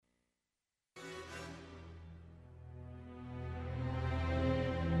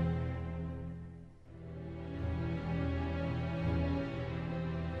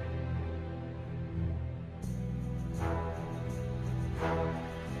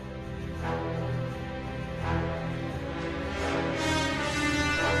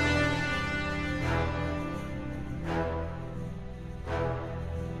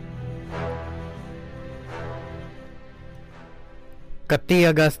31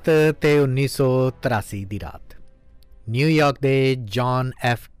 ਅਗਸਤ ਤੇ 1983 ਦੀ ਰਾਤ ਨਿਊਯਾਰਕ ਦੇ ਜੌਨ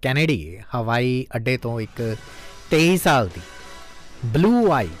ਐਫ ਕੈਨੇਡੀ ਹਵਾਈ ਅੱਡੇ ਤੋਂ ਇੱਕ 23 ਸਾਲ ਦੀ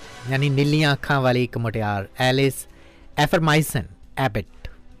ਬਲੂ ਆਈ ਯਾਨੀ ਨੀਲੀਆਂ ਅੱਖਾਂ ਵਾਲੀ ਇੱਕ ਮੁਟਿਆਰ ਐਲਿਸ ਐਫਰਮਾਈਸਨ ਐਬਟ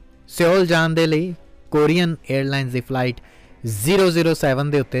ਸਿਓਲ ਜਾਣ ਦੇ ਲਈ ਕੋਰੀਅਨ ਏਅਰਲਾਈਨਸ ਦੀ ਫਲਾਈਟ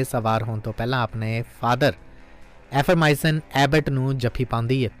 007 ਦੇ ਉੱਤੇ ਸਵਾਰ ਹੋਣ ਤੋਂ ਪਹਿਲਾਂ ਆਪਣੇ ਫਾਦਰ ਐਫਰਮਾਈਸਨ ਐਬਟ ਨੂੰ ਜੱਫੀ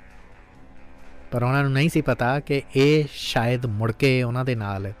ਪਾਉਂਦੀ ਹੈ। ਪਰ ਉਹਨਾਂ ਨੂੰ ਨਹੀਂ ਸੀ ਪਤਾ ਕਿ ਇਹ ਸ਼ਾਇਦ ਮੁੜ ਕੇ ਉਹਨਾਂ ਦੇ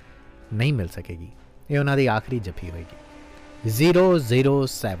ਨਾਲ ਨਹੀਂ ਮਿਲ ਸਕੇਗੀ। ਇਹ ਉਹਨਾਂ ਦੀ ਆਖਰੀ ਜੱਫੀ ਹੋਏਗੀ।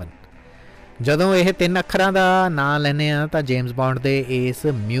 007 ਜਦੋਂ ਇਹ 3 ਅੱਖਰਾਂ ਦਾ ਨਾਂ ਲੈਂਦੇ ਹਾਂ ਤਾਂ ਜੇਮਸ ਬੌਂਡ ਦੇ ਇਸ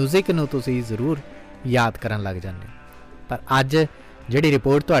ਮਿਊਜ਼ਿਕ ਨੂੰ ਤੁਸੀਂ ਜ਼ਰੂਰ ਯਾਦ ਕਰਨ ਲੱਗ ਜਾਂਦੇ ਹੋ। ਪਰ ਅੱਜ ਜਿਹੜੀ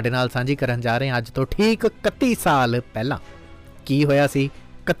ਰਿਪੋਰਟ ਤੁਹਾਡੇ ਨਾਲ ਸਾਂਝੀ ਕਰਨ ਜਾ ਰਹੇ ਹਾਂ, ਅੱਜ ਤੋਂ ਠੀਕ 31 ਸਾਲ ਪਹਿਲਾਂ ਕੀ ਹੋਇਆ ਸੀ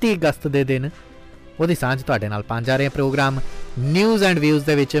 31 ਅਗਸਤ ਦੇ ਦਿਨ, ਉਹਦੀ ਸਾਂਝ ਤੁਹਾਡੇ ਨਾਲ ਪਾਉਣ ਜਾ ਰਹੇ ਹਾਂ। ਪ੍ਰੋਗਰਾਮ ਨਿਊਜ਼ ਐਂਡ ਵਿਊਜ਼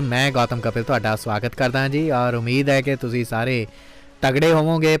ਦੇ ਵਿੱਚ ਮੈਂ ਗੌਤਮ ਕਪਿਲ ਤੁਹਾਡਾ ਸਵਾਗਤ ਕਰਦਾ ਜੀ, ਔਰ ਉਮੀਦ ਹੈ ਕਿ ਤੁਸੀਂ ਸਾਰੇ ਤਗੜੇ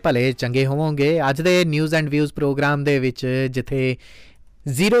ਹੋਵੋਗੇ, ਭਲੇ ਚੰਗੇ ਹੋਵੋਗੇ। ਅੱਜ ਦੇ ਨਿਊਜ਼ ਐਂਡ ਵਿਊਜ਼ ਪ੍ਰੋਗਰਾਮ ਦੇ ਵਿੱਚ ਜਿੱਥੇ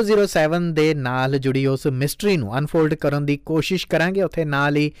 007 ਦੇ ਨਾਲ ਜੁੜੀ ਉਸ ਮਿਸਟਰੀ ਨੂੰ ਅਨਫੋਲਡ ਕਰਨ ਦੀ ਕੋਸ਼ਿਸ਼ ਕਰਾਂਗੇ, ਉੱਥੇ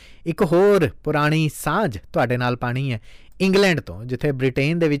ਨਾਲ ਹੀ ਇੱਕ ਹੋਰ ਪੁਰਾਣੀ ਸਾਂਝ ਤੁਹਾਡੇ ਨਾਲ ਪਾਣੀ ਹੈ ਇੰਗਲੈਂਡ ਤੋਂ, ਜਿੱਥੇ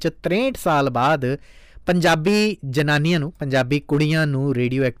ਬ੍ਰਿਟੇਨ ਦੇ ਵਿੱਚ 63 ਸਾਲ ਬਾਅਦ ਪੰਜਾਬੀ ਜਨਾਨੀਆਂ ਨੂੰ, ਪੰਜਾਬੀ ਕੁੜੀਆਂ ਨੂੰ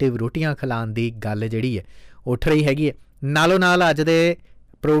ਰੇਡੀਓ ਐਕਟਿਵ ਰੋਟੀਆਂ ਖਿਲਾਉਣ ਦੀ ਗੱਲ ਜਿਹੜੀ ਹੈ ਉੱਠ ਰਹੀ ਹੈਗੀ ਹੈ। ਨਾਲੋਂ ਨਾਲ ਅੱਜ ਦੇ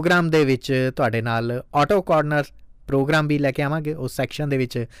ਪ੍ਰੋਗਰਾਮ ਦੇ ਵਿੱਚ ਤੁਹਾਡੇ ਨਾਲ ਆਟੋ ਕਾਰਨਰ ਪ੍ਰੋਗਰਾਮ ਵੀ ਲੈ ਕੇ ਆਵਾਂਗੇ। ਉਸ ਸੈਕਸ਼ਨ ਦੇ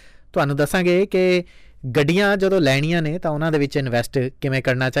ਵਿੱਚ ਤੁਹਾਨੂੰ ਦੱਸਾਂਗੇ ਕਿ ਗੱਡੀਆਂ ਜਦੋਂ ਲੈਣੀਆਂ ਨੇ ਤਾਂ ਉਹਨਾਂ ਦੇ ਵਿੱਚ ਇਨਵੈਸਟ ਕਿਵੇਂ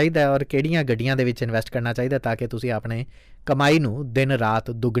ਕਰਨਾ ਚਾਹੀਦਾ ਔਰ ਕਿਹੜੀਆਂ ਗੱਡੀਆਂ ਦੇ ਵਿੱਚ ਇਨਵੈਸਟ ਕਰਨਾ ਚਾਹੀਦਾ ਤਾਂ ਕਿ ਤੁਸੀਂ ਆਪਣੇ ਕਮਾਈ ਨੂੰ ਦਿਨ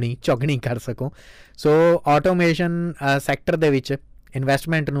ਰਾਤ ਦੁੱਗਣੀ ਚੌਗਣੀ ਕਰ ਸਕੋ। ਸੋ ਆਟੋਮੇਸ਼ਨ ਸੈਕਟਰ ਦੇ ਵਿੱਚ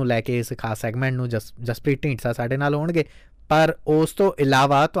ਇਨਵੈਸਟਮੈਂਟ ਨੂੰ ਲੈ ਕੇ ਇਸ ਖਾਸ ਸੈਗਮੈਂਟ ਨੂੰ ਜਸਪ੍ਰੀਤ ਢੀਂਡਸਾ ਸਾਡੇ ਨਾਲ ਹੋਣਗੇ। ਪਰ ਉਸ ਤੋਂ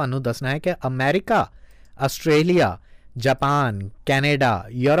ਇਲਾਵਾ ਤੁਹਾਨੂੰ ਦੱਸਣਾ ਹੈ ਕਿ America, Australia, Japan, Canada,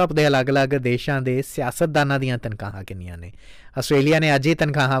 Europe ਦੇ ਅਲੱਗ-ਅਲੱਗ ਦੇਸ਼ਾਂ ਦੇ ਸਿਆਸਤਦਾਨਾਂ ਦੀਆਂ ਤਨਖਾਹਾਂ ਕਿੰਨੀਆਂ ਨੇ। ਆਸਟ੍ਰੇਲੀਆ ਨੇ ਅੱਜ ਹੀ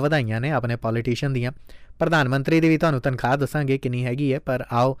ਤਨਖਾਹਾਂ ਵਧਾਈਆਂ ਨੇ ਆਪਣੇ ਪੋਲੀਟੀਸ਼ੀਅਨ ਦੀਆਂ। ਪ੍ਰਧਾਨ ਮੰਤਰੀ ਦੀ ਵੀ ਤੁਹਾਨੂੰ ਤਨਖਾਹ ਦੱਸਾਂਗੇ ਕਿੰਨੀ ਹੈਗੀ ਹੈ। ਪਰ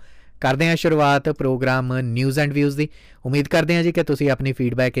ਆਓ ਕਰਦੇ ਹਾਂ ਸ਼ੁਰੂਆਤ ਪ੍ਰੋਗਰਾਮ ਨਿਊਜ਼ ਐਂਡ ਵਿਊਜ਼ ਦੀ। ਉਮੀਦ ਕਰਦੇ ਹਾਂ ਜੀ ਕਿ ਤੁਸੀਂ ਆਪਣੀ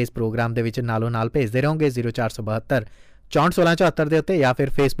ਫੀਡਬੈਕ ਇਸ ਪ੍ਰੋਗਰਾਮ ਦੇ ਵਿੱਚ ਨਾਲੋਂ ਨਾਲ ਭੇਜਦੇ ਰਹੋਗੇ 0472 641674 ਦੇ ਉੱਤੇ ਜਾਂ ਫਿਰ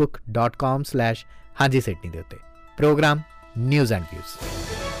facebook.com/Haanji Sydney ਦੇ ਉੱਤੇ। Programme news and views.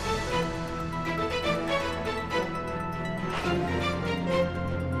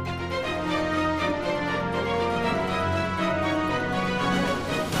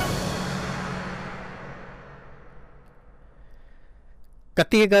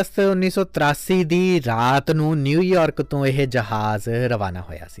 ਅਗਸਤ 1983 ਦੀ ਰਾਤ ਨੂੰ ਨਿਊਯਾਰਕ ਤੋਂ ਇਹ ਜਹਾਜ਼ ਰਵਾਨਾ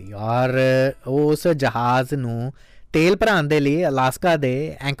ਹੋਇਆ ਸੀ ਔਰ ਉਸ ਜਹਾਜ਼ ਨੂੰ ਤੇਲ ਭਰਾਉਣ ਦੇ ਲਈ ਅਲਾਸਕਾ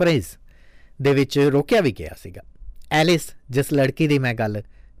ਦੇ ਐਂਕਰੇਜ ਦੇ ਵਿੱਚ ਰੋਕਿਆ ਵੀ ਗਿਆ ਸੀਗਾ। ਐਲਿਸ, ਜਿਸ ਲੜਕੀ ਦੀ ਮੈਂ ਗੱਲ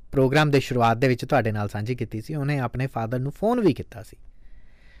ਪ੍ਰੋਗਰਾਮ ਦੇ ਸ਼ੁਰੂਆਤ ਦੇ ਵਿੱਚ ਤੁਹਾਡੇ ਨਾਲ ਸਾਂਝੀ ਕੀਤੀ ਸੀ, ਉਹਨੇ ਆਪਣੇ ਫਾਦਰ ਨੂੰ ਫੋਨ ਵੀ ਕੀਤਾ ਸੀ।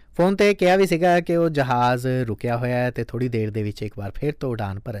 ਫੋਨ 'ਤੇ ਕਿਹਾ ਵੀ ਸੀਗਾ ਕਿ ਉਹ ਜਹਾਜ਼ ਰੁਕਿਆ ਹੋਇਆ ਹੈ ਅਤੇ ਥੋੜ੍ਹੀ ਦੇਰ ਦੇ ਵਿੱਚ ਇੱਕ ਵਾਰ ਫਿਰ ਤੋਂ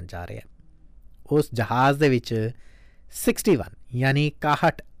ਉਡਾਨ ਭਰਨ ਜਾ ਰਿਹਾ। ਉਸ ਜਹਾਜ਼ ਦੇ ਵਿੱਚ 61 ਯਾਨੀ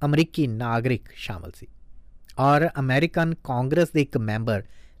 61 ਅਮਰੀਕੀ ਨਾਗਰਿਕ ਸ਼ਾਮਲ ਸੀ ਔਰ ਅਮਰੀਕਨ ਕਾਂਗਰਸ ਦੇ ਇੱਕ ਮੈਂਬਰ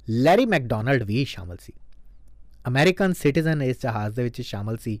ਲੈਰੀ ਮੈਕਡੋਨਲਡ ਵੀ ਸ਼ਾਮਲ ਸੀ। ਅਮਰੀਕਨ ਸਿਟੀਜ਼ਨ ਇਸ ਜਹਾਜ਼ ਦੇ ਵਿੱਚ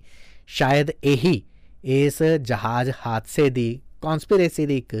ਸ਼ਾਮਲ ਸੀ। ਸ਼ਾਇਦ ਇਹੀ ਇਸ ਜਹਾਜ਼ ਹਾਦਸੇ ਦੀ ਕੌਂਸਪੀਰੇਸੀ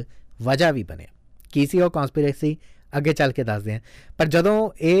ਦੀ ਇੱਕ ਵਜ੍ਹਾ ਵੀ ਬਣਿਆ। ਕੀ ਸੀ ਉਹ ਕੌਂਸਪੀਰੇਸੀ, ਅੱਗੇ ਚੱਲ ਕੇ ਦੱਸਦੇ ਹਾਂ। ਪਰ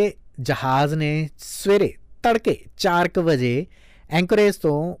ਜਦੋਂ ਇਹ ਜਹਾਜ਼ ਨੇ ਸਵੇਰੇ ਤੜਕੇ 4 ਵਜੇ ਐਂਕਰੇਜ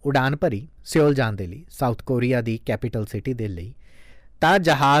ਤੋਂ ਉਡਾਨ ਭਰੀ ਸਿਓਲ ਜਾਣ ਦੇ ਲਈ, ਸਾਊਥ ਕੋਰੀਆ ਦੀ ਕੈਪੀਟਲ ਸਿਟੀ ਦੇ ਲਈ, ਤਾਂ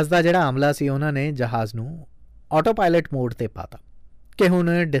ਜਹਾਜ਼ ਦਾ ਜਿਹੜਾ ਅਮਲਾ ਸੀ ਉਹਨਾਂ ਨੇ ਜਹਾਜ਼ ਨੂੰ ਆਟੋ ਪਾਇਲਟ ਮੋਡ 'ਤੇ ਪਾਤਾ ਕਿ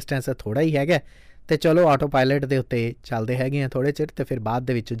ਹੁਣ ਡਿਸਟੈਂਸ ਥੋੜ੍ਹਾ ਹੀ ਹੈਗਾ ਅਤੇ ਚਲੋ ਆਟੋ ਪਾਇਲਟ ਦੇ ਉੱਤੇ ਚੱਲਦੇ ਹੈਗੇ ਹਾਂ ਥੋੜ੍ਹੇ ਚਿਰ, ਅਤੇ ਫਿਰ ਬਾਅਦ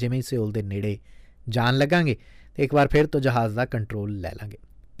ਦੇ ਵਿੱਚ ਜਿਵੇਂ ਸਿਓਲ ਦੇ ਨੇੜੇ ਜਾਣ ਲੱਗਾਂਗੇ ਅਤੇ ਇੱਕ ਵਾਰ ਫਿਰ ਤੋਂ ਜਹਾਜ਼ ਦਾ ਕੰਟਰੋਲ ਲੈ ਲਾਂਗੇ।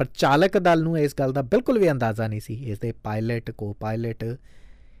 ਪਰ ਚਾਲਕ ਦਲ ਨੂੰ ਇਸ ਗੱਲ ਦਾ ਬਿਲਕੁਲ ਵੀ ਅੰਦਾਜ਼ਾ ਨਹੀਂ ਸੀ, ਇਸ ਦੇ ਪਾਇਲਟ, ਕੋ ਪਾਇਲਟ,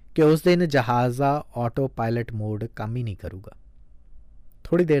 ਕਿ ਉਸ ਦਿਨ ਜਹਾਜ਼ ਦਾ ਆਟੋ ਪਾਇਲਟ ਮੋਡ ਕੰਮ ਹੀ ਨਹੀਂ ਕਰੂਗਾ।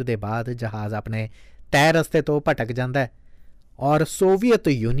 ਥੋੜ੍ਹੀ ਦੇਰ ਦੇ ਬਾਅਦ ਜਹਾਜ਼ ਆਪਣੇ ਤੈਅ ਰਸਤੇ ਤੋਂ ਭਟਕ ਜਾਂਦਾ ਔਰ ਸੋਵੀਅਤ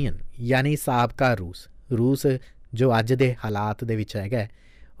ਯੂਨੀਅਨ ਯਾਨੀ ਸਾਬਕਾ ਰੂਸ ਜੋ ਅੱਜ ਦੇ ਹਾਲਾਤ ਦੇ ਵਿੱਚ ਹੈਗਾ,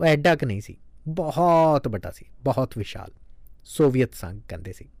 ਉਹ ਐਡਾ ਕੁ ਨਹੀਂ ਸੀ, ਬਹੁਤ ਵੱਡਾ ਸੀ, ਬਹੁਤ ਵਿਸ਼ਾਲ, ਸੋਵੀਅਤ ਸੰਘ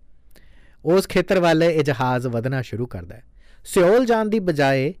ਕਹਿੰਦੇ ਸੀ। ਉਸ ਖੇਤਰ ਵੱਲ ਇਹ ਜਹਾਜ਼ ਵਧਣਾ ਸ਼ੁਰੂ ਕਰਦਾ ਹੈ। ਸਿਓਲ ਜਾਣ ਦੀ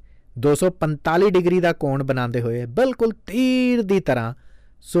ਬਜਾਏ 245 ਡਿਗਰੀ ਦਾ ਕੋਣ ਬਣਾਉਂਦੇ ਹੋਏ ਬਿਲਕੁਲ ਤੀਰ ਦੀ ਤਰ੍ਹਾਂ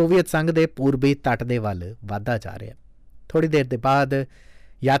ਸੋਵੀਅਤ ਸੰਘ ਦੇ ਪੂਰਬੀ ਤੱਟ ਦੇ ਵੱਲ ਵੱਧਦਾ ਜਾ ਰਿਹਾ। ਥੋੜ੍ਹੀ ਦੇਰ ਦੇ ਬਾਅਦ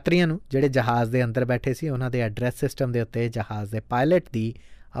ਯਾਤਰੀਆਂ ਨੂੰ, ਜਿਹੜੇ ਜਹਾਜ਼ ਦੇ ਅੰਦਰ ਬੈਠੇ ਸੀ, ਉਹਨਾਂ ਦੇ ਐਡਰੈਸ ਸਿਸਟਮ ਦੇ ਉੱਤੇ ਜਹਾਜ਼ ਦੇ ਪਾਇਲਟ ਦੀ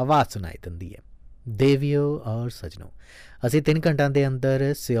ਆਵਾਜ਼ ਸੁਣਾਈ ਦਿੰਦੀ ਹੈ, ਦੇਵੀਓ ਔਰ ਸਜਣੋ, ਅਸੀਂ 3 ਘੰਟਿਆਂ ਦੇ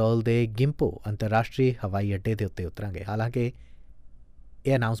ਅੰਦਰ ਸਿਓਲ ਦੇ ਗਿੰਪੋ ਅੰਤਰਰਾਸ਼ਟਰੀ ਹਵਾਈ ਅੱਡੇ ਦੇ ਉੱਤੇ ਉਤਰਾਂਗੇ। ਹਾਲਾਂਕਿ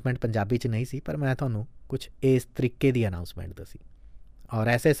ਇਹ ਅਨਾਊਂਸਮੈਂਟ ਪੰਜਾਬੀ 'ਚ ਨਹੀਂ ਸੀ, ਪਰ ਮੈਂ ਤੁਹਾਨੂੰ ਕੁਛ ਇਸ ਤਰੀਕੇ ਦੀ ਅਨਾਊਂਸਮੈਂਟ ਦੱਸੀ ਔਰ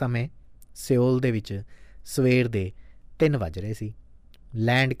ਐਸੇ ਸਮੇਂ ਸਿਓਲ ਦੇ ਵਿੱਚ ਸਵੇਰ ਦੇ 3 ਵੱਜ ਰਹੇ ਸੀ।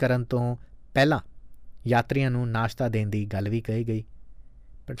 ਲੈਂਡ ਕਰਨ ਤੋਂ ਪਹਿਲਾਂ ਯਾਤਰੀਆਂ ਨੂੰ ਨਾਸ਼ਤਾ ਦੇਣ ਦੀ ਗੱਲ ਵੀ ਕਹੀ ਗਈ।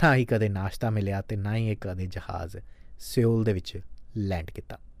 ना ही कदे नाश्ता मिलिया ते ना ही कदे जहाज़ सियोल दे विच लैंड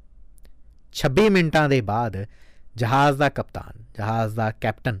किया। 26 मिनटां दे बाद जहाज़ का कप्तान, जहाज़ का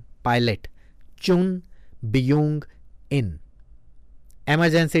कैप्टन पायलट चुन बियूंग इन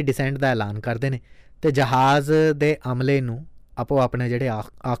एमरजेंसी डिसेंट का ऐलान करते हैं तो जहाज़ के अमले नूं आपो अपने जोड़े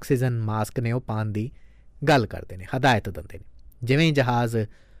ऑक्सीजन मास्क ने पाने की गल करते हैं, हदायत देंगे हैं। जिवें ही जहाज़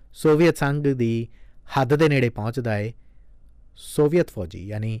सोवियत संघ की हद के नेड़े पहुँचता है, सोवियत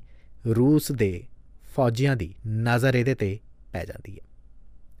फौजी यानी रूस के फौजियों की नज़र ये पै जाती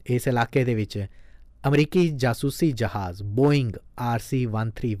है। इस इलाके दे विच अमरीकी जासूसी जहाज़ बोइंग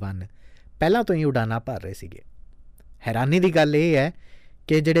RC-131 पहलों तो ही उड़ाना भर रहे थे। हैरानी की गल यह है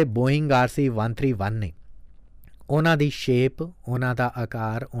कि जोड़े बोइंग RC-131 ने उन्हां दी शेप, उन्हां दा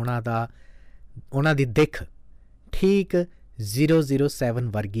आकार, उन्हां दी दिख ठीक 007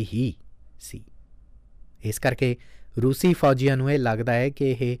 वर्गी ही सी। इस करके रूसी फौजियों नूं लगता है कि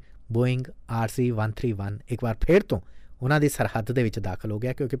यह बोइंग RC-131 एक बार फिर तो उन्हां दी सरहद दे विच दाखिल हो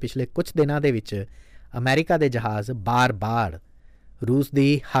गया, क्योंकि पिछले कुछ दिनों दे विच अमेरिका के जहाज़ बार बार रूस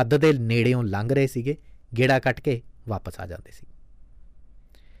की हद के नेड़ों लंघ रहे थे, गेड़ा कट के वापस आ जाते सी।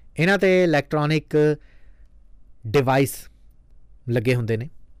 इन्हां ते इलैक्ट्रॉनिक डिवाइस लगे हुंदे ने।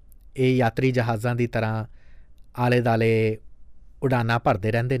 ये यात्री जहाज़ां की तरह आले दाले उड़ाना भरते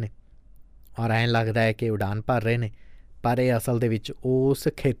रहंदे ने और ऐं लगता है कि उड़ान भर रहे हैं, पर यह असल दे विच उस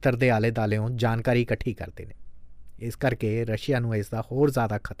खेतर के आले दालों जानकारी इकट्ठी करते हैं। इस करके रशिया नूं इसका होर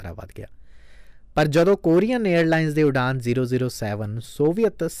ज़्यादा खतरा वध गया। पर जदों कोरियन एयरलाइनस की उड़ान 007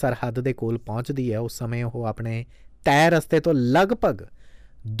 सोवियत सरहद के कोल पहुँचती है, उस समय वो अपने तय रस्ते तो लगभग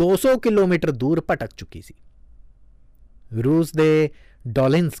 200 किलोमीटर दूर भटक चुकी सी। रूस के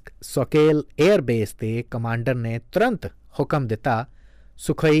डोलिंस्क सोकेल एयरबेस के कमांडर ने तुरंत हुक्म दिता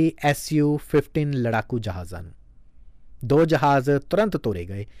सुखोई Su-15 लड़ाकू जहाज़ां नूं। 2 जहाज़ तुरंत तोड़े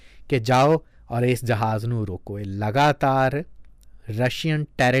गए कि जाओ और इस जहाज़ नूं रोको, ये लगातार रशियन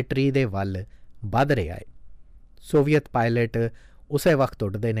टैरेटरी दे वल वध रहा है। सोवियत पायलट उस वक्त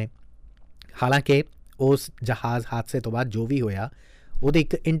उड़ते हैं। हालांकि उस जहाज़ हादसे तो बाद जो भी होया वो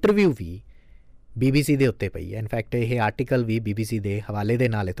एक इंटरव्यू भी BBC के उत्ते पई है। इनफैक्ट यह आर्टिकल भी BBC के हवाले के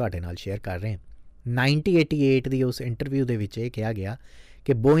नाल तुहाडे नाल शेयर कर रहे हैं। 1988 की उस इंटरव्यू के विच कहा गया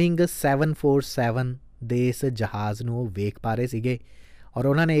कि बोइंग 747 दे इस जहाज़ नूं वेख पा रहे सीगे और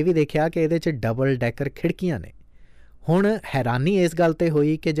उन्होंने ये भी देखा कि ये डबल डैकर खिड़कियां ने। हुण हैरानी इस गल ते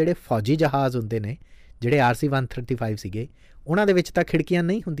होई कि जिहड़े फौजी जहाज़ हुंदे ने, जिहड़े RC-135 सीगे, उन्हां दे विच तां खिड़कियां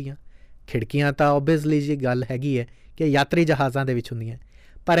नहीं हुंदियां। खिड़कियां तां ओबवियसली जी गल हैगी है कि यात्री जहाज़ां दे विच हुंदियां,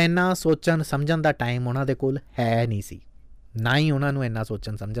 पर इन्ना सोचण समझण दा टाइम उन्हां दे कोल है नहीं सी, ना ही उन्हां नूं इन्ना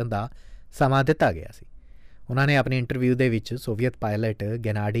सोचण समझण दा समा दिता गया सी। उन्होंने अपने इंटरव्यू दे विच सोवियत पायलट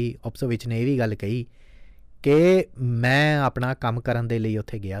गेनाडी ओप्सोविच ने यह भी गल कही कि मैं अपना काम करन दे लई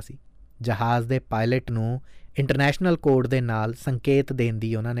उत्थे गया सी। जहाज़ के पायलट नूं इंटरनेशनल कोड के नाल संकेत देने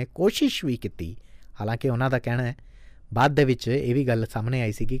की उन्होंने कोशिश भी की। हालांकि उन्हों का कहना है बाद दे विच ये भी गल सामने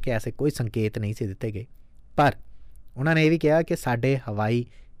आई सी कि ऐसे कोई संकेत नहीं से दिते गए, पर उन्होंने ये भी कहा कि साडे हवाई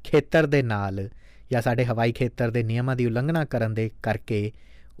खेतर दे नाल या साडे हवाई खेतर के नियमां की उलंघना करन दे करके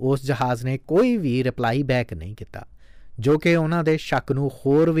उस जहाज़ ने कोई भी रिप्लाई बैक नहीं किया, जो कि उन्हों के शक नूं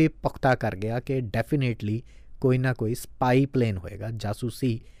होर भी पुख्ता कर गया कि डेफिनेटली कोई ना कोई स्पाई प्लेन होएगा,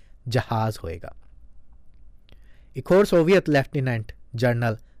 जासूसी जहाज़ होएगा। एक होर सोवियत लैफ्टिनेंट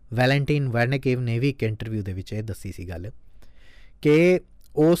जनरल वैलेंटीन वर्नेकेव ने भी एक इंटरव्यू के विच दसी सी गल कि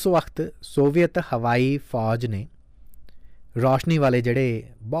उस वक्त सोवियत हवाई फौज ने रोशनी वाले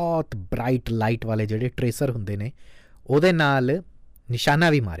जिहड़े बहुत ब्राइट लाइट वाले जिहड़े ट्रेसर हुंदे ने उहदे नाल निशाना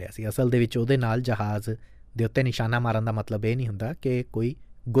भी मारिया सी। असल दे विच उहदे नाल जहाज़ दे उत्ते निशाना मारन दा मतलब ये नहीं हुंदा कि कोई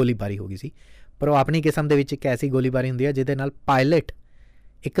गोलीबारी हो गई सी, पर वो अपनी किस्म दे विच एक ऐसी गोलीबारी हुंदी है जिहदे नाल पायलट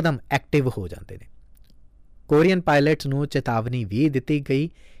एकदम एक्टिव हो जाते हैं। कोरियन पायलट्स नूं चेतावनी भी दी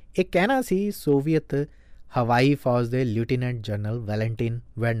गई। एक कहना सी सोवियत हवाई फौज के लिeutenant जनरल वैलेंटीन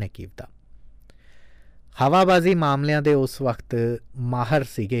वर्नेकीव का। हवाबाजी मामलों के उस वक्त माहर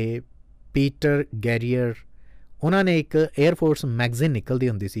सीगे पीटर गैरियर। उन्होंने एक एयरफोर्स मैगजीन निकलती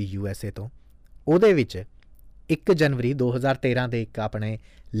होंदी सी USA तो, उहदे विच 1 जनवरी 2013 के एक अपने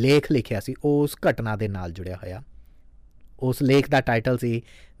लेख लिखिया सी उस घटना के नाल जुड़िया होया। उस लेख का title see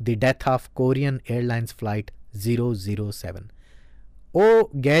the death of Korean airlines flight 007।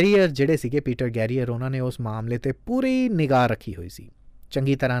 वो गैरियर जिहड़े सीगे पीटर गैरियर, उन्होंने उस मामले ते पूरी निगाह रखी हुई सी,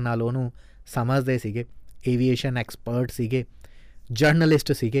 चंगी तरह नाल उहनूं समझदे सीगे। एविएशन एक्सपर्ट सीगे,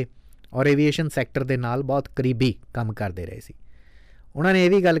 जर्नलिस्ट सीगे और एविएशन सैक्टर के नाल बहुत करीबी काम करते रहे सी। उन्होंने ये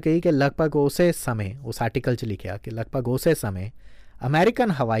भी गल कही कि लगभग उस समय, उस आर्टिकल च लिखा कि लगभग उस समय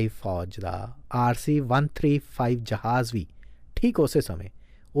अमेरिकन हवाई फौज का RC-135 जहाज़ भी ठीक उस समय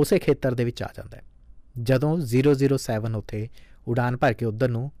ਉਸੇ ਖੇਤਰ ਦੇ ਵਿੱਚ ਆ ਜਾਂਦਾ ਹੈ ਜਦੋਂ 007 ਉੱਥੇ ਉਡਾਨ ਭਰ ਕੇ ਉੱਧਰ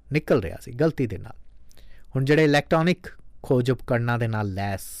ਨੂੰ ਨਿਕਲ ਰਿਹਾ ਸੀ ਗਲਤੀ ਦੇ ਨਾਲ। ਹੁਣ ਜਿਹੜੇ ਇਲੈਕਟ੍ਰੋਨਿਕ ਖੋਜ ਉਪਕਰਨਾਂ ਦੇ ਨਾਲ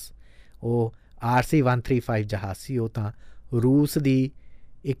ਲੈਸ ਉਹ RC-135 ਜਹਾਜ਼ ਸੀ, ਉਹ ਤਾਂ ਰੂਸ ਦੀ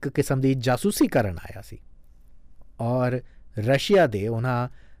ਇੱਕ ਕਿਸਮ ਦੀ ਜਾਸੂਸੀ ਕਰਨ ਆਇਆ ਸੀ ਔਰ ਰਸ਼ੀਆ ਦੇ ਉਹਨਾਂ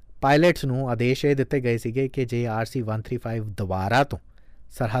ਪਾਇਲਟਸ ਨੂੰ ਆਦੇਸ਼ ਇਹ ਦਿੱਤੇ ਗਏ ਸੀਗੇ ਕਿ ਜੇ RC-135 ਦੁਬਾਰਾ ਤੋਂ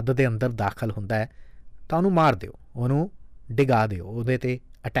ਸਰਹੱਦ ਦੇ ਅੰਦਰ ਦਾਖਲ ਹੁੰਦਾ ਹੈ ਤਾਂ ਉਹਨੂੰ ਮਾਰ ਦਿਓ, ਉਹਨੂੰ ਡਿਗਾ ਦਿਓ, ਉਹਦੇ 'ਤੇ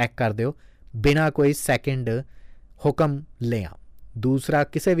ਅਟੈਕ ਕਰ ਦਿਓ ਬਿਨਾਂ ਕੋਈ ਸੈਕਿੰਡ ਹੁਕਮ ਲਿਆ। ਦੂਸਰਾ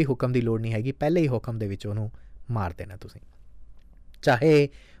ਕਿਸੇ ਵੀ ਹੁਕਮ ਦੀ ਲੋੜ ਨਹੀਂ ਹੈਗੀ, ਪਹਿਲੇ ਹੀ ਹੁਕਮ ਦੇ ਵਿੱਚ ਉਹਨੂੰ ਮਾਰ ਦੇਣਾ ਤੁਸੀਂ। ਚਾਹੇ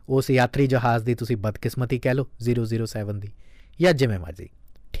ਉਸ ਯਾਤਰੀ ਜਹਾਜ਼ ਦੀ ਤੁਸੀਂ ਬਦਕਿਸਮਤੀ ਕਹਿ ਲਓ 007 ਦੀ, ਜਾਂ ਜਿਵੇਂ ਮਰਜ਼ੀ।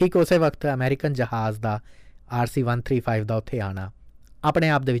 ਠੀਕ ਉਸੇ ਵਕਤ ਅਮਰੀਕਨ ਜਹਾਜ਼ ਦਾ RC-135 ਦਾ ਉੱਥੇ ਆਉਣਾ ਆਪਣੇ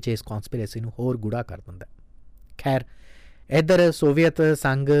ਆਪ ਦੇ ਵਿੱਚ ਇਸ ਕੌਂਸਪੀਰੇਸੀ ਨੂੰ ਹੋਰ ਗੂੜਾ ਕਰ ਦਿੰਦਾ। ਖੈਰ ਇੱਧਰ ਸੋਵੀਅਤ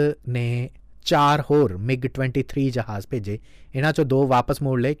ਸੰਘ ਨੇ 4 ਹੋਰ MiG-23 ਜਹਾਜ਼ ਭੇਜੇ, ਇਹਨਾਂ 'ਚੋਂ 2 ਵਾਪਸ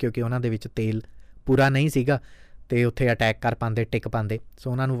ਮੋੜ ਲਏ ਕਿਉਂਕਿ ਉਹਨਾਂ ਦੇ ਵਿੱਚ ਤੇਲ ਪੂਰਾ ਨਹੀਂ ਸੀਗਾ ਅਤੇ ਉੱਥੇ ਅਟੈਕ ਕਰ ਪਾਉਂਦੇ, ਟਿਕ ਪਾਉਂਦੇ,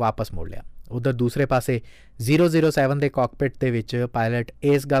 ਸੋ ਉਹਨਾਂ ਨੂੰ ਵਾਪਸ ਮੋੜ ਲਿਆ। ਉੱਧਰ ਦੂਸਰੇ ਪਾਸੇ 007 ਦੇ ਕਾਕਪਿਟ ਦੇ ਵਿੱਚ ਪਾਇਲਟ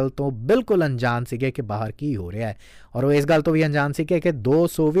ਇਸ ਗੱਲ ਤੋਂ ਬਿਲਕੁਲ ਅਣਜਾਣ ਸੀਗੇ ਕਿ ਬਾਹਰ ਕੀ ਹੋ ਰਿਹਾ ਹੈ ਔਰ ਉਹ ਇਸ ਗੱਲ ਤੋਂ ਵੀ ਅਣਜਾਣ ਸੀਗੇ ਕਿ 2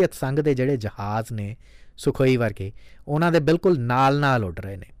 ਸੋਵੀਅਤ ਸੰਘ ਦੇ ਜਿਹੜੇ ਜਹਾਜ਼ ਨੇ ਸੁਖੋਈ ਵਰਗੇ ਉਹਨਾਂ ਦੇ ਬਿਲਕੁਲ ਨਾਲ ਉੱਡ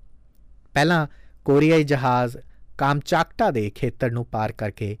ਰਹੇ ਨੇ। ਪਹਿਲਾਂ ਕੋਰੀਆਈ ਜਹਾਜ਼ ਕਾਮਚਾਟਕਾ ਦੇ ਖੇਤਰ ਨੂੰ ਪਾਰ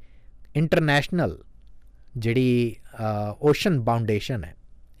ਕਰਕੇ ਇੰਟਰਨੈਸ਼ਨਲ ਜਿਹੜੀ ਓਸ਼ਨ ਬਾਉਂਡੇਸ਼ਨ ਹੈ,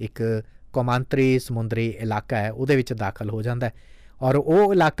 ਇੱਕ ਕੌਮਾਂਤਰੀ ਸਮੁੰਦਰੀ ਇਲਾਕਾ ਹੈ, ਉਹਦੇ ਵਿੱਚ ਦਾਖਲ ਹੋ ਜਾਂਦਾ ਹੈ ਔਰ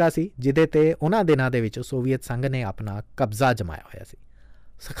ਉਹ ਇਲਾਕਾ ਸੀ ਜਿਹਦੇ 'ਤੇ ਉਹਨਾਂ ਦਿਨਾਂ ਦੇ ਵਿੱਚ ਸੋਵੀਅਤ ਸੰਘ ਨੇ ਆਪਣਾ ਕਬਜ਼ਾ ਜਮਾਇਆ ਹੋਇਆ ਸੀ,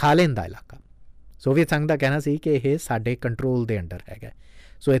 ਸਖਾਲਿਨ ਦਾ ਇਲਾਕਾ। ਸੋਵੀਅਤ ਸੰਘ ਦਾ ਕਹਿਣਾ ਸੀ ਕਿ ਇਹ ਸਾਡੇ ਕੰਟਰੋਲ ਦੇ ਅੰਡਰ ਹੈਗਾ,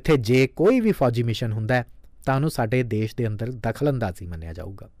 ਸੋ ਇੱਥੇ ਜੇ ਕੋਈ ਵੀ ਫੌਜੀ ਮਿਸ਼ਨ ਹੁੰਦਾ ਤਾਂ ਉਹਨੂੰ ਸਾਡੇ ਦੇਸ਼ ਦੇ ਅੰਦਰ ਦਖਲਅੰਦਾਜ਼ੀ ਮੰਨਿਆ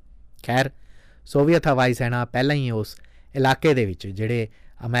ਜਾਊਗਾ। ਖੈਰ ਸੋਵੀਅਤ ਹਵਾਈ ਸੈਨਾ ਪਹਿਲਾਂ ਹੀ ਉਸ ਇਲਾਕੇ ਦੇ ਵਿੱਚ ਜਿਹੜੇ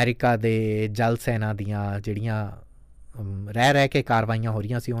ਅਮਰੀਕਾ ਦੇ ਜਲ ਸੈਨਾ ਦੀਆਂ ਜਿਹੜੀਆਂ ਰਹਿ ਕੇ ਕਾਰਵਾਈਆਂ ਹੋ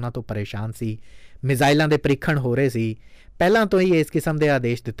ਰਹੀਆਂ ਸੀ ਉਹਨਾਂ ਤੋਂ ਪਰੇਸ਼ਾਨ ਸੀ, ਮਿਜ਼ਾਈਲਾਂ ਦੇ ਪ੍ਰੀਖਣ ਹੋ ਰਹੇ ਸੀ, ਪਹਿਲਾਂ ਤੋਂ ਹੀ ਇਸ ਕਿਸਮ ਦੇ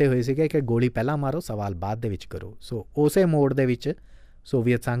ਆਦੇਸ਼ ਦਿੱਤੇ ਹੋਏ ਸੀਗੇ ਕਿ ਗੋਲੀ ਪਹਿਲਾਂ ਮਾਰੋ, ਸਵਾਲ ਬਾਅਦ ਦੇ ਵਿੱਚ ਕਰੋ। ਸੋ ਉਸੇ ਮੋੜ ਦੇ ਵਿੱਚ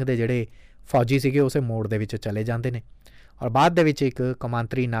ਸੋਵੀਅਤ ਸੰਘ ਦੇ ਜਿਹੜੇ ਫੌਜੀ ਸੀਗੇ ਉਸੇ ਮੋੜ ਦੇ ਵਿੱਚ ਚਲੇ ਜਾਂਦੇ ਨੇ ਔਰ ਬਾਅਦ ਦੇ ਵਿੱਚ ਇੱਕ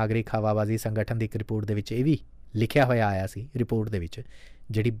ਕੌਮਾਂਤਰੀ ਨਾਗਰਿਕ ਹਵਾਬਾਜ਼ੀ ਸੰਗਠਨ ਦੀ ਇੱਕ ਰਿਪੋਰਟ ਦੇ ਵਿੱਚ ਇਹ ਵੀ ਲਿਖਿਆ ਹੋਇਆ ਆਇਆ ਸੀ, ਰਿਪੋਰਟ ਦੇ ਵਿੱਚ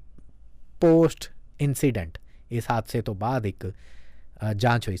ਜਿਹੜੀ ਪੋਸਟ ਇੰਸੀਡੈਂਟ ਇਸ ਹਾਦਸੇ ਤੋਂ ਬਾਅਦ ਇੱਕ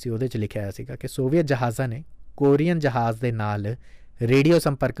ਜਾਂਚ ਹੋਈ ਸੀ, ਉਹਦੇ 'ਚ ਲਿਖਿਆ ਹੋਇਆ ਸੀਗਾ ਕਿ ਸੋਵੀਅਤ ਜਹਾਜ਼ਾਂ ਨੇ ਕੋਰੀਅਨ ਜਹਾਜ਼ ਦੇ ਨਾਲ ਰੇਡੀਓ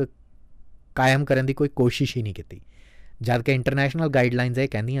ਸੰਪਰਕ ਕਾਇਮ ਕਰਨ ਦੀ ਕੋਈ ਕੋਸ਼ਿਸ਼ ਹੀ ਨਹੀਂ ਕੀਤੀ, ਜਦ ਕਿ ਇੰਟਰਨੈਸ਼ਨਲ ਗਾਈਡਲਾਈਨਸ ਇਹ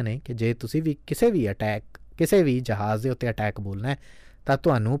ਕਹਿੰਦੀਆਂ ਨੇ ਕਿ ਜੇ ਤੁਸੀਂ ਵੀ ਕਿਸੇ ਵੀ ਜਹਾਜ਼ ਦੇ ਉੱਤੇ ਅਟੈਕ ਬੋਲਣਾ ਹੈ ਤਾਂ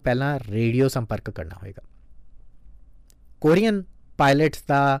ਤੁਹਾਨੂੰ ਪਹਿਲਾਂ ਰੇਡੀਓ ਸੰਪਰਕ ਕਰਨਾ ਹੋਏਗਾ। ਕੋਰੀਅਨ ਪਾਇਲਟਸ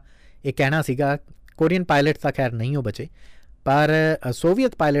ਦਾ ਇਹ ਕਹਿਣਾ ਸੀਗਾ, ਕੋਰੀਅਨ ਪਾਇਲਟਸ ਤਾਂ ਖੈਰ ਨਹੀਂ ਹੋ ਬਚੇ, ਪਰ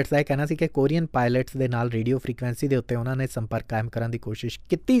ਸੋਵੀਅਤ ਪਾਇਲਟਸ ਦਾ ਇਹ ਕਹਿਣਾ ਸੀ ਕਿ ਕੋਰੀਅਨ ਪਾਇਲਟਸ ਦੇ ਨਾਲ ਰੇਡੀਓ ਫ੍ਰੀਕੁਐਂਸੀ ਦੇ ਉੱਤੇ ਉਹਨਾਂ ਨੇ ਸੰਪਰਕ ਕਾਇਮ ਕਰਨ ਦੀ ਕੋਸ਼ਿਸ਼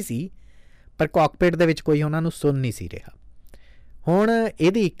ਕੀਤੀ ਸੀ, ਪਰ ਕਾਕਪਿਟ ਦੇ ਵਿੱਚ ਕੋਈ ਉਹਨਾਂ ਨੂੰ ਸੁਣ ਨਹੀਂ ਸੀ ਰਿਹਾ। ਹੁਣ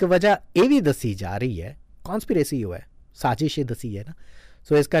ਇਹਦੀ ਇੱਕ ਵਜ੍ਹਾ ਇਹ ਵੀ ਦੱਸੀ ਜਾ ਰਹੀ ਹੈ, ਕੌਨਸਪੀਰੇਸੀ ਉਹ ਹੈ, ਸਾਜ਼ਿਸ਼ ਇਹ ਦੱਸੀ ਹੈ ਨਾ,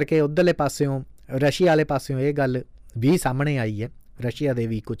 ਸੋ ਇਸ ਕਰਕੇ ਉੱਧਰਲੇ ਪਾਸਿਓਂ ਰਸ਼ੀਆ ਵਾਲੇ ਪਾਸਿਓਂ ਇਹ ਗੱਲ ਵੀ ਸਾਹਮਣੇ ਆਈ ਹੈ। ਰਸ਼ੀਆ ਦੇ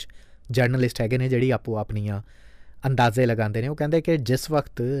ਵੀ ਕੁਝ ਜਰਨਲਿਸਟ ਹੈਗੇ ਨੇ ਜਿਹੜੀ ਆਪੋ ਆਪਣੀਆਂ ਅੰਦਾਜ਼ੇ ਲਗਾਉਂਦੇ ਨੇ। ਉਹ ਕਹਿੰਦੇ ਕਿ ਜਿਸ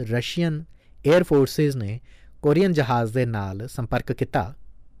ਵਕਤ ਰਸ਼ੀਅਨ ਏਅਰ ਫੋਰਸਿਸ ਨੇ ਕੋਰੀਅਨ ਜਹਾਜ਼ ਦੇ ਨਾਲ ਸੰਪਰਕ ਕੀਤਾ,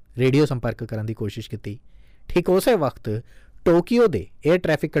 ਰੇਡੀਓ ਸੰਪਰਕ ਕਰਨ ਦੀ ਕੋਸ਼ਿਸ਼ ਕੀਤੀ, ਠੀਕ ਉਸੇ ਵਕਤ ਟੋਕੀਓ ਦੇ ਏਅਰ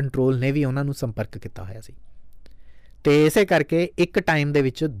ਟ੍ਰੈਫਿਕ ਕੰਟਰੋਲ ਨੇ ਵੀ ਉਹਨਾਂ ਨੂੰ ਸੰਪਰਕ ਕੀਤਾ ਹੋਇਆ ਸੀ ਅਤੇ ਇਸੇ ਕਰਕੇ ਇੱਕ ਟਾਈਮ ਦੇ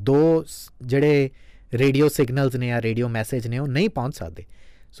ਵਿੱਚ 2 ਜਿਹੜੇ ਰੇਡੀਓ ਸਿਗਨਲਸ ਨੇ ਜਾਂ ਰੇਡੀਓ ਮੈਸੇਜ ਨੇ ਉਹ ਨਹੀਂ ਪਹੁੰਚ ਸਕਦੇ।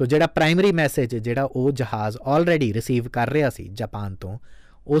 ਸੋ ਜਿਹੜਾ ਪ੍ਰਾਇਮਰੀ ਮੈਸੇਜ ਜਿਹੜਾ ਉਹ ਜਹਾਜ਼ ਆਲਰੇਡੀ ਰਿਸੀਵ ਕਰ ਰਿਹਾ ਸੀ ਜਾਪਾਨ ਤੋਂ,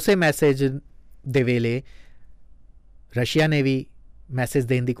 ਉਸੇ ਮੈਸੇਜ ਦੇ ਵੇਲੇ ਰਸ਼ੀਆ ਨੇ ਵੀ ਮੈਸੇਜ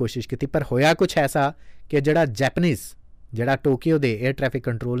ਦੇਣ ਦੀ ਕੋਸ਼ਿਸ਼ ਕੀਤੀ, ਪਰ ਹੋਇਆ ਕੁਛ ਐਸਾ ਕਿ ਜਿਹੜਾ ਜੈਪਨੀਜ਼ ਜਿਹੜਾ ਟੋਕੀਓ ਦੇ ਏਅਰ ਟ੍ਰੈਫਿਕ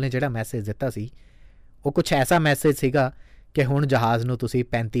ਕੰਟਰੋਲ ਨੇ ਜਿਹੜਾ ਮੈਸੇਜ ਦਿੱਤਾ ਸੀ ਉਹ ਕੁਛ ਐਸਾ ਮੈਸੇਜ ਸੀਗਾ ਕਿ ਹੁਣ ਜਹਾਜ਼ ਨੂੰ ਤੁਸੀਂ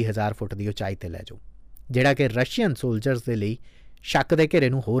 35,000 ਫੁੱਟ ਦੀ ਉਚਾਈ 'ਤੇ ਲੈ ਜਾਓ, ਜਿਹੜਾ ਕਿ ਰਸ਼ੀਅਨ ਸੋਲਜਰਸ ਦੇ ਲਈ ਸ਼ੱਕ ਦੇ ਘੇਰੇ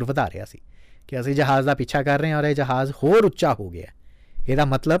ਨੂੰ ਹੋਰ ਵਧਾ ਰਿਹਾ ਸੀ ਕਿ ਅਸੀਂ ਜਹਾਜ਼ ਦਾ ਪਿੱਛਾ ਕਰ ਰਹੇ ਹਾਂ ਔਰ ਇਹ ਜਹਾਜ਼ ਹੋਰ ਉੱਚਾ ਹੋ ਗਿਆ, ਇਹਦਾ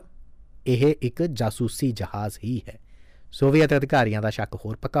ਮਤਲਬ ਇਹ ਇੱਕ ਜਾਸੂਸੀ ਜਹਾਜ਼ ਹੀ ਹੈ। ਸੋਵੀਅਤ ਅਧਿਕਾਰੀਆਂ ਦਾ ਸ਼ੱਕ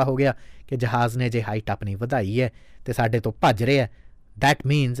ਹੋਰ ਪੱਕਾ ਹੋ ਗਿਆ ਕਿ ਜਹਾਜ਼ ਨੇ ਜੇ ਹਾਈਟ ਆਪਣੀ ਵਧਾਈ ਹੈ ਅਤੇ ਸਾਡੇ ਤੋਂ ਭੱਜ ਰਿਹਾ, ਦੈਟ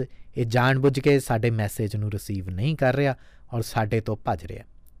ਮੀਨਸ ਇਹ ਜਾਣਬੁੱਝ ਕੇ ਸਾਡੇ ਮੈਸੇਜ ਨੂੰ ਰਿਸੀਵ ਨਹੀਂ ਕਰ ਰਿਹਾ ਔਰ ਸਾਡੇ ਤੋਂ ਭੱਜ ਰਿਹਾ।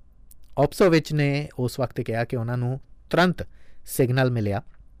 ਓਪਸੋਵਿਚ ਨੇ ਉਸ ਵਕਤ ਕਿਹਾ ਕਿ ਉਹਨਾਂ ਨੂੰ ਤੁਰੰਤ ਸਿਗਨਲ ਮਿਲਿਆ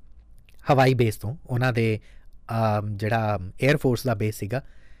ਹਵਾਈ ਬੇਸ ਤੋਂ, ਉਹਨਾਂ ਦੇ ਜਿਹੜਾ ਏਅਰ ਫੋਰਸ ਦਾ ਬੇਸ ਸੀਗਾ,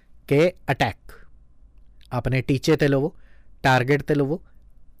 ਕਿ ਅਟੈਕ ਆਪਣੇ ਟੀਚੇ 'ਤੇ ਲਵੋ, ਟਾਰਗੇਟ 'ਤੇ ਲਵੋ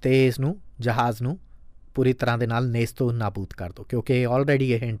ਅਤੇ ਇਸ ਨੂੰ ਜਹਾਜ਼ ਨੂੰ ਪੂਰੀ ਤਰ੍ਹਾਂ ਦੇ ਨਾਲ ਨੇਸਤੋ ਨਾਬੂਦ ਕਰ ਦਿਓ, ਕਿਉਂਕਿ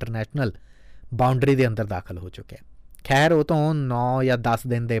ਆਲਰੇਡੀ ਇਹ ਇੰਟਰਨੈਸ਼ਨਲ ਬਾਉਂਡਰੀ ਦੇ ਅੰਦਰ ਦਾਖਲ ਹੋ ਚੁੱਕਿਆ। ਖੈਰ ਉਹ ਤੋਂ 9 ਜਾਂ 10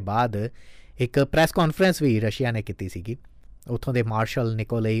 ਦਿਨ ਦੇ ਬਾਅਦ ਇੱਕ ਪ੍ਰੈਸ ਕਾਨਫਰੰਸ ਵੀ ਰਸ਼ੀਆ ਨੇ ਕੀਤੀ ਸੀਗੀ। ਉੱਥੋਂ ਦੇ ਮਾਰਸ਼ਲ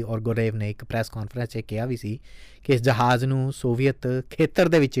ਨਿਕੋਲਈ ਔਰਗੋਰੇਵ ਨੇ ਇੱਕ ਪ੍ਰੈਸ ਕਾਨਫਰੰਸ 'ਚ ਕਿਹਾ ਵੀ ਸੀ ਕਿ ਇਸ ਜਹਾਜ਼ ਨੂੰ ਸੋਵੀਅਤ ਖੇਤਰ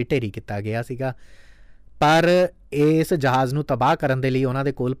ਦੇ ਵਿੱਚ ਹੀ ਢੇਰੀ ਕੀਤਾ ਗਿਆ ਸੀਗਾ ਪਰ ਇਸ ਜਹਾਜ਼ ਨੂੰ ਤਬਾਹ ਕਰਨ ਦੇ ਲਈ ਉਹਨਾਂ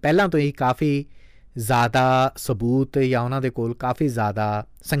ਦੇ ਕੋਲ ਪਹਿਲਾਂ ਤੋਂ ਹੀ ਕਾਫੀ ਜ਼ਿਆਦਾ ਸਬੂਤ ਜਾਂ ਉਹਨਾਂ ਦੇ ਕੋਲ ਕਾਫੀ ਜ਼ਿਆਦਾ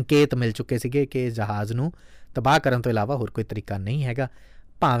ਸੰਕੇਤ ਮਿਲ ਚੁੱਕੇ ਸੀਗੇ ਕਿ ਇਸ ਜਹਾਜ਼ ਨੂੰ ਤਬਾਹ ਕਰਨ ਤੋਂ ਇਲਾਵਾ ਹੋਰ ਕੋਈ ਤਰੀਕਾ ਨਹੀਂ ਹੈਗਾ।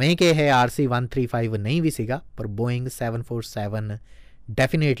 ਭਾਵੇਂ ਕਿ ਇਹ RC-135 ਨਹੀਂ ਵੀ ਸੀਗਾ, ਪਰ ਬੋਇੰਗ 747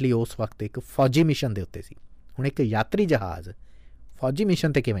 ਡੈਫੀਨੇਟਲੀ ਉਸ ਵਕਤ ਇੱਕ ਫੌਜੀ ਮਿਸ਼ਨ ਦੇ ਉੱਤੇ ਸੀ। ਹੁਣ ਇੱਕ ਯਾਤਰੀ ਜਹਾਜ਼ ਫੌਜੀ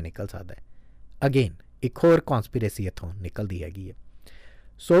ਮਿਸ਼ਨ 'ਤੇ ਕਿਵੇਂ ਨਿਕਲ ਸਕਦਾ ਹੈ? ਅਗੇਨ ਇੱਕ ਹੋਰ ਕੌਂਸਪੀਰੇਸੀ ਇੱਥੋਂ ਨਿਕਲਦੀ ਹੈਗੀ ਹੈ।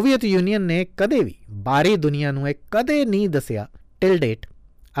 ਸੋਵੀਅਤ ਯੂਨੀਅਨ ਨੇ ਕਦੇ ਵੀ ਬਾਹਰੀ ਦੁਨੀਆ ਨੂੰ ਇਹ ਕਦੇ ਨਹੀਂ ਦੱਸਿਆ ਟਿਲ ਡੇਟ,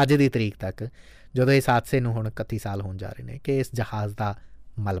 ਅੱਜ ਦੀ ਤਰੀਕ ਤੱਕ, ਜਦੋਂ ਇਸ ਹਾਦਸੇ ਨੂੰ ਹੁਣ 31 ਸਾਲ ਹੋਣ ਜਾ ਰਹੇ ਨੇ, ਕਿ ਇਸ ਜਹਾਜ਼ ਦਾ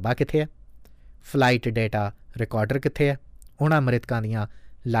ਮਲਬਾ ਕਿੱਥੇ ਹੈ, ਫਲਾਈਟ ਡੇਟਾ ਰਿਕਾਰਡਰ ਕਿੱਥੇ ਹੈ, ਉਹਨਾਂ ਮ੍ਰਿਤਕਾਂ ਦੀਆਂ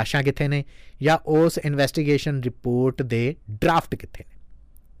ਲਾਸ਼ਾਂ ਕਿੱਥੇ ਨੇ, ਜਾਂ ਉਸ ਇਨਵੈਸਟੀਗੇਸ਼ਨ ਰਿਪੋਰਟ ਦੇ ਡਰਾਫਟ ਕਿੱਥੇ ਨੇ।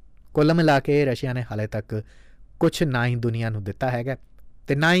 ਕੁੱਲ ਮਿਲਾ ਕੇ ਰਸ਼ੀਆ ਨੇ ਹਾਲੇ ਤੱਕ ਕੁਛ ਨਾ ਹੀ ਦੁਨੀਆ ਨੂੰ ਦਿੱਤਾ ਹੈਗਾ,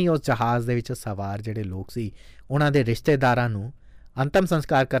 ਅਤੇ ਨਾ ਹੀ ਉਸ ਜਹਾਜ਼ ਦੇ ਵਿੱਚ ਸਵਾਰ ਜਿਹੜੇ ਲੋਕ ਸੀ ਉਹਨਾਂ ਦੇ ਰਿਸ਼ਤੇਦਾਰਾਂ ਨੂੰ ਅੰਤਮ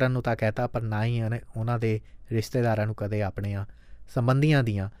ਸੰਸਕਾਰ ਕਰਨ ਨੂੰ ਤਾਂ ਕਹਿਤਾ, ਪਰ ਨਾ ਹੀ ਉਹਨਾਂ ਦੇ ਰਿਸ਼ਤੇਦਾਰਾਂ ਨੂੰ ਕਦੇ ਆਪਣੀਆਂ ਸੰਬੰਧੀਆਂ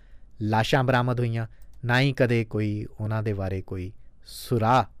ਦੀਆਂ ਲਾਸ਼ਾਂ ਬਰਾਮਦ ਹੋਈਆਂ, ਨਾ ਹੀ ਕਦੇ ਕੋਈ ਉਹਨਾਂ ਦੇ ਬਾਰੇ ਕੋਈ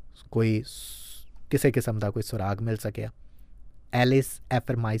ਕੋਈ ਕਿਸੇ ਕਿਸਮ ਦਾ ਕੋਈ ਸੁਰਾਗ ਮਿਲ ਸਕਿਆ। ਐਲਿਸ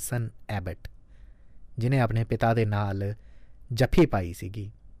ਐਫਰਮਾਈਸਨ ਐਬਟ, ਜਿਹਨੇ ਆਪਣੇ ਪਿਤਾ ਦੇ ਨਾਲ ਜੱਫੀ ਪਾਈ ਸੀਗੀ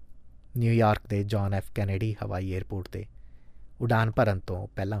ਨਿਊਯਾਰਕ ਦੇ ਜੌਨ ਐਫ ਕੈਨੇਡੀ ਹਵਾਈ ਏਅਰਪੋਰਟ 'ਤੇ ਉਡਾਨ ਭਰਨ ਤੋਂ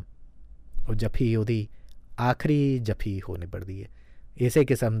ਪਹਿਲਾਂ, ਉਹ ਜੱਫੀ ਉਹਦੀ ਆਖਰੀ ਜੱਫੀ ਹੋ ਨਿਬੜਦੀ ਹੈ। ਇਸੇ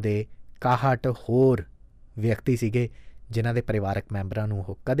ਕਿਸਮ ਦੇ 61 ਹੋਰ ਵਿਅਕਤੀ ਸੀਗੇ ਜਿਨ੍ਹਾਂ ਦੇ ਪਰਿਵਾਰਕ ਮੈਂਬਰਾਂ ਨੂੰ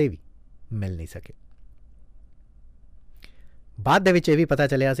ਉਹ ਕਦੇ ਵੀ ਮਿਲ ਨਹੀਂ ਸਕੇ। ਬਾਅਦ ਦੇ ਵਿੱਚ ਇਹ ਵੀ ਪਤਾ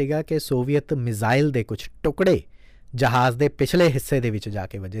ਚੱਲਿਆ ਸੀਗਾ ਕਿ ਸੋਵੀਅਤ ਮਿਜ਼ਾਈਲ ਦੇ ਕੁਝ ਟੁਕੜੇ ਜਹਾਜ਼ ਦੇ ਪਿਛਲੇ ਹਿੱਸੇ ਦੇ ਵਿੱਚ ਜਾ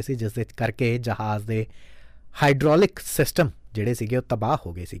ਕੇ ਵੱਜੇ ਸੀ, ਜਿਸ ਦੇ ਕਰਕੇ ਜਹਾਜ਼ ਦੇ ਹਾਈਡ੍ਰੋਲਿਕ ਸਿਸਟਮ ਜਿਹੜੇ ਸੀਗੇ ਉਹ ਤਬਾਹ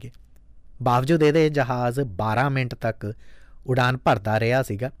ਹੋ ਗਏ ਸੀਗੇ। ਬਾਵਜੂਦ ਇਹਦੇ ਜਹਾਜ਼ 12 ਮਿੰਟ ਤੱਕ ਉਡਾਨ ਭਰਦਾ ਰਿਹਾ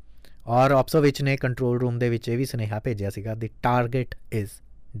ਸੀਗਾ, ਔਰ ਆਪਸੋਵਿਚ ਨੇ ਕੰਟਰੋਲ ਰੂਮ ਦੇ ਵਿੱਚ ਇਹ ਵੀ ਸੁਨੇਹਾ ਭੇਜਿਆ ਸੀਗਾ, ਦੀ ਟਾਰਗੇਟ ਇਜ਼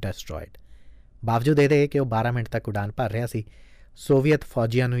ਡਿਸਟਰੋਇਡ। ਬਾਵਜੂਦ ਇਹਦੇ ਕਿ ਉਹ 12 ਮਿੰਟ ਤੱਕ ਉਡਾਨ ਭਰ ਰਿਹਾ ਸੀ, ਸੋਵੀਅਤ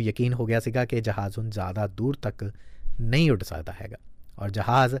ਫੌਜੀਆਂ ਨੂੰ ਯਕੀਨ ਹੋ ਗਿਆ ਸੀਗਾ ਕਿ ਜਹਾਜ਼ ਹੁਣ ਜ਼ਿਆਦਾ ਦੂਰ ਤੱਕ ਨਹੀਂ ਉੱਡ ਸਕਦਾ ਹੈਗਾ, ਔਰ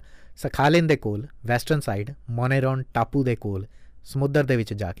ਜਹਾਜ਼ ਸਖਾਲਿਨ ਦੇ ਕੋਲ ਵੈਸਟਰਨ ਸਾਈਡ ਮੋਨੇਰੋਨ ਟਾਪੂ ਦੇ ਕੋਲ ਸਮੁੰਦਰ ਦੇ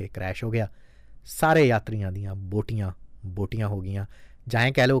ਵਿੱਚ ਜਾ ਕੇ ਕਰੈਸ਼ ਹੋ ਗਿਆ। ਸਾਰੇ ਯਾਤਰੀਆਂ ਦੀਆਂ ਬੋਟੀਆਂ ਹੋ ਗਈਆਂ,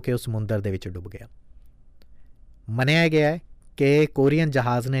 ਜਾਂ ਕਹਿ ਲਓ ਕਿ ਉਹ ਸਮੁੰਦਰ ਦੇ ਵਿੱਚ ਡੁੱਬ ਗਿਆ। ਮੰਨਿਆ ਗਿਆ ਹੈ ਕਿ ਕੋਰੀਅਨ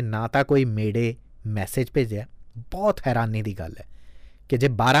ਜਹਾਜ਼ ਨੇ ਨਾ ਤਾਂ ਕੋਈ ਮੇਡੇ ਮੈਸੇਜ ਭੇਜਿਆ। ਬਹੁਤ ਹੈਰਾਨੀ ਦੀ ਗੱਲ ਹੈ ਕਿ ਜੇ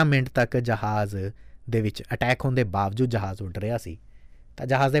 12 ਮਿੰਟ ਤੱਕ ਜਹਾਜ਼ ਦੇ ਵਿੱਚ ਅਟੈਕ ਹੋਣ ਦੇ ਬਾਵਜੂਦ ਜਹਾਜ਼ ਉੱਡ ਰਿਹਾ ਸੀ, ਤਾਂ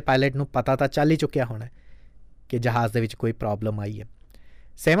ਜਹਾਜ਼ ਦੇ ਪਾਇਲਟ ਨੂੰ ਪਤਾ ਤਾਂ ਚੱਲ ਹੀ ਚੁੱਕਿਆ ਹੋਣਾ ਕਿ ਜਹਾਜ਼ ਦੇ ਵਿੱਚ ਕੋਈ ਪ੍ਰੋਬਲਮ ਆਈ ਹੈ।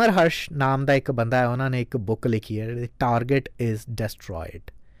 ਸੇਮਰ ਹਰਸ਼ ਨਾਮ ਦਾ ਇੱਕ ਬੰਦਾ ਹੈ, ਉਹਨਾਂ ਨੇ ਇੱਕ ਬੁੱਕ ਲਿਖੀ ਹੈ, ਟਾਰਗੇਟ ਇਜ਼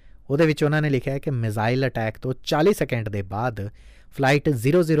ਡਿਸਟਰੋਇਡ। ਉਹਦੇ ਵਿੱਚ ਉਹਨਾਂ ਨੇ ਲਿਖਿਆ ਹੈ ਕਿ ਮਿਜ਼ਾਈਲ ਅਟੈਕ ਤੋਂ 40 ਸੈਕਿੰਡ ਦੇ ਬਾਅਦ ਫਲਾਈਟ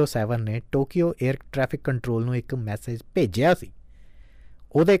 007 ਨੇ ਟੋਕੀਓ ਏਅਰ ਟ੍ਰੈਫਿਕ ਕੰਟਰੋਲ ਨੂੰ ਇੱਕ ਮੈਸੇਜ ਭੇਜਿਆ ਸੀ।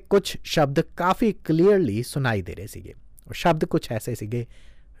 ਉਹਦੇ ਕੁਝ ਸ਼ਬਦ ਕਾਫੀ ਕਲੀਅਰਲੀ ਸੁਣਾਈ ਦੇ ਰਹੇ ਸੀਗੇ। ਉਹ ਸ਼ਬਦ ਕੁਝ ਐਸੇ ਸੀਗੇ,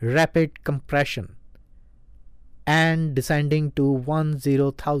 rapid compression and descending to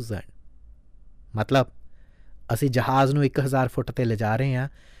 10,000। ਮਤਲਬ ਅਸੀਂ ਜਹਾਜ਼ ਨੂੰ 1000 ਫੁੱਟ 'ਤੇ ਲਿਜਾ ਰਹੇ ਹਾਂ,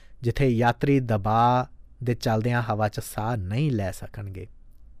 ਜਿੱਥੇ ਯਾਤਰੀ ਦਬਾਅ ਦੇ ਚੱਲਦਿਆਂ ਹਵਾ 'ਚ ਸਾਹ ਨਹੀਂ ਲੈ ਸਕਣਗੇ।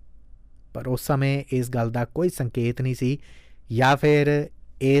 ਪਰ ਉਸ ਸਮੇਂ ਇਸ ਗੱਲ ਦਾ ਕੋਈ ਸੰਕੇਤ ਨਹੀਂ ਸੀ, ਜਾਂ ਫਿਰ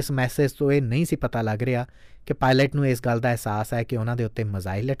ਇਸ ਮੈਸੇਜ ਤੋਂ ਇਹ ਨਹੀਂ ਸੀ ਪਤਾ ਲੱਗ ਰਿਹਾ ਕਿ ਪਾਇਲਟ ਨੂੰ ਇਸ ਗੱਲ ਦਾ ਅਹਿਸਾਸ ਹੈ ਕਿ ਉਹਨਾਂ ਦੇ ਉੱਤੇ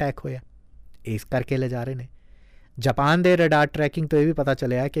ਮਿਜ਼ਾਈਲ ਅਟੈਕ ਹੋਇਆ, ਇਸ ਕਰਕੇ ਲਿਜਾ ਰਹੇ ਨੇ। ਜਾਪਾਨ ਦੇ ਰਡਾਰ ਟਰੈਕਿੰਗ ਤੋਂ ਇਹ ਵੀ ਪਤਾ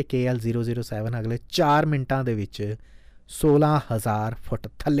ਚੱਲਿਆ ਕਿ KL-007 ਅਗਲੇ 4 ਮਿੰਟਾਂ ਦੇ ਵਿੱਚ 16,000 ਫੁੱਟ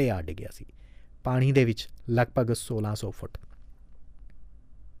ਥੱਲੇ ਆ ਡਿੱਗਿਆ ਸੀ, ਪਾਣੀ ਦੇ ਵਿੱਚ ਲਗਭਗ 1600 ਫੁੱਟ।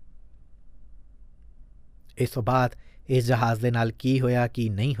 ਇਸ ਤੋਂ ਬਾਅਦ ਇਸ ਜਹਾਜ਼ ਦੇ ਨਾਲ ਕੀ ਹੋਇਆ ਕੀ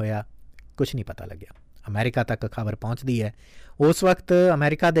ਨਹੀਂ ਹੋਇਆ ਕੁਛ ਨਹੀਂ ਪਤਾ ਲੱਗਿਆ। ਅਮਰੀਕਾ ਤੱਕ ਖਬਰ ਪਹੁੰਚਦੀ ਹੈ। ਉਸ ਵਕਤ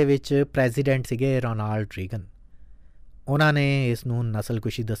ਅਮਰੀਕਾ ਦੇ ਵਿੱਚ ਪ੍ਰੈਜ਼ੀਡੈਂਟ ਸੀਗੇ ਰੋਨਾਲਡ ਰੀਗਨ। ਉਹਨਾਂ ਨੇ ਇਸ ਨੂੰ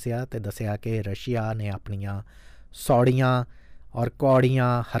ਨਸਲਕੁਸ਼ੀ ਦੱਸਿਆ ਅਤੇ ਦੱਸਿਆ ਕਿ ਰਸ਼ੀਆ ਨੇ ਆਪਣੀਆਂ ਸੌੜੀਆਂ ਔਰ ਕੌੜੀਆਂ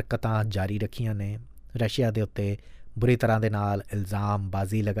ਹਰਕਤਾਂ ਜਾਰੀ ਰੱਖੀਆਂ ਨੇ। ਰਸ਼ੀਆ ਦੇ ਉੱਤੇ ਬੁਰੀ ਤਰ੍ਹਾਂ ਦੇ ਨਾਲ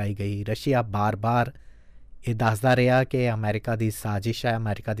ਇਲਜ਼ਾਮਬਾਜ਼ੀ ਲਗਾਈ ਗਈ। ਰਸ਼ੀਆ ਬਾਰ-ਬਾਰ ਇਹ ਦੱਸਦਾ ਰਿਹਾ ਕਿ ਅਮਰੀਕਾ ਦੀ ਸਾਜ਼ਿਸ਼ ਹੈ,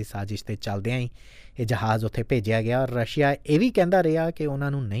 ਅਮਰੀਕਾ ਦੀ ਸਾਜ਼ਿਸ਼ 'ਤੇ ਚੱਲਦਿਆਂ ਹੀ ਇਹ ਜਹਾਜ਼ ਉੱਥੇ ਭੇਜਿਆ ਗਿਆ। ਔਰ ਰਸ਼ੀਆ ਇਹ ਵੀ ਕਹਿੰਦਾ ਰਿਹਾ ਕਿ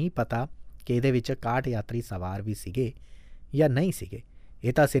ਉਹਨਾਂ ਨੂੰ ਨਹੀਂ ਪਤਾ ਕਿ ਇਹਦੇ ਵਿੱਚ 61 ਯਾਤਰੀ ਸਵਾਰ ਵੀ ਸੀਗੇ ਜਾਂ ਨਹੀਂ ਸੀਗੇ,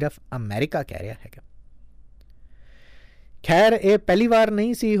 ਇਹ ਤਾਂ ਸਿਰਫ ਅਮਰੀਕਾ ਕਹਿ ਰਿਹਾ ਹੈਗਾ। ਖੈਰ, ਇਹ ਪਹਿਲੀ ਵਾਰ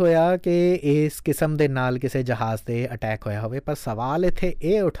ਨਹੀਂ ਸੀ ਹੋਇਆ ਕਿ ਇਸ ਕਿਸਮ ਦੇ ਨਾਲ ਕਿਸੇ ਜਹਾਜ਼ 'ਤੇ ਅਟੈਕ ਹੋਇਆ ਹੋਵੇ, ਪਰ ਸਵਾਲ ਇੱਥੇ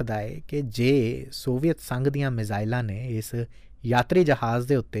ਇਹ ਉੱਠਦਾ ਹੈ ਕਿ ਜੇ ਸੋਵੀਅਤ ਸੰਘ ਦੀਆਂ ਮਿਜ਼ਾਈਲਾਂ ਨੇ ਇਸ ਯਾਤਰੀ ਜਹਾਜ਼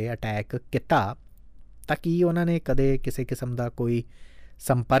ਦੇ ਉੱਤੇ ਅਟੈਕ ਕੀਤਾ, ਤਾਂ ਕੀ ਉਹਨਾਂ ਨੇ ਕਦੇ ਕਿਸੇ ਕਿਸਮ ਦਾ ਕੋਈ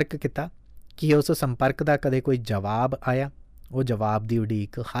ਸੰਪਰਕ ਕੀਤਾ? ਕੀ ਉਸ ਸੰਪਰਕ ਦਾ ਕਦੇ ਕੋਈ ਜਵਾਬ ਆਇਆ? ਉਹ ਜਵਾਬ ਦੀ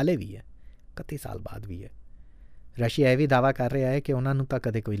ਉਡੀਕ ਹਾਲੇ ਵੀ ਹੈ, 31 ਸਾਲ ਬਾਅਦ ਵੀ ਹੈ। ਰਸ਼ੀਆ ਇਹ ਵੀ ਦਾਅਵਾ ਕਰ ਰਿਹਾ ਹੈ ਕਿ ਉਹਨਾਂ ਨੂੰ ਤਾਂ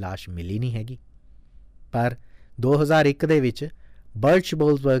ਕਦੇ ਕੋਈ ਲਾਸ਼ ਮਿਲੀ ਨਹੀਂ ਹੈਗੀ। ਪਰ 2001 ਦੇ ਵਿੱਚ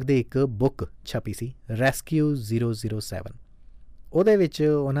ਬਰਚ-ਬੋਲਜ਼ਬਰਗ ਦੀ ਇੱਕ ਬੁੱਕ ਛਪੀ ਸੀ, ਰੈਸਕਿਊ 007। ਉਹਦੇ ਵਿੱਚ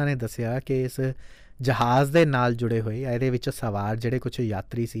ਉਹਨਾਂ ਨੇ ਦੱਸਿਆ ਕਿ ਇਸ ਜਹਾਜ਼ ਦੇ ਨਾਲ ਜੁੜੇ ਹੋਏ ਇਹਦੇ ਵਿੱਚ ਸਵਾਰ ਜਿਹੜੇ ਕੁਛ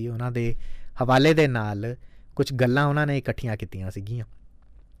ਯਾਤਰੀ ਸੀ ਉਹਨਾਂ ਦੇ ਹਵਾਲੇ ਦੇ ਨਾਲ ਕੁਛ ਗੱਲਾਂ ਉਹਨਾਂ ਨੇ ਇਕੱਠੀਆਂ ਕੀਤੀਆਂ ਸੀਗੀਆਂ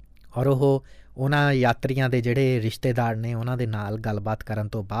ਔਰ ਉਹ ਉਹਨਾਂ ਯਾਤਰੀਆਂ ਦੇ ਜਿਹੜੇ ਰਿਸ਼ਤੇਦਾਰ ਨੇ ਉਹਨਾਂ ਦੇ ਨਾਲ ਗੱਲਬਾਤ ਕਰਨ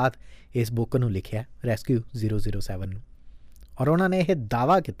ਤੋਂ ਬਾਅਦ ਇਸ ਬੁੱਕ ਨੂੰ ਲਿਖਿਆ ਰੈਸਕਿਊ 007 ਨੂੰ। ਔਰ ਉਹਨਾਂ ਨੇ ਇਹ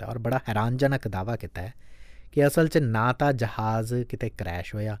ਦਾਅਵਾ ਕੀਤਾ ਔਰ ਬੜਾ ਹੈਰਾਨਜਨਕ ਦਾਅਵਾ ਕੀਤਾ ਹੈ ਕਿ ਅਸਲ 'ਚ ਨਾ ਤਾਂ ਜਹਾਜ਼ ਕਿਤੇ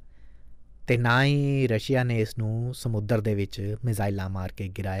ਕਰੈਸ਼ ਹੋਇਆ ਅਤੇ ਨਾ ਹੀ ਰਸ਼ੀਆ ਨੇ ਇਸ ਨੂੰ ਸਮੁੰਦਰ ਦੇ ਵਿੱਚ ਮਿਜ਼ਾਈਲਾਂ ਮਾਰ ਕੇ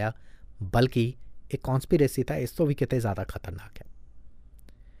ਗਿਰਾਇਆ, ਬਲਕਿ ਇਹ ਕੌਂਸਪੀਰੇਸੀ ਤਾਂ ਇਸ ਤੋਂ ਵੀ ਕਿਤੇ ਜ਼ਿਆਦਾ ਖਤਰਨਾਕ ਹੈ।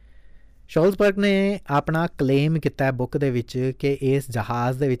 ਸ਼ੋਲਜ਼ਬਰਗ ਨੇ ਆਪਣਾ ਕਲੇਮ ਕੀਤਾ ਹੈ ਬੁੱਕ ਦੇ ਵਿੱਚ ਕਿ ਇਸ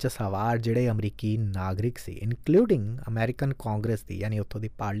ਜਹਾਜ਼ ਦੇ ਵਿੱਚ ਸਵਾਰ ਜਿਹੜੇ ਅਮਰੀਕੀ ਨਾਗਰਿਕ ਸੀ, ਇਨਕਲੂਡਿੰਗ ਅਮਰੀਕਨ ਕਾਂਗਰਸ ਦੀ ਯਾਨੀ ਉੱਥੋਂ ਦੀ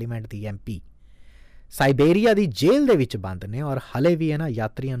ਪਾਰਲੀਮੈਂਟ ਦੀ MP, ਸਾਈਬੇਰੀਆ ਦੀ ਜੇਲ੍ਹ ਦੇ ਵਿੱਚ ਬੰਦ ਨੇ ਔਰ ਹਲੇ ਵੀ ਇਹਨਾਂ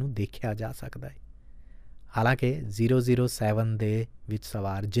ਯਾਤਰੀਆਂ ਨੂੰ ਦੇਖਿਆ ਜਾ ਸਕਦਾ ਹੈ। ਹਾਲਾਂਕਿ 007 ਦੇ ਵਿੱਚ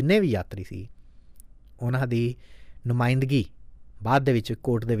ਸਵਾਰ ਜਿੰਨੇ ਵੀ ਯਾਤਰੀ ਸੀ ਉਹਨਾਂ ਦੀ ਨੁਮਾਇੰਦਗੀ ਬਾਅਦ ਦੇ ਵਿੱਚ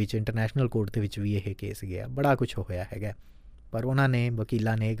ਕੋਰਟ ਦੇ ਵਿੱਚ, ਇੰਟਰਨੈਸ਼ਨਲ ਕੋਰਟ ਦੇ ਵਿੱਚ ਵੀ ਇਹ ਕੇਸ ਗਿਆ, ਬੜਾ ਕੁਛ ਹੋਇਆ ਹੈਗਾ। ਪਰ ਉਹਨਾਂ ਨੇ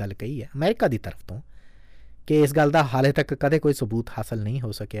ਵਕੀਲਾਂ ਨੇ ਇਹ ਗੱਲ ਕਹੀ ਹੈ ਅਮਰੀਕਾ ਦੀ ਤਰਫ ਤੋਂ ਕਿ ਇਸ ਗੱਲ ਦਾ ਹਾਲੇ ਤੱਕ ਕਦੇ ਕੋਈ ਸਬੂਤ ਹਾਸਲ ਨਹੀਂ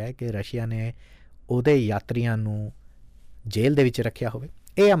ਹੋ ਸਕਿਆ ਹੈ ਕਿ ਰਸ਼ੀਆ ਨੇ ਉਹਦੇ ਯਾਤਰੀਆਂ ਨੂੰ ਜੇਲ੍ਹ ਦੇ ਵਿੱਚ ਰੱਖਿਆ ਹੋਵੇ।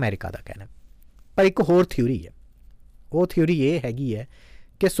 ਇਹ ਅਮਰੀਕਾ ਦਾ ਕਹਿਣਾ। ਪਰ ਇੱਕ ਹੋਰ ਥਿਊਰੀ ਹੈ, ਉਹ ਥਿਊਰੀ ਇਹ ਹੈਗੀ ਹੈ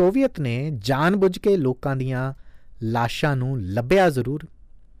ਕਿ ਸੋਵੀਅਤ ਨੇ ਜਾਣ-ਬੁੱਝ ਕੇ ਲੋਕਾਂ ਦੀਆਂ ਲਾਸ਼ਾਂ ਨੂੰ ਲੱਭਿਆ ਜ਼ਰੂਰ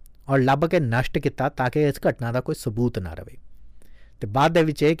ਔਰ ਲੱਭ ਕੇ ਨਸ਼ਟ ਕੀਤਾ ਤਾਂ ਕਿ ਇਸ ਘਟਨਾ ਦਾ ਕੋਈ ਸਬੂਤ ਨਾ ਰਹੇ, ਅਤੇ ਬਾਅਦ ਦੇ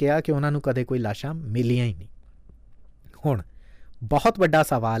ਵਿੱਚ ਇਹ ਕਿਹਾ ਕਿ ਉਹਨਾਂ ਨੂੰ ਕਦੇ ਕੋਈ ਲਾਸ਼ਾਂ ਮਿਲੀਆਂ ਹੀ ਨਹੀਂ। ਹੁਣ ਬਹੁਤ ਵੱਡਾ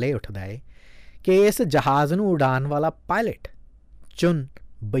ਸਵਾਲ ਇਹ ਉੱਠਦਾ ਹੈ ਕਿ ਇਸ ਜਹਾਜ਼ ਨੂੰ ਉਡਾਉਣ ਵਾਲਾ ਪਾਇਲਟ ਚੁਨ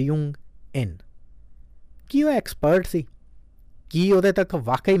ਬਯੂੰਗ ਇਨ, ਕੀ ਉਹ ਐਕਸਪਰਟ ਸੀ? ਕੀ ਉਹਦੇ ਤੱਕ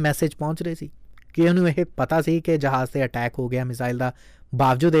ਵਾਕਈ ਮੈਸੇਜ ਪਹੁੰਚ ਰਹੇ ਸੀ? ਕਿ ਉਹਨੂੰ ਇਹ ਪਤਾ ਸੀ ਕਿ ਜਹਾਜ਼ 'ਤੇ ਅਟੈਕ ਹੋ ਗਿਆ ਮਿਸਾਈਲ ਦਾ,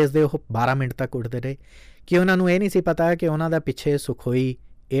 ਬਾਵਜੂਦ ਇਸ ਦੇ ਉਹ 12 ਮਿੰਟ ਤੱਕ ਉੱਡਦੇ ਰਹੇ? ਕਿ ਉਹਨਾਂ ਨੂੰ ਇਹ ਨਹੀਂ ਸੀ ਪਤਾ ਕਿ ਉਹਨਾਂ ਦਾ ਪਿੱਛੇ ਸੁਖੋਈ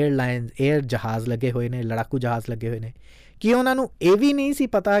ਏਅਰ ਜਹਾਜ਼ ਲੱਗੇ ਹੋਏ ਨੇ, ਲੜਾਕੂ ਜਹਾਜ਼ ਲੱਗੇ ਹੋਏ ਨੇ? ਕਿ ਉਹਨਾਂ ਨੂੰ ਇਹ ਵੀ ਨਹੀਂ ਸੀ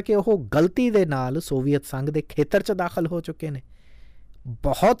ਪਤਾ ਕਿ ਉਹ ਗਲਤੀ ਦੇ ਨਾਲ ਸੋਵੀਅਤ ਸੰਘ ਦੇ ਖੇਤਰ 'ਚ ਦਾਖਲ ਹੋ ਚੁੱਕੇ ਨੇ?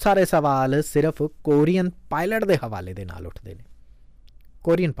 ਬਹੁਤ ਸਾਰੇ ਸਵਾਲ ਸਿਰਫ ਕੋਰੀਅਨ ਪਾਇਲਟ ਦੇ ਹਵਾਲੇ ਦੇ ਨਾਲ ਉੱਠਦੇ ਨੇ।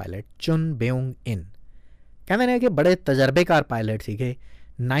 ਕੋਰੀਅਨ ਪਾਇਲਟ ਚੁਨ ਬਯੂੰਗ ਇਨ ਕਹਿੰਦੇ ਨੇ ਕਿ ਬੜੇ ਤਜਰਬੇਕਾਰ ਪਾਇਲਟ ਸੀਗੇ,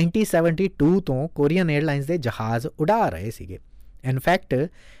 1972 ਤੋਂ ਕੋਰੀਅਨ ਏਅਰਲਾਈਨਸ ਦੇ ਜਹਾਜ਼ ਉਡਾ ਰਹੇ ਸੀਗੇ। ਇਨਫੈਕਟ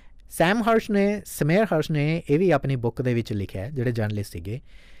ਸਮੇਰ ਹਰਸ਼ ਨੇ ਇਹ ਵੀ ਆਪਣੀ ਬੁੱਕ ਦੇ ਵਿੱਚ ਲਿਖਿਆ, ਜਿਹੜੇ ਜਰਨਲਿਸਟ ਸੀਗੇ,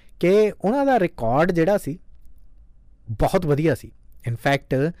 ਕਿ ਉਹਨਾਂ ਦਾ ਰਿਕਾਰਡ ਜਿਹੜਾ ਸੀ ਬਹੁਤ ਵਧੀਆ ਸੀ।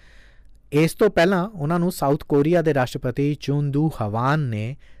 ਇਨਫੈਕਟ ਇਸ ਤੋਂ ਪਹਿਲਾਂ ਉਹਨਾਂ ਨੂੰ ਸਾਊਥ ਕੋਰੀਆ ਦੇ ਰਾਸ਼ਟਰਪਤੀ ਚੁਨ ਦੂ ਹਵਾਨ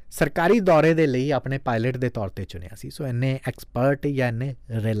ਨੇ ਸਰਕਾਰੀ ਦੌਰੇ ਦੇ ਲਈ ਆਪਣੇ ਪਾਇਲਟ ਦੇ ਤੌਰ 'ਤੇ ਚੁਣਿਆ ਸੀ। ਸੋ ਇੰਨੇ ਐਕਸਪਰਟ ਜਾਂ ਇੰਨੇ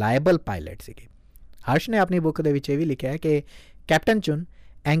ਰਿਲਾਇਬਲ ਪਾਇਲਟ ਸੀਗੇ। ਹਰਸ਼ ਨੇ ਆਪਣੀ ਬੁੱਕ ਦੇ ਵਿੱਚ ਇਹ ਵੀ ਲਿਖਿਆ ਕਿ ਕੈਪਟਨ ਚੁਨ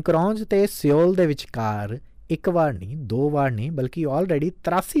ਐਂਕਰੋਂਜ ਅਤੇ ਸਿਓਲ ਦੇ ਵਿਚਕਾਰ ਇੱਕ ਵਾਰ ਨਹੀਂ, 2 ਵਾਰ ਨਹੀਂ, ਬਲਕਿ ਆਲਰੇਡੀ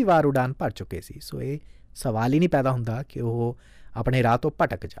 83 ਵਾਰ ਉਡਾਨ ਭਰ ਚੁੱਕੇ ਸੀ। ਸੋ ਇਹ ਸਵਾਲ ਹੀ ਨਹੀਂ ਪੈਦਾ ਹੁੰਦਾ ਕਿ ਉਹ ਆਪਣੇ ਰਾਹ ਤੋਂ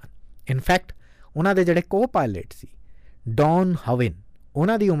ਭਟਕ ਜਾਣ। ਇਨਫੈਕਟ ਉਹਨਾਂ ਦੇ ਜਿਹੜੇ ਕੋ ਪਾਇਲਟ ਸੀ ਡੌਨ ਹਵਿਨ,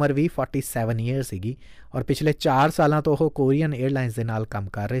 ਉਹਨਾਂ ਦੀ ਉਮਰ ਵੀ 47 ਈਅਰ ਸੀਗੀ ਔਰ ਪਿਛਲੇ 4 ਸਾਲਾਂ ਤੋਂ ਉਹ ਕੋਰੀਅਨ ਏਅਰਲਾਈਨਸ ਦੇ ਨਾਲ ਕੰਮ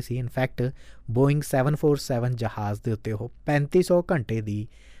ਕਰ ਰਹੇ ਸੀ। ਇਨਫੈਕਟ ਬੋਇੰਗ 747 ਜਹਾਜ਼ ਦੇ ਉੱਤੇ ਉਹ 3500 ਘੰਟੇ ਦੀ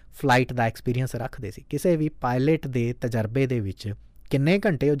ਫਲਾਈਟ ਦਾ ਐਕਸਪੀਰੀਅੰਸ ਰੱਖਦੇ ਸੀ। ਕਿਸੇ ਵੀ ਪਾਇਲਟ ਦੇ ਤਜਰਬੇ ਦੇ ਵਿੱਚ ਕਿੰਨੇ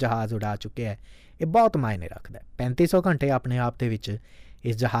ਘੰਟੇ ਉਹ ਜਹਾਜ਼ ਉਡਾ ਚੁੱਕੇ ਹੈ ਇਹ ਬਹੁਤ ਮਾਇਨੇ ਰੱਖਦਾ। 3500 ਘੰਟੇ ਆਪਣੇ ਆਪ ਦੇ ਵਿੱਚ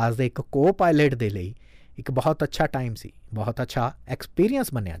ਇਸ ਜਹਾਜ਼ ਦੇ ਇੱਕ ਕੋ ਪਾਇਲਟ ਦੇ ਲਈ ਇੱਕ ਬਹੁਤ ਅੱਛਾ ਟਾਈਮ ਸੀ, ਬਹੁਤ ਅੱਛਾ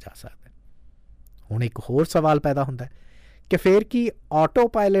ਐਕਸਪੀਰੀਅੰਸ ਮੰਨਿਆ ਜਾ ਸਕਦਾ। ਹੁਣ ਇੱਕ ਹੋਰ ਸਵਾਲ ਪੈਦਾ ਹੁੰਦਾ ਕਿ ਫਿਰ ਕੀ ਆਟੋ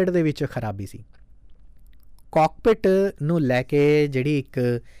ਪਾਇਲਟ ਦੇ ਵਿੱਚ ਖਰਾਬੀ ਸੀ? ਕਾਕਪਿਟ ਨੂੰ ਲੈ ਕੇ ਜਿਹੜੀ ਇੱਕ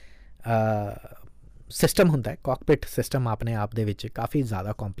ਸਿਸਟਮ ਹੁੰਦਾ ਹੈ, ਕਾਕਪਿਟ ਸਿਸਟਮ ਆਪਣੇ ਆਪ ਦੇ ਵਿੱਚ ਕਾਫੀ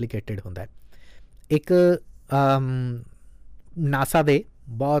ਜ਼ਿਆਦਾ ਕੰਪਲੀਕੇਟਿਡ ਹੁੰਦਾ ਹੈ। ਇੱਕ ਨਾਸਾ ਦੇ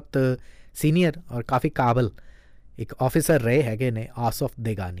ਬਹੁਤ ਸੀਨੀਅਰ ਔਰ ਕਾਫੀ ਕਾਬਲ ਇੱਕ ਆਫਿਸਰ ਰਹੇ ਹੈਗੇ ਨੇ ਆਸਫ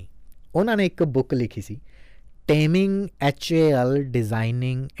ਦੇਗਾਨੀ, ਉਹਨਾਂ ਨੇ ਇੱਕ ਬੁੱਕ ਲਿਖੀ ਸੀ taming HAL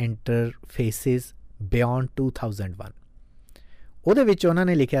designing interfaces beyond 2001। ਉਹਦੇ ਵਿੱਚ ਉਹਨਾਂ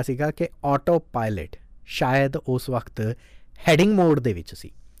ਨੇ ਲਿਖਿਆ ਸੀਗਾ ਕਿ ਆਟੋ ਪਾਇਲਟ ਸ਼ਾਇਦ ਉਸ ਵਕਤ ਹੈਡਿੰਗ ਮੋਡ ਦੇ ਵਿੱਚ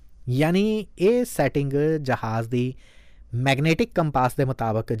ਸੀ, ਯਾਨੀ ਇਹ ਸੈਟਿੰਗ ਜਹਾਜ਼ ਦੀ ਮੈਗਨੇਟਿਕ ਕੰਪਾਸ ਦੇ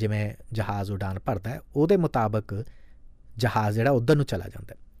ਮੁਤਾਬਕ ਜਿਵੇਂ ਜਹਾਜ਼ ਉਡਾਨ ਭਰਦਾ ਹੈ ਉਹਦੇ ਮੁਤਾਬਕ ਜਹਾਜ਼ ਜਿਹੜਾ ਉੱਧਰ ਨੂੰ ਚਲਾ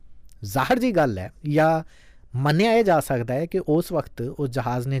ਜਾਂਦਾ। ਜ਼ਾਹਰ ਜੀ ਗੱਲ ਹੈ ਜਾਂ ਮੰਨਿਆ ਇਹ ਜਾ ਸਕਦਾ ਹੈ ਕਿ ਉਸ ਵਕਤ ਉਸ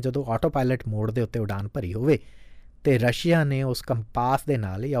ਜਹਾਜ਼ ਨੇ ਜਦੋਂ ਆਟੋ ਪਾਇਲਟ ਮੋਡ ਦੇ ਉੱਤੇ ਉਡਾਨ ਭਰੀ ਹੋਵੇ ਅਤੇ ਰਸ਼ੀਆ ਨੇ ਉਸ ਕੰਪਾਸ ਦੇ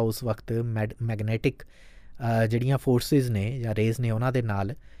ਨਾਲ ਜਾਂ ਉਸ ਵਕਤ ਮੈਗਨੇਟਿਕ ਜਿਹੜੀਆਂ ਫੋਰਸਿਸ ਨੇ ਜਾਂ ਰੇਜ਼ ਨੇ ਉਹਨਾਂ ਦੇ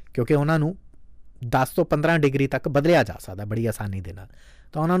ਨਾਲ, ਕਿਉਂਕਿ ਉਹਨਾਂ ਨੂੰ 10 ਤੋਂ 15 ਡਿਗਰੀ ਤੱਕ ਬਦਲਿਆ ਜਾ ਸਕਦਾ ਬੜੀ ਆਸਾਨੀ ਦੇ ਨਾਲ,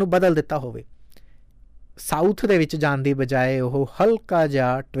 ਤਾਂ ਉਹਨਾਂ ਨੂੰ ਬਦਲ ਦਿੱਤਾ ਹੋਵੇ। ਸਾਊਥ ਦੇ ਵਿੱਚ ਜਾਣ ਦੀ ਬਜਾਏ ਉਹ ਹਲਕਾ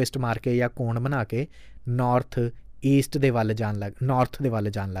ਜਿਹਾ ਟਵਿਸਟ ਮਾਰ ਕੇ ਜਾਂ ਕੋਣ ਬਣਾ ਕੇ ਨਾਰਥ ਦੇ ਵੱਲ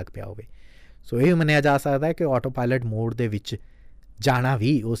ਜਾਣ ਲੱਗ ਪਿਆ ਹੋਵੇ। ਸੋ ਇਹ ਮੰਨਿਆ ਜਾ ਸਕਦਾ ਹੈ ਕਿ ਆਟੋ ਪਾਇਲਟ ਮੋਡ ਦੇ ਵਿੱਚ ਜਾਣਾ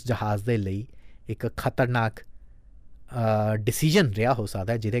ਵੀ ਉਸ ਜਹਾਜ਼ ਦੇ ਲਈ ਇੱਕ ਖਤਰਨਾਕ ਡਿਸੀਜਨ ਰਿਹਾ ਹੋ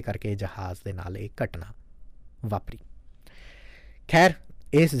ਸਕਦਾ, ਜਿਹਦੇ ਕਰਕੇ ਜਹਾਜ਼ ਦੇ ਨਾਲ ਇਹ ਘਟਨਾ ਵਾਪਰੀ। ਖੈਰ,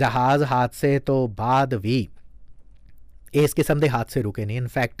 इस जहाज़ हादसे तो बाद भी इस किस्म के हादसे रुके नहीं।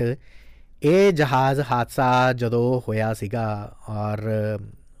 इनफैक्ट ये जहाज़ हादसा जदों होया सीगा और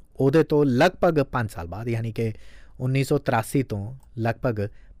ਉਹਦੇ ਤੋਂ ਲਗਭਗ 5 ਸਾਲ ਬਾਅਦ, ਯਾਨੀ ਕਿ 1983 ਤੋਂ ਲਗਭਗ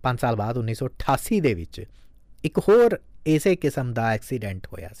 5 ਸਾਲ ਬਾਅਦ 1988 ਦੇ ਵਿੱਚ ਇੱਕ ਹੋਰ ਇਸੇ ਕਿਸਮ ਦਾ ਐਕਸੀਡੈਂਟ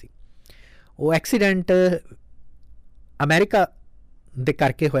ਹੋਇਆ ਸੀ। ਉਹ ਐਕਸੀਡੈਂਟ ਅਮਰੀਕਾ ਦੇ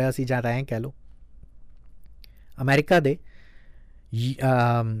ਕਰਕੇ ਹੋਇਆ ਸੀ, ਜਾਂ ਤਾਂ ਐਂ ਕਹਿ ਲਓ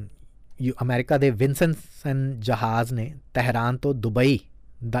ਅਮਰੀਕਾ ਦੇ ਵਿੰਸਨਸਨ ਜਹਾਜ਼ ਨੇ ਤਹਿਰਾਨ ਤੋਂ ਦੁਬਈ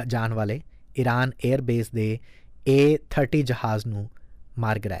ਦਾ ਜਾਣ ਵਾਲੇ ਈਰਾਨ 에ਅਰਬੇਸ ਦੇ A-30 ਜਹਾਜ਼ ਨੂੰ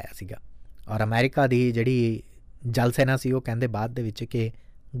ਮਾਰ ਗਿਰਾਇਆ ਸੀਗਾ। ਔਰ ਅਮਰੀਕਾ ਦੀ ਜਿਹੜੀ ਜਲ ਸੈਨਾ ਸੀ ਉਹ ਕਹਿੰਦੇ ਬਾਅਦ ਦੇ ਵਿੱਚ ਕਿ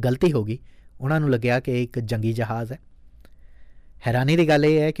ਗਲਤੀ ਹੋ ਗਈ, ਉਹਨਾਂ ਨੂੰ ਲੱਗਿਆ ਕਿ ਇੱਕ ਜੰਗੀ ਜਹਾਜ਼ ਹੈ। ਹੈਰਾਨੀ ਦੀ ਗੱਲ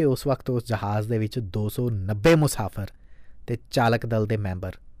ਇਹ ਹੈ ਕਿ ਉਸ ਵਕਤ ਉਸ ਜਹਾਜ਼ ਦੇ ਵਿੱਚ 290 ਮੁਸਾਫਰ ਅਤੇ ਚਾਲਕ ਦਲ ਦੇ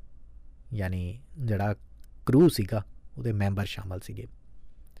ਮੈਂਬਰ, ਯਾਨੀ ਜਿਹੜਾ ਕਰੂ ਸੀਗਾ ਉਹਦੇ ਮੈਂਬਰ ਸ਼ਾਮਲ ਸੀਗੇ।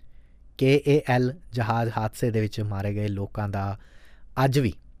 KAL ਜਹਾਜ਼ ਹਾਦਸੇ ਦੇ ਵਿੱਚ ਮਾਰੇ ਗਏ ਲੋਕਾਂ ਦਾ ਅੱਜ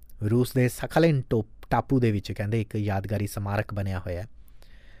ਵੀ ਰੂਸ ਦੇ ਸਖਲਿਨ ਟਾਪੂ ਦੇ ਵਿੱਚ ਕਹਿੰਦੇ ਇੱਕ ਯਾਦਗਾਰੀ ਸਮਾਰਕ ਬਣਿਆ ਹੋਇਆ।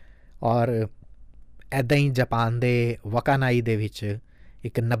 ਔਰ ਇੱਦਾਂ ਹੀ ਜਾਪਾਨ ਦੇ ਵਕਾਨਾਈ ਦੇ ਵਿੱਚ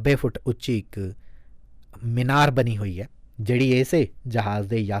ਇੱਕ 90 ਫੁੱਟ ਉੱਚੀ ਇੱਕ ਮੀਨਾਰ ਬਣੀ ਹੋਈ ਹੈ, ਜਿਹੜੀ ਇਸੇ ਜਹਾਜ਼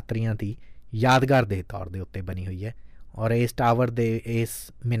ਦੇ ਯਾਤਰੀਆਂ ਦੀ ਯਾਦਗਾਰ ਦੇ ਤੌਰ ਦੇ ਉੱਤੇ ਬਣੀ ਹੋਈ ਹੈ। ਔਰ ਇਸ ਟਾਵਰ ਦੇ ਇਸ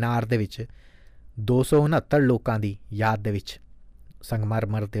ਮੀਨਾਰ ਦੇ ਵਿੱਚ 269 ਲੋਕਾਂ ਦੀ ਯਾਦ ਦੇ ਵਿੱਚ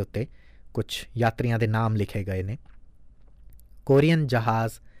ਸੰਗਮਰਮਰ ਦੇ ਉੱਤੇ ਕੁਛ ਯਾਤਰੀਆਂ ਦੇ ਨਾਮ ਲਿਖੇ ਗਏ ਨੇ। ਕੋਰੀਅਨ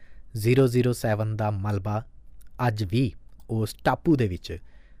ਜਹਾਜ਼ 007 ਦਾ ਮਲਬਾ ਅੱਜ ਵੀ ਉਸ ਟਾਪੂ ਦੇ ਵਿੱਚ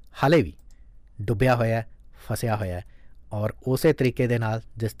ਹਾਲੇ ਵੀ ਡੁੱਬਿਆ ਹੋਇਆ, ਫਸਿਆ ਹੋਇਆ, ਔਰ ਉਸੇ ਤਰੀਕੇ ਦੇ ਨਾਲ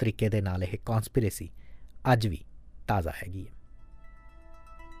ਜਿਸ ਤਰੀਕੇ ਦੇ ਨਾਲ ਇਹ ਕੌਨਸਪੀਰੇਸੀ ਅੱਜ ਵੀ ਤਾਜ਼ਾ ਹੈਗੀ ਹੈ।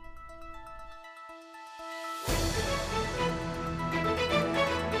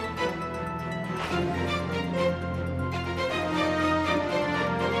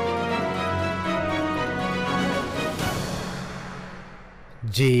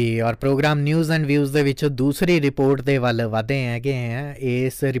 ਜੀ, ਔਰ ਪ੍ਰੋਗਰਾਮ ਨਿਊਜ਼ ਐਂਡ ਵਿਊਜ਼ ਦੇ ਵਿੱਚ ਦੂਸਰੀ ਰਿਪੋਰਟ ਦੇ ਵੱਲ ਵਧੇ ਹੈਗੇ ਹੈ।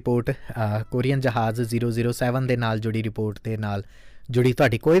 ਇਸ ਰਿਪੋਰਟ ਕੋਰੀਅਨ ਜਹਾਜ਼ 007 ਦੇ ਨਾਲ ਜੁੜੀ ਰਿਪੋਰਟ ਦੇ ਨਾਲ ਜੁੜੀ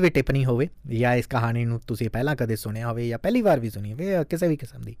ਤੁਹਾਡੀ ਕੋਈ ਵੀ ਟਿੱਪਣੀ ਹੋਵੇ, ਜਾਂ ਇਸ ਕਹਾਣੀ ਨੂੰ ਤੁਸੀਂ ਪਹਿਲਾਂ ਕਦੇ ਸੁਣਿਆ ਹੋਵੇ ਜਾਂ ਪਹਿਲੀ ਵਾਰ ਵੀ ਸੁਣੀ ਹੋਵੇ, ਕਿਸੇ ਵੀ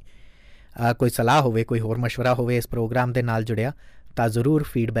ਕਿਸਮ ਦੀ ਕੋਈ ਸਲਾਹ ਹੋਵੇ, ਕੋਈ ਹੋਰ ਮਸ਼ਵਰਾ ਹੋਵੇ ਇਸ ਪ੍ਰੋਗਰਾਮ ਦੇ ਨਾਲ ਜੁੜਿਆ, ਤਾਂ ਜ਼ਰੂਰ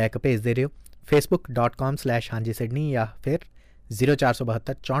ਫੀਡਬੈਕ ਭੇਜਦੇ ਰਹੋ facebook.com/Haanji Sydney ਜਾਂ ਫਿਰ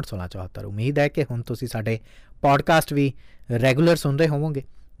 0472 64 16 74। ਉਮੀਦ ਹੈ ਕਿ ਹੁਣ ਤੁਸੀਂ ਸਾਡੇ ਪੋਡਕਾਸਟ ਵੀ ਰੈਗੂਲਰ ਸੁਣ ਰਹੇ ਹੋਵੋਗੇ।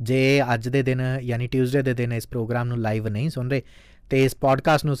 ਜੇ ਅੱਜ ਦੇ ਦਿਨ ਯਾਨੀ ਟਿਊਜ਼ਡੇ ਦੇ ਦਿਨ ਇਸ ਪ੍ਰੋਗਰਾਮ ਨੂੰ ਲਾਈਵ ਨਹੀਂ ਸੁਣ ਰਹੇ ਅਤੇ ਇਸ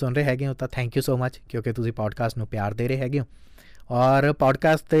ਪੋਡਕਾਸਟ ਨੂੰ ਸੁਣ ਰਹੇ ਹੈਗੇ ਹੋ ਤਾਂ ਥੈਂਕ ਯੂ ਸੋ ਮੱਚ, ਕਿਉਂਕਿ ਤੁਸੀਂ ਪੋਡਕਾਸਟ ਨੂੰ ਪਿਆਰ ਦੇ ਰਹੇ ਹੈਗੇ ਹੋ। ਔਰ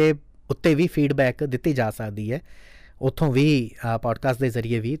ਪੋਡਕਾਸਟ ਦੇ ਉੱਤੇ ਵੀ ਫੀਡਬੈਕ ਦਿੱਤੀ ਜਾ ਸਕਦੀ ਹੈ, ਉੱਥੋਂ ਵੀ ਪੋਡਕਾਸਟ ਦੇ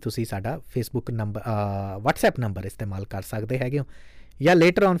ਜ਼ਰੀਏ ਵੀ ਤੁਸੀਂ ਸਾਡਾ ਫੇਸਬੁੱਕ ਨੰਬਰ ਵਟਸਐਪ ਨੰਬਰ ਇਸਤੇਮਾਲ ਕਰ ਸਕਦੇ ਹੈਗੇ ਹੋ, ਜਾਂ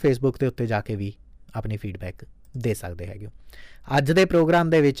ਲੇਟਰ ਔਨ ਫੇਸਬੁੱਕ ਦੇ ਉੱਤੇ ਜਾ ਕੇ ਵੀ ਆਪਣੀ ਫੀਡਬੈਕ ਦੇ ਸਕਦੇ ਹੈਗੇ ਹੋ। ਅੱਜ ਦੇ ਪ੍ਰੋਗਰਾਮ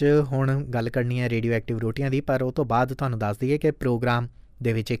ਦੇ ਵਿੱਚ ਹੁਣ ਗੱਲ ਕਰਨੀ ਹੈ ਰੇਡੀਓ ਐਕਟਿਵ ਰੋਟੀਆਂ ਦੀ, ਪਰ ਉਹ ਤੋਂ ਬਾਅਦ ਤੁਹਾਨੂੰ ਦੱਸ ਦਈਏ ਕਿ ਪ੍ਰੋਗਰਾਮ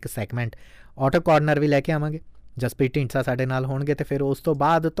ਦੇ ਵਿੱਚ ਇੱਕ ਸੈਗਮੈਂਟ ਆਟੋ ਕਾਰਨਰ ਵੀ ਲੈ ਕੇ ਆਵਾਂਗੇ। ਜਸਪ੍ਰੀਤ ਢੀਂਡਸਾ ਸਾਡੇ ਨਾਲ ਹੋਣਗੇ ਅਤੇ ਫਿਰ ਉਸ ਤੋਂ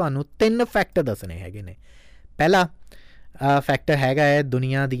ਬਾਅਦ ਤੁਹਾਨੂੰ 3 ਫੈਕਟ ਦੱਸਣੇ ਹੈਗੇ ਨੇ। ਪਹਿਲਾ ਫੈਕਟ ਹੈਗਾ ਹੈ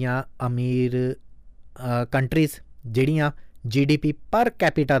ਦੁਨੀਆ ਦੀਆਂ ਅਮੀਰ ਕੰਟਰੀਜ਼ ਜਿਹੜੀਆਂ GDP ਪਰ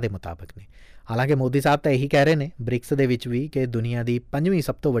ਕੈਪੀਟਾ ਦੇ ਮੁਤਾਬਕ ਨੇ। ਹਾਲਾਂਕਿ ਮੋਦੀ ਸਾਹਿਬ ਤਾਂ ਇਹੀ ਕਹਿ ਰਹੇ ਨੇ ਬ੍ਰਿਕਸ ਦੇ ਵਿੱਚ ਵੀ ਕਿ ਦੁਨੀਆ ਦੀ 5ਵੀਂ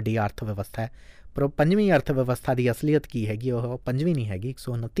ਸਭ ਤੋਂ ਵੱਡੀ ਅਰਥ ਵਿਵਸਥਾ ਹੈ, ਪਰ 5ਵੀਂ ਅਰਥ ਵਿਵਸਥਾ ਦੀ ਅਸਲੀਅਤ ਕੀ ਹੈਗੀ, ਉਹ 5ਵੀਂ ਨਹੀਂ ਹੈਗੀ,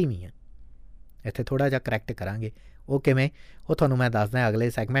 129ਵੀਂ ਹੈ। ਇੱਥੇ ਥੋੜ੍ਹਾ ਜਿਹਾ ਕਰੈਕਟ ਕਰਾਂਗੇ, ਉਹ ਕਿਵੇਂ, ਉਹ ਤੁਹਾਨੂੰ ਮੈਂ ਦੱਸਦਾ ਅਗਲੇ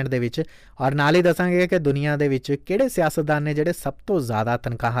ਸੈਗਮੈਂਟ ਦੇ ਵਿੱਚ। ਔਰ ਨਾਲ ਹੀ ਦੱਸਾਂਗੇ ਕਿ ਦੁਨੀਆ ਦੇ ਵਿੱਚ ਕਿਹੜੇ ਸਿਆਸਤਦਾਨ ਨੇ ਜਿਹੜੇ ਸਭ ਤੋਂ ਜ਼ਿਆਦਾ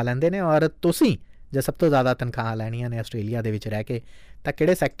ਤਨਖਾਹਾਂ ਲੈਂਦੇ ਨੇ, ਔਰ ਤੁਸੀਂ ਜੇ ਸਭ ਤੋਂ ਜ਼ਿਆਦਾ ਤਨਖਾਹਾਂ ਲੈਣੀਆਂ ਨੇ ਆਸਟ੍ਰੇਲੀਆ ਦੇ ਵਿੱਚ ਰਹਿ ਕੇ ਤਾਂ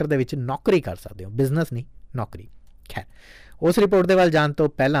ਕਿਹੜੇ ਸੈਕਟਰ ਦੇ ਵਿੱਚ ਨੌਕਰੀ ਕਰ ਸਕਦੇ ਹੋ, ਬਿਜ਼ਨਸ ਨਹੀਂ ਨੌਕਰੀ। ਖੈਰ, ਉਸ ਰਿਪੋਰਟ ਦੇ ਵੱਲ ਜਾਣ ਤੋਂ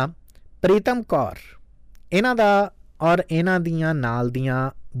ਪਹਿਲਾਂ ਪ੍ਰੀਤਮ ਕੌਰ, ਇਹਨਾਂ ਦਾ ਔਰ ਇਹਨਾਂ ਦੀਆਂ ਨਾਲ ਦੀਆਂ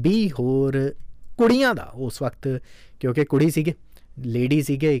 20 ਹੋਰ ਕੁੜੀਆਂ ਦਾ ਉਸ ਵਕਤ, ਕਿਉਂਕਿ ਕੁੜੀ ਸੀਗੇ, ਲੇਡੀ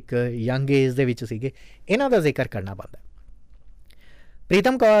ਸੀਗੇ, ਇੱਕ ਯੰਗ ਏਜ ਦੇ ਵਿੱਚ ਸੀਗੇ, ਇਹਨਾਂ ਦਾ ਜ਼ਿਕਰ ਕਰਨਾ ਬਣਦਾ।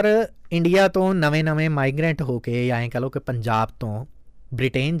 ਪ੍ਰੀਤਮ ਕੌਰ ਇੰਡੀਆ ਤੋਂ ਨਵੇਂ ਮਾਈਗਰੈਂਟ ਹੋ ਕੇ, ਜਾਂ ਐਂ ਕਹਿ ਲਓ ਕਿ ਪੰਜਾਬ ਤੋਂ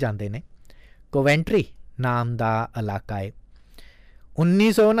ਬ੍ਰਿਟੇਨ ਜਾਂਦੇ ਨੇ। ਕੋਵੈਂਟਰੀ ਨਾਮ ਦਾ ਇਲਾਕਾ ਹੈ।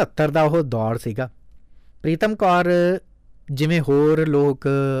 1969 ਦਾ ਉਹ ਦੌਰ ਸੀਗਾ। ਪ੍ਰੀਤਮ ਕੌਰ ਜਿਵੇਂ ਹੋਰ ਲੋਕ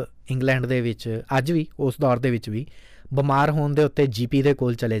ਇੰਗਲੈਂਡ ਦੇ ਵਿੱਚ ਅੱਜ ਵੀ ਉਸ ਦੌਰ ਦੇ ਵਿੱਚ ਵੀ ਬਿਮਾਰ ਹੋਣ ਦੇ ਉੱਤੇ GP ਦੇ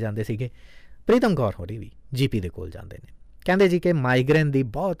ਕੋਲ ਚਲੇ ਜਾਂਦੇ ਸੀਗੇ, ਪ੍ਰੀਤਮ ਕੌਰ ਹੋਰੀ ਵੀ GP ਦੇ ਕੋਲ ਜਾਂਦੇ ਨੇ। ਕਹਿੰਦੇ ਜੀ ਕਿ ਮਾਈਗ੍ਰੇਨ ਦੀ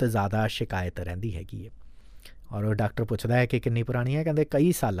ਬਹੁਤ ਜ਼ਿਆਦਾ ਸ਼ਿਕਾਇਤ ਰਹਿੰਦੀ ਹੈਗੀ ਹੈ। ਔਰ ਉਹ ਡਾਕਟਰ ਪੁੱਛਦਾ ਹੈ ਕਿ ਕਿੰਨੀ ਪੁਰਾਣੀ ਹੈ, ਕਹਿੰਦੇ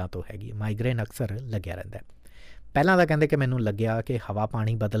ਕਈ ਸਾਲਾਂ ਤੋਂ ਹੈਗੀ, ਮਾਈਗ੍ਰੇਨ ਅਕਸਰ ਲੱਗਿਆ ਰਹਿੰਦਾ। ਪਹਿਲਾਂ ਤਾਂ ਕਹਿੰਦੇ ਕਿ ਮੈਨੂੰ ਲੱਗਿਆ ਕਿ ਹਵਾ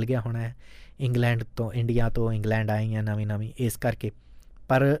ਪਾਣੀ ਬਦਲ ਗਿਆ ਹੋਣਾ ਹੈ, ਇੰਡੀਆ ਤੋਂ ਇੰਗਲੈਂਡ ਆਈ ਹੈ ਨਵੀਂ, ਇਸ ਕਰਕੇ,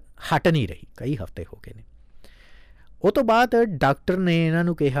 ਪਰ ਹਟ ਨਹੀਂ ਰਹੀ, ਕਈ ਹਫ਼ਤੇ ਹੋ ਗਏ ਨੇ। ਉਹ ਤੋਂ ਬਾਅਦ ਡਾਕਟਰ ਨੇ ਇਹਨਾਂ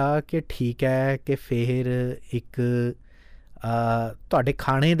ਨੂੰ ਕਿਹਾ ਕਿ ਠੀਕ ਹੈ ਕਿ ਫਿਰ ਇੱਕ ਤੁਹਾਡੇ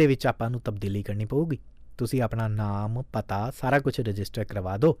ਖਾਣੇ ਦੇ ਵਿੱਚ ਆਪਾਂ ਨੂੰ ਤਬਦੀਲੀ ਕਰਨੀ ਪਊਗੀ, ਤੁਸੀਂ ਆਪਣਾ ਨਾਮ ਪਤਾ ਸਾਰਾ ਕੁਝ ਰਜਿਸਟਰ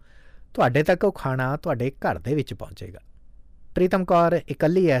ਕਰਵਾ ਦਿਓ, ਤੁਹਾਡੇ ਤੱਕ ਉਹ ਖਾਣਾ ਤੁਹਾਡੇ ਘਰ ਦੇ ਵਿੱਚ ਪਹੁੰਚੇਗਾ। ਪ੍ਰੀਤਮ ਕੌਰ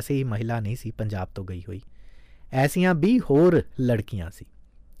ਇਕੱਲੀ ਐਸੀ ਮਹਿਲਾ ਨਹੀਂ ਸੀ ਪੰਜਾਬ ਤੋਂ ਗਈ ਹੋਈ, ਐਸੀਆਂ 20 ਹੋਰ ਲੜਕੀਆਂ ਸੀ।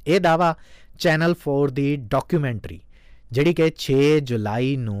 ਇਹ ਦਾਅਵਾ ਚੈਨਲ 4 ਦੀ ਡਾਕੂਮੈਂਟਰੀ ਜਿਹੜੀ ਕਿ 6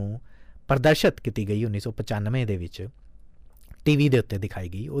 ਜੁਲਾਈ ਨੂੰ ਪ੍ਰਦਰਸ਼ਿਤ ਕੀਤੀ ਗਈ 1995 ਦੇ ਵਿੱਚ TV ਦੇ ਉੱਤੇ ਦਿਖਾਈ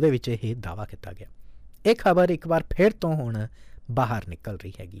ਗਈ, ਉਹਦੇ ਵਿੱਚ ਇਹ ਦਾਅਵਾ ਕੀਤਾ ਗਿਆ। ਇਹ ਖਬਰ ਇੱਕ ਵਾਰ ਫਿਰ ਤੋਂ ਹੁਣ ਬਾਹਰ ਨਿਕਲ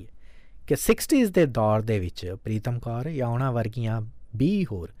ਰਹੀ ਹੈਗੀ ਹੈ ਕਿ 60s ਦੇ ਦੌਰ ਦੇ ਵਿੱਚ ਪ੍ਰੀਤਮ ਕੌਰ ਜਾਂ ਉਹਨਾਂ ਵਰਗੀਆਂ 20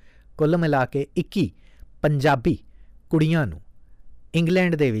 ਹੋਰ ਕੁੱਲ ਮਿਲਾ ਕੇ 21 ਪੰਜਾਬੀ ਕੁੜੀਆਂ ਨੂੰ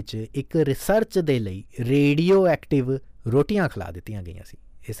ਇੰਗਲੈਂਡ ਦੇ ਵਿੱਚ ਇੱਕ ਰਿਸਰਚ ਦੇ ਲਈ ਰੇਡੀਓ ਐਕਟਿਵ ਰੋਟੀਆਂ ਖਿਲਾ ਦਿੱਤੀਆਂ ਗਈਆਂ ਸੀ।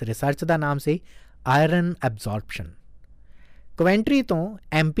 ਇਸ ਰਿਸਰਚ ਦਾ ਨਾਮ ਸੀ ਆਇਰਨ ਐਬਜ਼ੌਰਪਸ਼ਨ। ਕਵੈਂਟਰੀ ਤੋਂ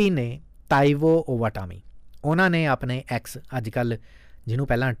MP ਨੇ ਤਾਈਵੋ ਓਵਾਟਾਮੀ, ਉਹਨਾਂ ਨੇ ਆਪਣੇ ਐਕਸ, ਅੱਜ ਕੱਲ੍ਹ ਜਿਹਨੂੰ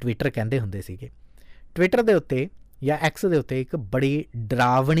ਪਹਿਲਾਂ ਟਵਿੱਟਰ ਕਹਿੰਦੇ ਹੁੰਦੇ ਸੀਗੇ, ਟਵਿੱਟਰ ਦੇ ਉੱਤੇ ਜਾਂ ਐਕਸ ਦੇ ਉੱਤੇ ਇੱਕ ਬੜੀ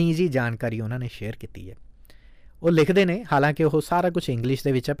ਡਰਾਵਣੀ ਜੀ ਜਾਣਕਾਰੀ ਉਹਨਾਂ ਨੇ ਸ਼ੇਅਰ ਕੀਤੀ ਹੈ। ਉਹ ਲਿਖਦੇ ਨੇ, ਹਾਲਾਂਕਿ ਉਹ ਸਾਰਾ ਕੁਝ ਇੰਗਲਿਸ਼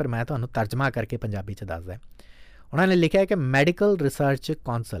ਦੇ ਵਿੱਚ ਹੈ, ਪਰ ਮੈਂ ਤੁਹਾਨੂੰ ਤਰਜਮਾ ਕਰਕੇ ਪੰਜਾਬੀ 'ਚ ਦੱਸਦਾ। ਉਹਨਾਂ ਨੇ ਲਿਖਿਆ ਕਿ ਮੈਡੀਕਲ ਰਿਸਰਚ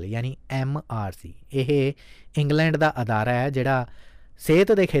ਕੌਂਸਲ ਯਾਨੀ MRC, ਇਹ ਇੰਗਲੈਂਡ ਦਾ ਅਦਾਰਾ ਹੈ ਜਿਹੜਾ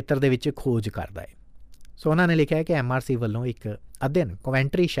ਸਿਹਤ ਦੇ ਖੇਤਰ ਦੇ ਵਿੱਚ ਖੋਜ ਕਰਦਾ ਹੈ। ਸੋ ਉਹਨਾਂ ਨੇ ਲਿਖਿਆ ਕਿ MRC ਵੱਲੋਂ ਇੱਕ ਅਧਿਐਨ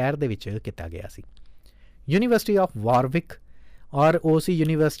ਕੋਵੈਂਟਰੀ ਸ਼ਹਿਰ ਦੇ ਵਿੱਚ ਕੀਤਾ ਗਿਆ ਸੀ। ਯੂਨੀਵਰਸਿਟੀ ਆਫ ਵਾਰਵਿਕ ਔਰ ਉਸ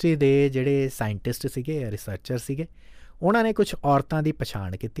ਯੂਨੀਵਰਸਿਟੀ ਦੇ ਜਿਹੜੇ ਸਾਇੰਟਿਸਟ ਸੀਗੇ, ਰਿਸਰਚਰ ਸੀਗੇ, ਉਹਨਾਂ ਨੇ ਕੁਝ ਔਰਤਾਂ ਦੀ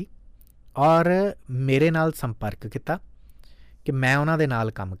ਪਛਾਣ ਕੀਤੀ ਔਰ ਮੇਰੇ ਨਾਲ ਸੰਪਰਕ ਕੀਤਾ ਕਿ ਮੈਂ ਉਹਨਾਂ ਦੇ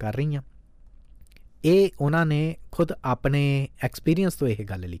ਨਾਲ ਕੰਮ ਕਰ ਰਹੀ ਹਾਂ। ਇਹ ਉਹਨਾਂ ਨੇ ਖੁਦ ਆਪਣੇ ਐਕਸਪੀਰੀਅੰਸ ਤੋਂ ਇਹ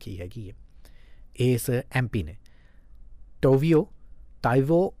ਗੱਲ ਲਿਖੀ ਹੈਗੀ ਹੈ। ਇਸ MP ਨੇ,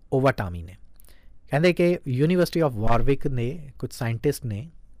 ਤਾਈਵੋ ਓਵਾਟਾਮੀ ਨੇ, ਕਹਿੰਦੇ ਕਿ ਯੂਨੀਵਰਸਿਟੀ ਆਫ ਵਾਰਵਿਕ ਨੇ ਕੁਝ ਸਾਇੰਟਿਸਟ ਨੇ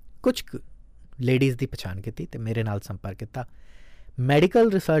ਕੁਝ ਲੇਡੀਜ਼ ਦੀ ਪਛਾਣ ਕੀਤੀ ਅਤੇ ਮੇਰੇ ਨਾਲ ਸੰਪਰਕ ਕੀਤਾ।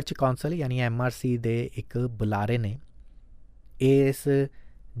 ਮੈਡੀਕਲ ਰਿਸਰਚ ਕੌਂਸਲ ਯਾਨੀ MRC ਦੇ ਇੱਕ ਬੁਲਾਰੇ ਨੇ ਇਸ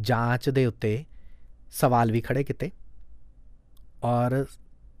ਜਾਂਚ ਦੇ ਉੱਤੇ ਸਵਾਲ ਵੀ ਖੜ੍ਹੇ ਕੀਤੇ ਔਰ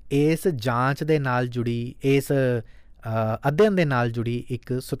ਇਸ ਜਾਂਚ ਦੇ ਨਾਲ ਜੁੜੀ, ਇਸ ਅਧਿਐਨ ਦੇ ਨਾਲ ਜੁੜੀ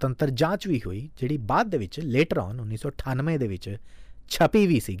ਇੱਕ ਸੁਤੰਤਰ ਜਾਂਚ ਵੀ ਹੋਈ, ਜਿਹੜੀ ਬਾਅਦ ਦੇ ਵਿੱਚ ਲੇਟਰ ਔਨ 1998 ਦੇ ਵਿੱਚ ਛਪੀ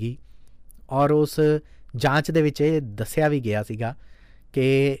ਵੀ ਸੀਗੀ। ਔਰ ਉਸ ਜਾਂਚ ਦੇ ਵਿੱਚ ਇਹ ਦੱਸਿਆ ਵੀ ਗਿਆ ਸੀਗਾ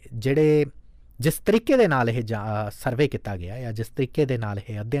ਕਿ ਜਿਸ ਤਰੀਕੇ ਦੇ ਨਾਲ ਇਹ ਸਰਵੇ ਕੀਤਾ ਗਿਆ ਜਾਂ ਜਿਸ ਤਰੀਕੇ ਦੇ ਨਾਲ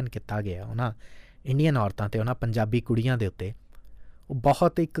ਇਹ ਅਧਿਐਨ ਕੀਤਾ ਗਿਆ ਉਹਨਾਂ ਇੰਡੀਅਨ ਔਰਤਾਂ ਅਤੇ ਉਹਨਾਂ ਪੰਜਾਬੀ ਕੁੜੀਆਂ ਦੇ ਉੱਤੇ, ਉਹ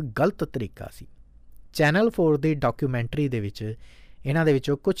ਬਹੁਤ ਇੱਕ ਗਲਤ ਤਰੀਕਾ ਸੀ। ਚੈਨਲ 4 ਦੀ ਡਾਕੂਮੈਂਟਰੀ ਦੇ ਵਿੱਚ ਇਹਨਾਂ ਦੇ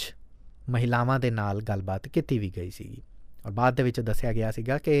ਵਿੱਚੋਂ ਕੁਝ ਮਹਿਲਾਵਾਂ ਦੇ ਨਾਲ ਗੱਲਬਾਤ ਕੀਤੀ ਵੀ ਗਈ ਸੀਗੀ ਔਰ ਬਾਅਦ ਦੇ ਵਿੱਚ ਦੱਸਿਆ ਗਿਆ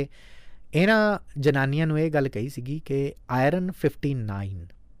ਸੀਗਾ ਕਿ ਇਹਨਾਂ ਜਨਾਨੀਆਂ ਨੂੰ ਇਹ ਗੱਲ ਕਹੀ ਸੀਗੀ ਕਿ ਆਇਰਨ 59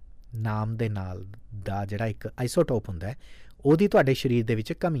 ਨਾਮ ਦੇ ਨਾਲ ਦਾ ਜਿਹੜਾ ਇੱਕ ਆਈਸੋਟੋਪ ਹੁੰਦਾ ਹੈ, ਉਹਦੀ ਤੁਹਾਡੇ ਸਰੀਰ ਦੇ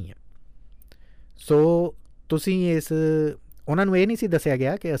ਵਿੱਚ ਕਮੀ ਹੈ। ਸੋ ਤੁਸੀਂ ਉਹਨਾਂ ਨੂੰ ਇਹ ਨਹੀਂ ਸੀ ਦੱਸਿਆ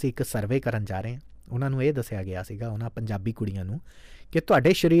ਗਿਆ ਕਿ ਅਸੀਂ ਇੱਕ ਸਰਵੇ ਕਰਨ ਜਾ ਰਹੇ ਹਾਂ, ਉਹਨਾਂ ਨੂੰ ਇਹ ਦੱਸਿਆ ਗਿਆ ਸੀਗਾ, ਉਹਨਾਂ ਪੰਜਾਬੀ ਕੁੜੀਆਂ ਨੂੰ, ਕਿ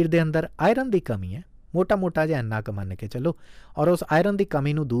ਤੁਹਾਡੇ ਸਰੀਰ ਦੇ ਅੰਦਰ ਆਇਰਨ ਦੀ ਕਮੀ ਹੈ, ਮੋਟਾ ਜਿਹਾ ਇੰਨਾ ਕੁ ਮੰਨ ਕੇ ਚੱਲੋ। ਔਰ ਉਸ ਆਇਰਨ ਦੀ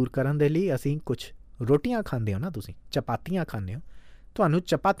ਕਮੀ ਨੂੰ ਦੂਰ ਕਰਨ ਦੇ ਲਈ ਅਸੀਂ ਕੁਝ ਰੋਟੀਆਂ ਖਾਂਦੇ ਹੋ ਨਾ, ਤੁਸੀਂ ਚਪਾਤੀਆਂ ਖਾਂਦੇ ਹੋ, ਤੁਹਾਨੂੰ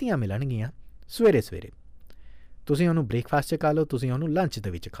ਚਪਾਤੀਆਂ ਮਿਲਣਗੀਆਂ ਸਵੇਰੇ ਸਵੇਰੇ, ਤੁਸੀਂ ਉਹਨੂੰ ਬ੍ਰੇਕਫਾਸਟ 'ਚ ਖਾ ਲਓ, ਤੁਸੀਂ ਉਹਨੂੰ ਲੰਚ ਦੇ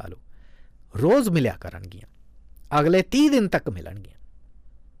ਵਿੱਚ ਖਾ ਲਓ, ਰੋਜ਼ ਮਿਲਿਆ ਕਰਨਗੀਆਂ, ਅਗਲੇ 30 ਦਿਨ ਤੱਕ ਮਿਲਣਗੀਆਂ।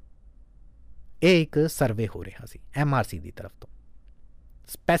 ਇਹ ਇੱਕ ਸਰਵੇ ਹੋ ਰਿਹਾ ਸੀ MRC ਦੀ ਤਰਫ ਤੋਂ।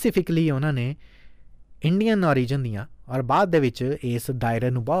 ਸਪੈਸੀਫਿਕਲੀ ਉਹਨਾਂ ਨੇ ਇੰਡੀਅਨ ਔਰੀਜਨ ਦੀਆਂ ਔਰ ਬਾਅਦ ਦੇ ਵਿੱਚ ਇਸ ਦਾਇਰੇ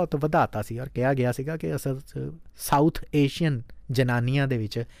ਨੂੰ ਬਹੁਤ ਵਧਾਤਾ ਸੀ ਔਰ ਕਿਹਾ ਗਿਆ ਸੀਗਾ ਕਿ ਅਸਲ 'ਚ ਸਾਊਥ ਏਸ਼ੀਅਨ ਜਨਾਨੀਆਂ ਦੇ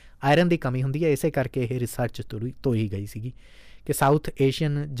ਵਿੱਚ ਆਇਰਨ ਦੀ ਕਮੀ ਹੁੰਦੀ ਹੈ। ਇਸੇ ਕਰਕੇ ਇਹ ਰਿਸਰਚ ਤੋਈ ਗਈ ਸੀਗੀ ਕਿ ਸਾਊਥ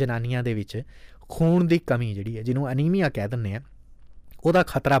ਏਸ਼ੀਅਨ ਜਨਾਨੀਆਂ ਦੇ ਵਿੱਚ ਖੂਨ ਦੀ ਕਮੀ ਜਿਹੜੀ ਹੈ, ਜਿਹਨੂੰ ਅਨੀਮੀਆ ਕਹਿ ਦਿੰਦੇ ਆ, ਉਹਦਾ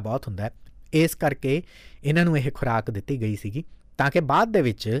ਖਤਰਾ ਬਹੁਤ ਹੁੰਦਾ ਹੈ। ਇਸ ਕਰਕੇ ਇਹਨਾਂ ਨੂੰ ਇਹ ਖੁਰਾਕ ਦਿੱਤੀ ਗਈ ਸੀਗੀ ਤਾਂ ਕਿ ਬਾਅਦ ਦੇ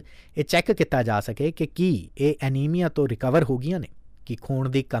ਵਿੱਚ ਇਹ ਚੈੱਕ ਕੀਤਾ ਜਾ ਸਕੇ ਕਿ ਕੀ ਇਹ ਐਨੀਮੀਆ ਤੋਂ ਰਿਕਵਰ ਹੋ ਗਈਆਂ ਨੇ, ਕਿ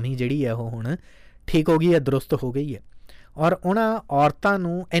ਖੂਨ ਦੀ ਕਮੀ ਜਿਹੜੀ ਹੈ ਉਹ ਹੁਣ ਠੀਕ ਹੋ ਗਈ ਹੈ, ਦਰੁਸਤ ਹੋ ਗਈ ਹੈ। ਔਰ ਉਹਨਾਂ ਔਰਤਾਂ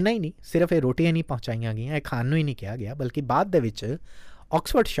ਨੂੰ ਇੰਨਾ ਹੀ ਨਹੀਂ, ਸਿਰਫ ਇਹ ਰੋਟੀਆਂ ਨਹੀਂ ਪਹੁੰਚਾਈਆਂ ਗਈਆਂ, ਇਹ ਖਾਣ ਨੂੰ ਹੀ ਨਹੀਂ ਕਿਹਾ ਗਿਆ, ਬਲਕਿ ਬਾਅਦ ਦੇ ਵਿੱਚ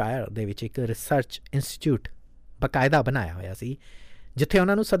ਆਕਸਫੋਰਡਸ਼ਾਇਰ ਦੇ ਵਿੱਚ ਇੱਕ ਰਿਸਰਚ ਇੰਸਟੀਚਿਊਟ ਬਕਾਇਦਾ ਬਣਾਇਆ ਹੋਇਆ ਸੀ, ਜਿੱਥੇ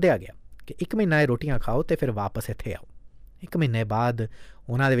ਉਹਨਾਂ ਨੂੰ ਸੱਦਿਆ ਗਿਆ ਕਿ 1 ਮਹੀਨਾ ਇਹ ਰੋਟੀਆਂ ਖਾਓ ਅਤੇ ਫਿਰ ਵਾਪਸ ਇੱਥੇ ਆਓ। 1 ਮਹੀਨੇ ਬਾਅਦ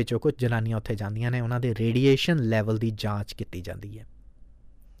ਉਹਨਾਂ ਦੇ ਵਿੱਚੋਂ ਕੁਝ ਜਨਾਨੀਆਂ ਉੱਥੇ ਜਾਂਦੀਆਂ ਨੇ, ਉਹਨਾਂ ਦੇ ਰੇਡੀਏਸ਼ਨ ਲੈਵਲ ਦੀ ਜਾਂਚ ਕੀਤੀ ਜਾਂਦੀ ਹੈ।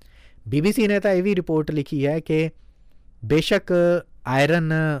 BBC ਨੇ ਤਾਂ ਇਹ ਵੀ ਰਿਪੋਰਟ ਲਿਖੀ ਹੈ ਕਿ ਬੇਸ਼ੱਕ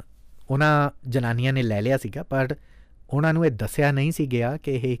ਆਇਰਨ ਉਹਨਾਂ ਜਨਾਨੀਆਂ ਨੇ ਲੈ ਲਿਆ ਸੀਗਾ, ਪਰ ਉਹਨਾਂ ਨੂੰ ਇਹ ਦੱਸਿਆ ਨਹੀਂ ਸੀ ਗਿਆ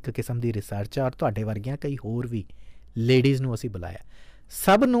ਕਿ ਇਹ ਇੱਕ ਕਿਸਮ ਦੀ ਰਿਸਰਚ ਹੈ ਔਰ ਤੁਹਾਡੇ ਵਰਗੀਆਂ ਕਈ ਹੋਰ ਵੀ ਲੇਡੀਜ਼ ਨੂੰ ਅਸੀਂ ਬੁਲਾਇਆ।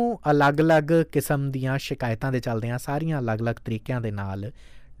 ਸਭ ਨੂੰ ਅਲੱਗ-ਅਲੱਗ ਕਿਸਮ ਦੀਆਂ ਸ਼ਿਕਾਇਤਾਂ ਦੇ ਚੱਲਦਿਆਂ ਸਾਰੀਆਂ ਅਲੱਗ-ਅਲੱਗ ਤਰੀਕਿਆਂ ਦੇ ਨਾਲ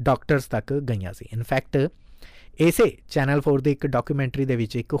ਡਾਕਟਰਸ ਤੱਕ ਗਈਆਂ ਸੀ। ਇਨਫੈਕਟ ਇਸੇ ਚੈਨਲ 4 ਦੀ ਇੱਕ ਡਾਕੂਮੈਂਟਰੀ ਦੇ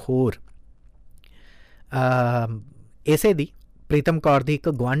ਵਿੱਚ ਇੱਕ ਹੋਰ ਇਸੇ ਦੀ ਪ੍ਰੀਤਮ ਕੌਰ ਦੀ ਇੱਕ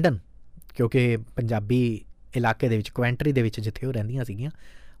ਗੁਆਂਢਣ, ਕਿਉਂਕਿ ਪੰਜਾਬੀ ਇਲਾਕੇ ਦੇ ਵਿੱਚ ਕੁਐਂਟਰੀ ਦੇ ਵਿੱਚ ਜਿੱਥੇ ਉਹ ਰਹਿੰਦੀਆਂ ਸੀਗੀਆਂ,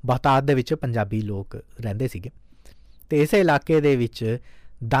 ਬਹੁਤਾਤ ਦੇ ਵਿੱਚ ਪੰਜਾਬੀ ਲੋਕ ਰਹਿੰਦੇ ਸੀਗੇ, ਅਤੇ ਇਸੇ ਇਲਾਕੇ ਦੇ ਵਿੱਚ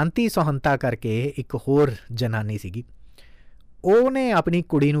दांती सोहंता करके एक होर जनानी सीगी, ਉਹਨੇ ਆਪਣੀ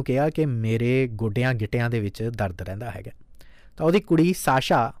ਕੁੜੀ ਨੂੰ ਕਿਹਾ ਕਿ ਮੇਰੇ ਗੋਡਿਆਂ ਗਿੱਟਿਆਂ ਦੇ ਵਿੱਚ ਦਰਦ ਰਹਿੰਦਾ ਹੈਗਾ। ਤਾਂ ਉਹਦੀ ਕੁੜੀ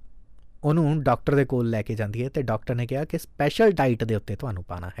ਸਾਸ਼ਾ ਉਹਨੂੰ ਡਾਕਟਰ ਦੇ ਕੋਲ ਲੈ ਕੇ ਜਾਂਦੀ ਹੈ ਅਤੇ ਡਾਕਟਰ ਨੇ ਕਿਹਾ ਕਿ ਸਪੈਸ਼ਲ ਡਾਈਟ ਦੇ ਉੱਤੇ ਤੁਹਾਨੂੰ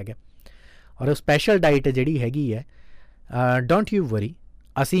ਪਾਉਣਾ ਹੈਗਾ। ਔਰ ਉਹ ਸਪੈਸ਼ਲ ਡਾਈਟ ਜਿਹੜੀ ਹੈਗੀ ਹੈ, ਡੋਂਟ ਯੂ ਵਰੀ,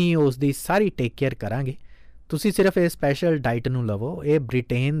 ਅਸੀਂ ਉਸ ਦੀ ਸਾਰੀ ਟੇਕ ਕੇਅਰ ਕਰਾਂਗੇ, ਤੁਸੀਂ ਸਿਰਫ ਇਹ ਸਪੈਸ਼ਲ ਡਾਈਟ ਨੂੰ ਲਵੋ। ਇਹ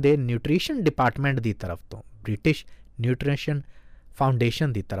ਬ੍ਰਿਟੇਨ ਦੇ ਨਿਊਟ੍ਰੀਸ਼ਨ ਡਿਪਾਰਟਮੈਂਟ ਦੀ ਤਰਫ ਤੋਂ, ਬ੍ਰਿਟਿਸ਼ ਨਿਊਟ੍ਰੀਸ਼ਨ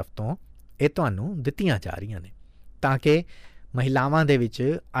ਫਾਊਂਡੇਸ਼ਨ ਦੀ ਤਰਫ ਤੋਂ ਇਹ ਤੁਹਾਨੂੰ ਦਿੱਤੀਆਂ ਜਾ ਰਹੀਆਂ ਨੇ ਤਾਂ ਕਿ ਮਹਿਲਾਵਾਂ ਦੇ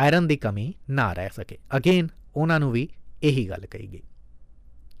ਵਿੱਚ ਆਇਰਨ ਦੀ ਕਮੀ ਨਾ ਰਹਿ ਸਕੇ। ਅਗੇਨ ਉਹਨਾਂ ਨੂੰ ਵੀ ਇਹੀ ਗੱਲ ਕਹੀ ਗਈ।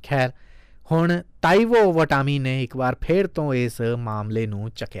 ਖੈਰ, ਹੁਣ ਤਾਈਵੋ ਵਟਾਮੀ ਨੇ ਇੱਕ ਵਾਰ ਫਿਰ ਤੋਂ ਇਸ ਮਾਮਲੇ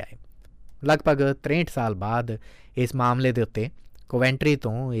ਨੂੰ ਚੱਕਿਆ ਹੈ। ਲਗਭਗ 63 ਸਾਲ ਬਾਅਦ ਇਸ ਮਾਮਲੇ ਦੇ ਉੱਤੇ ਕੋਵੈਂਟਰੀ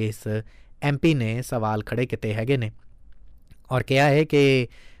ਤੋਂ ਇਸ MP ਨੇ ਸਵਾਲ ਖੜੇ ਕੀਤੇ ਹੈਗੇ ਨੇ ਔਰ ਕਿਹਾ ਹੈ ਕਿ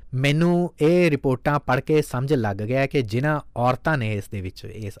ਮੈਨੂੰ ਇਹ ਰਿਪੋਰਟਾਂ ਪੜ੍ਹ ਕੇ ਸਮਝ ਲੱਗ ਗਿਆ ਕਿ ਜਿਨ੍ਹਾਂ ਔਰਤਾਂ ਨੇ ਇਸ ਦੇ ਵਿੱਚ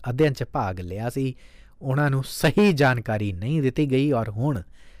ਇਸ ਅਧਿਐਨ 'ਚ ਭਾਗ ਲਿਆ ਸੀ ਉਹਨਾਂ ਨੂੰ ਸਹੀ ਜਾਣਕਾਰੀ ਨਹੀਂ ਦਿੱਤੀ ਗਈ। ਔਰ ਹੁਣ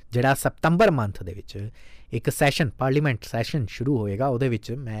ਜਿਹੜਾ ਸਤੰਬਰ ਮੰਥ ਦੇ ਵਿੱਚ ਇੱਕ ਸੈਸ਼ਨ, ਪਾਰਲੀਮੈਂਟ ਸੈਸ਼ਨ ਸ਼ੁਰੂ ਹੋਏਗਾ, ਉਹਦੇ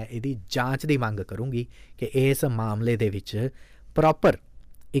ਵਿੱਚ ਮੈਂ ਇਹਦੀ ਜਾਂਚ ਦੀ ਮੰਗ ਕਰੂੰਗੀ ਕਿ ਇਸ ਮਾਮਲੇ ਦੇ ਵਿੱਚ ਪ੍ਰੋਪਰ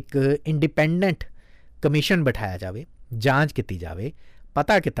ਇੱਕ ਇੰਡੀਪੈਂਡੈਂਟ ਕਮਿਸ਼ਨ ਬਿਠਾਇਆ ਜਾਵੇ, ਜਾਂਚ ਕੀਤੀ ਜਾਵੇ,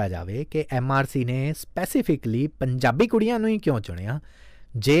 ਪਤਾ ਕੀਤਾ ਜਾਵੇ ਕਿ MRC ਨੇ ਸਪੈਸੀਫਿਕਲੀ ਪੰਜਾਬੀ ਕੁੜੀਆਂ ਨੂੰ ਹੀ ਕਿਉਂ ਚੁਣਿਆ।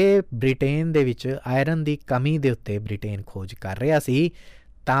 ਜੇ ਬ੍ਰਿਟੇਨ ਦੇ ਵਿੱਚ ਆਇਰਨ ਦੀ ਕਮੀ ਦੇ ਉੱਤੇ ਬ੍ਰਿਟੇਨ ਖੋਜ ਕਰ ਰਿਹਾ ਸੀ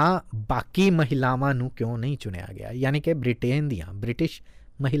ਤਾਂ ਬਾਕੀ ਮਹਿਲਾਵਾਂ ਨੂੰ ਕਿਉਂ ਨਹੀਂ ਚੁਣਿਆ ਗਿਆ, ਯਾਨੀ ਕਿ ਬ੍ਰਿਟੇਨ ਦੀਆਂ, ਬ੍ਰਿਟਿਸ਼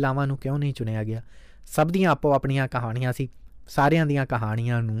ਮਹਿਲਾਵਾਂ ਨੂੰ ਕਿਉਂ ਨਹੀਂ ਚੁਣਿਆ ਗਿਆ। ਸਭ ਦੀਆਂ ਆਪੋ ਆਪਣੀਆਂ ਕਹਾਣੀਆਂ ਸੀ, ਸਾਰਿਆਂ ਦੀਆਂ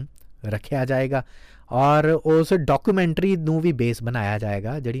ਕਹਾਣੀਆਂ ਨੂੰ ਰੱਖਿਆ ਜਾਏਗਾ ਔਰ ਉਸ ਡਾਕੂਮੈਂਟਰੀ ਨੂੰ ਵੀ ਬੇਸ ਬਣਾਇਆ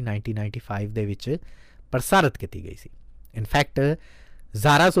ਜਾਏਗਾ ਜਿਹੜੀ 1995 ਦੇ ਵਿੱਚ ਪ੍ਰਸਾਰਿਤ ਕੀਤੀ ਗਈ ਸੀ। ਇਨਫੈਕਟ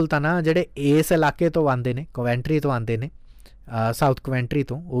ਜ਼ਾਰਾ ਸੁਲਤਾਨਾ ਜਿਹੜੇ ਇਸ ਇਲਾਕੇ ਤੋਂ ਆਉਂਦੇ ਨੇ, ਕੋਵੈਂਟਰੀ ਤੋਂ ਆਉਂਦੇ ਨੇ, ਸਾਊਥ ਕੋਵੈਂਟਰੀ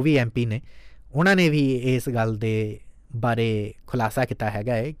ਤੋਂ, ਉਹ ਵੀ MP ਨੇ, ਉਹਨਾਂ ਨੇ ਵੀ ਇਸ ਗੱਲ ਦੇ ਬਾਰੇ ਖੁਲਾਸਾ ਕੀਤਾ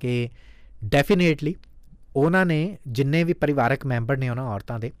ਹੈਗਾ ਹੈ ਕਿ ਡੈਫੀਨੇਟਲੀ ਉਹਨਾਂ ਨੇ ਜਿੰਨੇ ਵੀ ਪਰਿਵਾਰਕ ਮੈਂਬਰ ਨੇ ਉਹਨਾਂ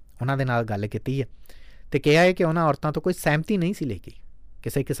ਔਰਤਾਂ ਦੇ, ਉਹਨਾਂ ਦੇ ਨਾਲ ਗੱਲ ਕੀਤੀ ਹੈ ਅਤੇ ਕਿਹਾ ਹੈ ਕਿ ਉਹਨਾਂ ਔਰਤਾਂ ਤੋਂ ਕੋਈ ਸਹਿਮਤੀ ਨਹੀਂ ਸੀ ਲਈ ਗਈ,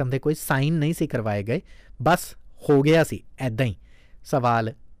 ਕਿਸੇ ਕਿਸਮ ਦੇ ਕੋਈ ਸਾਈਨ ਨਹੀਂ ਸੀ ਕਰਵਾਏ ਗਏ, ਬਸ ਹੋ ਗਿਆ ਸੀ ਇੱਦਾਂ ਹੀ,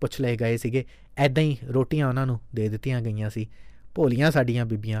 ਸਵਾਲ ਪੁੱਛ ਲਏ ਗਏ ਸੀਗੇ, ਇੱਦਾਂ ਹੀ ਰੋਟੀਆਂ ਉਹਨਾਂ ਨੂੰ ਦੇ ਦਿੱਤੀਆਂ ਗਈਆਂ ਸੀ, ਭੋਲੀਆਂ ਸਾਡੀਆਂ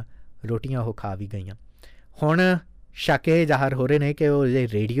ਬੀਬੀਆਂ ਰੋਟੀਆਂ ਉਹ ਖਾ ਵੀ ਗਈਆਂ। ਹੁਣ ਸ਼ੱਕ ਇਹ ਜ਼ਾਹਰ ਹੋ ਰਹੇ ਨੇ ਕਿ ਉਹ ਜੇ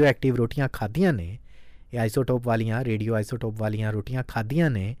ਰੇਡੀਓ ਐਕਟਿਵ ਰੋਟੀਆਂ ਖਾਧੀਆਂ ਨੇ, ਇਹ ਆਈਸੋਟੋਪ ਵਾਲੀਆਂ, ਰੇਡੀਓ ਆਈਸੋਟੋਪ ਵਾਲੀਆਂ ਰੋਟੀਆਂ ਖਾਧੀਆਂ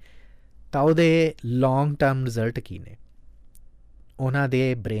ਨੇ ਤਾਂ ਉਹਦੇ ਲੌਂਗ ਟਰਮ ਰਿਜ਼ਲਟ ਕੀ ਨੇ ਉਹਨਾਂ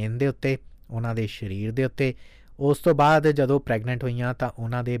ਦੇ ਬ੍ਰੇਨ ਦੇ ਉੱਤੇ, ਉਹਨਾਂ ਦੇ ਸਰੀਰ ਦੇ ਉੱਤੇ, ਉਸ ਤੋਂ ਬਾਅਦ ਜਦੋਂ ਪ੍ਰੈਗਨੈਂਟ ਹੋਈਆਂ ਤਾਂ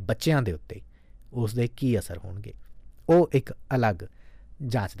ਉਹਨਾਂ ਦੇ ਬੱਚਿਆਂ ਦੇ ਉੱਤੇ ਉਸ ਦੇ ਕੀ ਅਸਰ ਹੋਣਗੇ, ਉਹ ਇੱਕ ਅਲੱਗ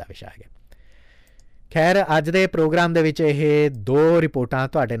ਜਾਂਚ ਦਾ ਵਿਸ਼ਾ ਹੈਗਾ। ਖੈਰ, ਅੱਜ ਦੇ ਪ੍ਰੋਗਰਾਮ ਦੇ ਵਿੱਚ ਇਹ 2 ਰਿਪੋਰਟਾਂ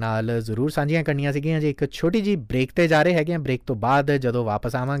ਤੁਹਾਡੇ ਨਾਲ ਜ਼ਰੂਰ ਸਾਂਝੀਆਂ ਕਰਨੀਆਂ ਸੀਗੀਆਂ ਜੀ। ਇੱਕ ਛੋਟੀ ਜਿਹੀ ਬ੍ਰੇਕ 'ਤੇ ਜਾ ਰਹੇ ਹੈਗੇ ਹਾਂ। ਬ੍ਰੇਕ ਤੋਂ ਬਾਅਦ ਜਦੋਂ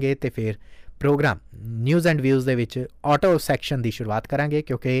ਵਾਪਸ ਆਵਾਂਗੇ ਅਤੇ ਫਿਰ ਪ੍ਰੋਗਰਾਮ ਨਿਊਜ਼ ਐਂਡ ਵਿਊਜ਼ ਦੇ ਵਿੱਚ ਆਟੋ ਸੈਕਸ਼ਨ ਦੀ ਸ਼ੁਰੂਆਤ ਕਰਾਂਗੇ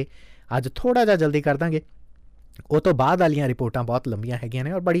ਕਿਉਂਕਿ ਅੱਜ ਥੋੜ੍ਹਾ ਜਿਹਾ ਜਲਦੀ ਕਰ ਦਾਂਗੇ। ਉਹ ਤੋਂ ਬਾਅਦ ਵਾਲੀਆਂ ਰਿਪੋਰਟਾਂ ਬਹੁਤ ਲੰਬੀਆਂ ਹੈਗੀਆਂ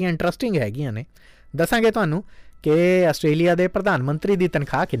ਨੇ ਔਰ ਬੜੀਆਂ ਇੰਟਰਸਟਿੰਗ ਹੈਗੀਆਂ ਨੇ। ਦੱਸਾਂਗੇ ਤੁਹਾਨੂੰ ਕਿ ਆਸਟ੍ਰੇਲੀਆ ਦੇ ਪ੍ਰਧਾਨ ਮੰਤਰੀ ਦੀ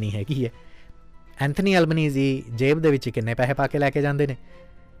ਤਨਖਾਹ ਕਿੰਨੀ ਹੈਗੀ ਹੈ, ਐਂਥਨੀ ਐਲਬਨੀਜ਼ੀ ਜੇਬ ਦੇ ਵਿੱਚ ਕਿੰਨੇ ਪੈਸੇ ਪਾ ਕੇ ਲੈ ਕੇ ਜਾਂਦੇ ਨੇ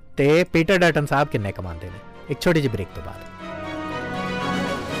ਅਤੇ ਪੀਟਰ ਡਟਨ ਸਾਹਿਬ ਕਿੰਨੇ ਕਮਾਉਂਦੇ ਨੇ। ਇੱਕ ਛੋਟੀ ਜਿਹੀ ਬ੍ਰੇਕ ਤੋਂ ਬਾਅਦ।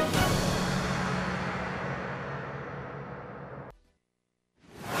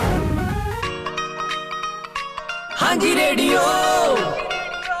 ਹਾਂਜੀ ਰੇਡੀਓ,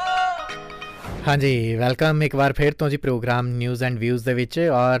 ਹਾਂਜੀ ਵੈਲਕਮ ਇੱਕ ਵਾਰ ਫਿਰ ਤੋਂ ਜੀ ਪ੍ਰੋਗਰਾਮ ਨਿਊਜ਼ ਐਂਡ ਵਿਊਜ਼ ਦੇ ਵਿੱਚ।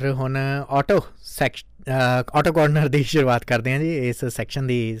 ਔਰ ਹੁਣ ਆਟੋ ਕਾਰਨਰ ਦੀ ਸ਼ੁਰੂਆਤ ਕਰਦੇ ਹਾਂ ਜੀ, ਇਸ ਸੈਕਸ਼ਨ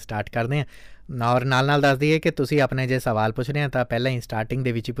ਦੀ ਸਟਾਰਟ ਕਰਦੇ ਹਾਂ ਔਰ ਨਾਲ ਨਾਲ ਦੱਸ ਦਈਏ ਕਿ ਤੁਸੀਂ ਆਪਣੇ ਜੇ ਸਵਾਲ ਪੁੱਛ ਰਹੇ ਹੋ ਤਾਂ ਪਹਿਲਾਂ ਹੀ ਸਟਾਰਟਿੰਗ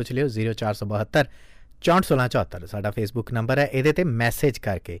ਦੇ ਵਿੱਚ ਹੀ ਪੁੱਛ ਲਿਓ। 0472 641674 ਸਾਡਾ ਫੇਸਬੁੱਕ ਨੰਬਰ ਹੈ, ਇਹਦੇ 'ਤੇ ਮੈਸੇਜ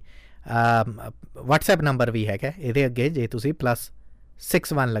ਕਰਕੇ। ਵਟਸਐਪ ਨੰਬਰ ਵੀ ਹੈਗਾ ਇਹਦੇ ਅੱਗੇ ਜੇ ਤੁਸੀਂ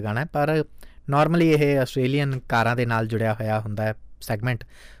 +61 ਲਗਾਉਣਾ, ਪਰ ਨੋਰਮਲੀ ਇਹ ਆਸਟ੍ਰੇਲੀਅਨ ਕਾਰਾਂ ਦੇ ਨਾਲ ਜੁੜਿਆ ਹੋਇਆ ਹੁੰਦਾ ਹੈ ਸੈਗਮੈਂਟ।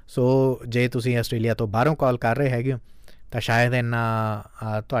 ਸੋ ਜੇ ਤੁਸੀਂ ਆਸਟ੍ਰੇਲੀਆ ਤੋਂ ਬਾਹਰੋਂ ਕਾਲ ਕਰ ਰਹੇ ਹੈਗੇ ਹੋ ਤਾਂ ਸ਼ਾਇਦ ਇੰਨਾ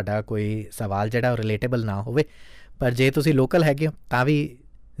ਤੁਹਾਡਾ ਕੋਈ ਸਵਾਲ ਜਿਹੜਾ ਉਹ ਰਿਲੇਟੇਬਲ ਨਾ ਹੋਵੇ, ਪਰ ਜੇ ਤੁਸੀਂ ਲੋਕਲ ਹੈਗੇ ਹੋ ਤਾਂ ਵੀ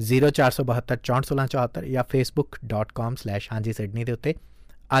 0472 641674 ਜਾਂ facebook.com/ਹਾਂਜੀ ਸਿਡਨੀ ਦੇ ਉੱਤੇ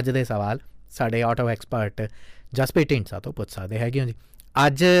ਅੱਜ ਦੇ ਸਵਾਲ ਸਾਡੇ ਆਟੋ ਐਕਸਪਰਟ ਜਸਪ੍ਰੀਤ ਢੀਂਡਸਾ ਤੋਂ ਪੁੱਛ ਸਕਦੇ ਹੈਗੇ ਹੋ ਜੀ।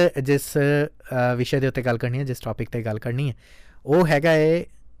 ਅੱਜ ਜਿਸ ਵਿਸ਼ੇ ਦੇ ਉੱਤੇ ਗੱਲ ਕਰਨੀ ਹੈ, ਜਿਸ ਟੌਪਿਕ 'ਤੇ ਗੱਲ ਕਰਨੀ ਹੈ, ਉਹ ਹੈਗਾ ਏ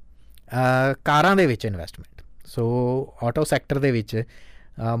ਕਾਰਾਂ ਦੇ ਵਿੱਚ ਇਨਵੈਸਟਮੈਂਟ। ਸੋ ਆਟੋ ਸੈਕਟਰ ਦੇ ਵਿੱਚ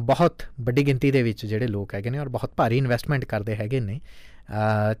ਬਹੁਤ ਵੱਡੀ ਗਿਣਤੀ ਦੇ ਵਿੱਚ ਜਿਹੜੇ ਲੋਕ ਹੈਗੇ ਨੇ ਔਰ ਬਹੁਤ ਭਾਰੀ ਇਨਵੈਸਟਮੈਂਟ ਕਰਦੇ ਹੈਗੇ ਨੇ,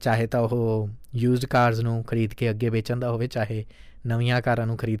 ਚਾਹੇ ਤਾਂ ਉਹ ਯੂਜ਼ਡ ਕਾਰਸ ਨੂੰ ਖਰੀਦ ਕੇ ਅੱਗੇ ਵੇਚਣ ਦਾ ਹੋਵੇ, ਚਾਹੇ ਨਵੀਆਂ ਕਾਰਾਂ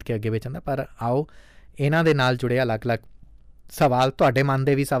ਨੂੰ ਖਰੀਦ ਕੇ ਅੱਗੇ ਵੇਚਣ ਦਾ। ਪਰ ਆਓ ਇਹਨਾਂ ਦੇ ਨਾਲ ਜੁੜੇ ਅਲੱਗ-ਅਲੱਗ ਸਵਾਲ, ਤੁਹਾਡੇ ਮਨ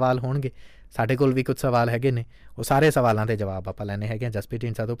ਦੇ ਵੀ ਸਵਾਲ ਹੋਣਗੇ, ਸਾਡੇ ਕੋਲ ਵੀ ਕੁਝ ਸਵਾਲ ਹੈਗੇ ਨੇ, ਉਹ ਸਾਰੇ ਸਵਾਲਾਂ ਦੇ ਜਵਾਬ ਆਪਾਂ ਲੈਣੇ ਹੈਗੇ ਜਸਪ੍ਰੀਤ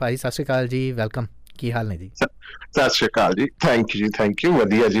ਢੀਂਡਸਾ ਤੋਂ। ਭਾਈ ਸਤਿ ਸ਼੍ਰੀ ਅਕਾਲ ਜੀ, ਵੈਲਕਮ, ਕੀ ਹਾਲ ਨੇ ਜੀ? ਸਤਿ ਸ਼੍ਰੀ ਅਕਾਲ ਜੀ, ਥੈਂਕ ਯੂ,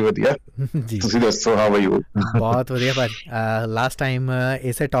 ਵਧੀਆ ਜੀ, ਵਧੀਆ ਜੀ ਤੁਸੀਂ ਦੱਸੋ, ਹਾਊ ਆਰ ਯੂ? ਬਹੁਤ ਵਧੀਆ ਭਾਜੀ। ਲਾਸਟ ਟਾਈਮ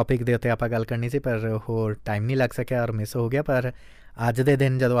ਇਸੇ ਟੌਪਿਕ ਦੇ ਉੱਤੇ ਆਪਾਂ ਗੱਲ ਕਰਨੀ ਸੀ, ਪਰ ਹੋਰ ਟਾਈਮ ਨਹੀਂ ਲੱਗ ਸਕਿਆ ਔਰ ਮਿਸ ਹੋ ਗਿਆ। ਪਰ ਅੱਜ ਦੇ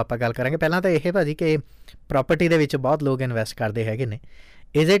ਦਿਨ ਜਦੋਂ ਆਪਾਂ ਗੱਲ ਕਰਾਂਗੇ, ਪਹਿਲਾਂ ਤਾਂ ਇਹ ਭਾਜੀ ਕਿ ਪ੍ਰੋਪਰਟੀ ਦੇ ਵਿੱਚ ਬਹੁਤ ਲੋਕ ਇਨਵੈਸਟ ਕਰਦੇ ਹੈਗੇ ਨੇ।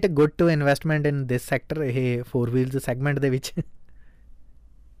 Is it good to investment in this sector, ਇਹ 4 ਵੀਲਸ ਸੈਗਮੈਂਟ ਦੇ ਵਿੱਚ?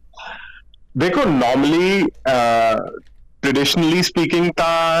 ਦੇਖੋ, ਨਾਰਮਲੀ ਟ੍ਰੈਡੀਸ਼ਨਲੀ ਸਪੀਕਿੰਗ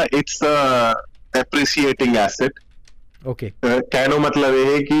ਤਾਂ ਇਟਸ ਐਪਰੀਸੀਏਟਿੰਗ ਐਸੈਟ। ਓਕੇ, ਕਹਿਣ ਨੂੰ ਮਤਲਬ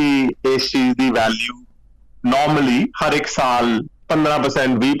ਇਹ ਕਿ ਇਸ ਚੀਜ਼ ਦੀ ਵੈਲਿਊ ਨਾਰਮਲੀ ਹਰ ਇੱਕ ਸਾਲ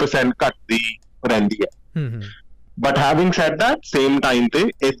 15% 20% ਘਟਦੀ ਰਹਿੰਦੀ ਹੈ। But having said that, same time ਤੇ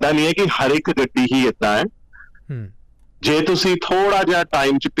ਇਦਾਂ ਨਹੀਂ ਹੈ ਕਿ ਹਰ ਇੱਕ ਗੱਡੀ ਹੀ ਇਦਾਂ ਹੈ। ਜੇ ਤੁਸੀਂ ਥੋੜਾ ਜਿਹਾ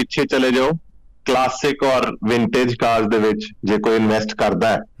ਟਾਈਮ 'ਚ ਪਿੱਛੇ ਚਲੇ ਜਾਓ, ਕਲਾਸਿਕ ਔਰ ਵਿੰਟੇਜ ਕਾਰਸ ਦੇ ਵਿੱਚ ਜੇ ਕੋਈ ਇਨਵੈਸਟ ਕਰਦਾ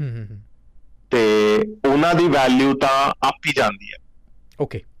ਹੈ ਤੇ ਉਹਨਾਂ ਦੀ ਵੈਲਿਊ ਤਾਂ ਅਪ ਹੀ ਜਾਂਦੀ ਹੈ।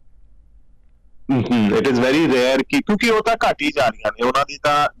 Okay, it is very rare ਕਿਉਂਕਿ ਉਹ ਤਾਂ ਘੱਟ ਹੀ ਜਾ ਰਹੀਆਂ ਨੇ, ਉਹਨਾਂ ਦੀ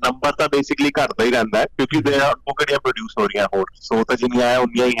ਤਾਂ ਨੰਬਰ ਤਾਂ ਬੇਸਿਕਲੀ ਘਟਦਾ ਹੀ ਰਹਿੰਦਾ ਹੈ ਕਿਉਂਕਿ ਉਹ ਕਿਹੜੀਆਂ ਪ੍ਰੋਡਿਊਸ ਹੋ ਰਹੀਆਂ, ਹੋਰ ਸੋ ਤਾਂ ਜਿੰਨੀਆਂ ਹੈ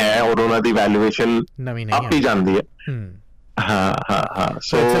ਉਨੀਆਂ ਹੀ ਹੈ ਔਰ ਉਹਨਾਂ ਦੀ ਵੈਲੂਏਸ਼ਨ ਅਪ ਹੀ ਜਾਂਦੀ ਹੈ। ਹਾਂ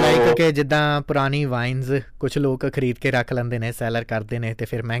ਸੋ ਇਟਸ ਲਾਈਕ ਕਿ ਜਿੱਦਾਂ ਪੁਰਾਣੀ ਵਾਈਨਸ ਕੁਝ ਲੋਕ ਖਰੀਦ ਕੇ ਰੱਖ ਲੈਂਦੇ ਨੇ, ਸੈਲਰ ਕਰਦੇ ਨੇ ਤੇ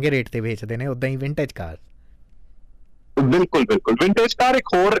ਫਿਰ ਮਹਿੰਗੇ ਰੇਟ ਤੇ ਵੇਚਦੇ ਨੇ, ਉਦਾਂ ਹੀ ਵਿੰਟੇਜ ਕਾਰ। ਬਿਲਕੁਲ ਵਿੰਟੇਜ ਕਾਰ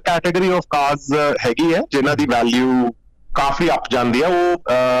ਇੱਕ ਹੋਰ ਕੈਟੇਗਰੀ ਆਫ ਕਾਰਸ ਹੈਗੀ ਹੈ ਜਿਨ੍ਹਾਂ ਦੀ ਵੈਲਿਊ ਕਾਫੀ ਅਪ ਜਾਂਦੀ ਹੈ।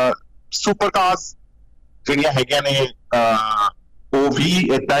 ਉਹ ਸੁਪਰ ਕਾਰਸ ਜਿਹੜੀਆਂ ਹੈਗੀਆਂ ਨੇ ਉਹ ਵੀ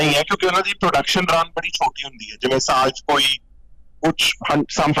ਏਦਾਂ ਹੀ ਹੈ ਕਿਉਂਕਿ ਉਹਨਾਂ ਦੀ ਪ੍ਰੋਡਕਸ਼ਨ ਰਨ ਬੜੀ ਛੋਟੀ ਹੁੰਦੀ ਹੈ। ਜਿਵੇਂ ਸਾਲ 'ਚ ਕੋਈ ਕੁਛ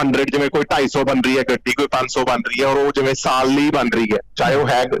ਸਮ 100, ਜਿਵੇਂ ਕੋਈ 250 ਬਣ ਰਹੀ ਹੈ ਗੱਡੀ, ਕੋਈ 500 ਬਣ ਰਹੀ ਹੈ ਔਰ ਉਹ ਜਿਵੇਂ ਸਾਲ ਲਈ ਬਣ ਰਹੀ ਹੈ, ਚਾਹੇ ਉਹ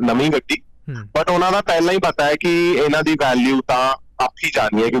ਹੈ ਨਵੀਂ ਗੱਡੀ, ਬਟ ਉਹਨਾਂ ਦਾ ਪਹਿਲਾਂ ਹੀ ਪਤਾ ਹੈ ਕਿ ਇਹਨਾਂ ਦੀ ਵੈਲਿਊ ਤਾਂ ਅਪ ਹੀ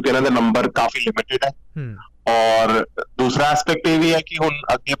ਜਾਣੀ ਹੈ ਕਿਉਂਕਿ ਇਹਨਾਂ ਦੇ ਨੰਬਰ ਕਾਫੀ ਲਿਮਿਟਿਡ ਹੈ। ਔਰ ਦੂਸਰਾ ਐਸਪੈਕਟ ਇਹ ਵੀ ਹੈ ਕਿ ਹੁਣ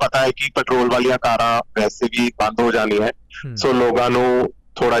ਅੱਗੇ ਪਤਾ ਹੈ ਕਿ ਪੈਟਰੋਲ ਵਾਲੀਆਂ ਕਾਰਾਂ ਵੈਸੇ ਵੀ ਬੰਦ ਹੋ ਜਾਣੀ ਹੈ, ਸੋ ਲੋਕਾਂ ਨੂੰ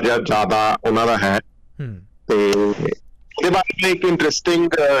ਥੋੜਾ ਜਿਹਾ ਜ਼ਿਆਦਾ ਉਹਨਾਂ ਦਾ ਹੈ। ਤੇ ਇਹਦੇ ਬਾਰੇ ਇੱਕ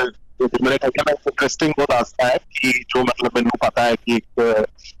ਇੰਟਰਸਟਿੰਗ ਉਹ ਦੱਸਦਾ ਹੈ ਕਿ ਜੋ ਮਤਲਬ ਮੈਨੂੰ ਪਤਾ ਹੈ ਕਿ ਇੱਕ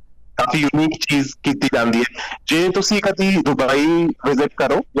ਕਾਫੀ ਯੂਨੀਕ ਚੀਜ਼ ਕੀਤੀ ਜਾਂਦੀ ਹੈ। ਜੇ ਤੁਸੀਂ ਕਦੀ ਦੁਬਈ ਵਿਜ਼ਿਟ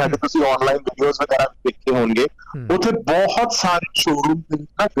ਕਰੋ ਜਾਂ ਫਿਰ ਤੁਸੀਂ ਆਨਲਾਈਨ ਵੀਡੀਓਜ਼ ਵਗੈਰਾ ਦੇਖੇ ਹੋਣਗੇ, ਉੱਥੇ ਬਹੁਤ ਸਾਰੇ ਸ਼ੋਰੂਮ ਦੇ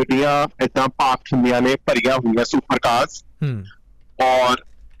ਵਿੱਚ ਗੱਡੀਆਂ ਏਦਾਂ ਪਾਰਕ ਹੁੰਦੀਆਂ ਨੇ, ਭਰੀਆਂ ਹੋਈਆਂ ਸੁਪਰ ਕਾਰਸ। ਔਰ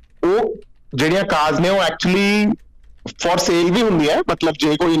ਉਹ ਜਿਹੜੀਆਂ ਕਾਰਸ ਨੇ ਉਹ ਐਕਚੁਅਲੀ ਫॉर ਸੇਲ ਵੀ ਹੁੰਦੀ ਹੈ, ਮਤਲਬ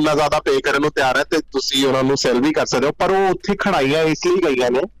ਜੇ ਕੋਈ ਇੰਨਾ ਜ਼ਿਆਦਾ ਪੇ ਕਰਨ ਨੂੰ ਤਿਆਰ ਹੈ ਤੇ ਤੁਸੀਂ ਉਹਨਾਂ ਨੂੰ ਸੇਲ ਵੀ ਕਰ ਸਕਦੇ ਹੋ, ਪਰ ਉਹ ਉੱਥੇ ਖੜਾਈਆਂ ਇਸ ਲਈ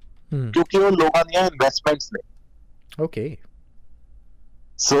ਗਈਆਂ ਨੇ ਕਿਉਂਕਿ ਉਹ ਲੋਕਾਂ ਦੀਆਂ ਇਨਵੈਸਟਮੈਂਟਸ ਨੇ। ਓਕੇ,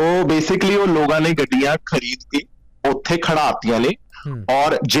 ਸੋ ਬੇਸਿਕਲੀ ਉਹ ਲੋਕਾਂ ਨੇ ਗੱਡੀਆਂ ਖਰੀਦ ਕੇ ਉੱਥੇ ਖੜਾਤੀਆਂ ਨੇ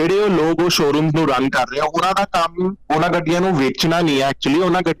ਔਰ ਜਿਹੜੇ ਉਹ ਲੋਕ ਉਹ ਸ਼ੋਰੂਮਸ ਨੂੰ ਰਨ ਕਰ ਰਹੇ ਆ, ਉਹਨਾਂ ਦਾ ਕੰਮ ਉਹਨਾਂ ਗੱਡੀਆਂ ਨੂੰ ਵੇਚਣਾ ਨਹੀਂ ਹੈ, ਐਕਚੁਅਲੀ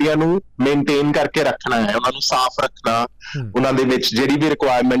ਉਹਨਾਂ ਗੱਡੀਆਂ ਨੂੰ ਮੇਨਟੇਨ ਕਰਕੇ ਰੱਖਣਾ ਹੈ, ਉਹਨਾਂ ਨੂੰ ਸਾਫ਼ ਰੱਖਣਾ, ਉਹਨਾਂ ਦੇ ਵਿੱਚ ਜਿਹੜੀ ਵੀ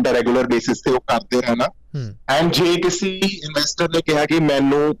ਰਿਕੁਆਇਰਮੈਂਟ ਹੈ ਰੈਗੂਲਰ ਬੇਸਿਸ ਤੇ ਉਹ ਕਰਦੇ ਰਹਿਣਾ। ਐਂਡ ਜੇ ਕਿਸੇ ਇਨਵੈਸਟਰ ਨੇ ਕਿਹਾ ਕਿ ਮੈਂ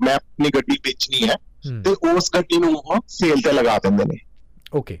ਆਪਣੀ ਗੱਡੀ ਵੇਚਣੀ ਹੈ ਤੇ ਉਸ ਗੱਡੀ ਨੂੰ ਉਹ ਸੇਲ ਤੇ ਲਗਾ ਦਿੰਦੇ ਨੇ।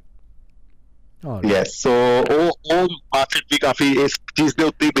 ਓਕੇ, ਯੈਸ, ਸੋ ਉਹ ਮਾਰਕੀਟ ਵੀ ਕਾਫੀ ਇਸ ਚੀਜ਼ ਦੇ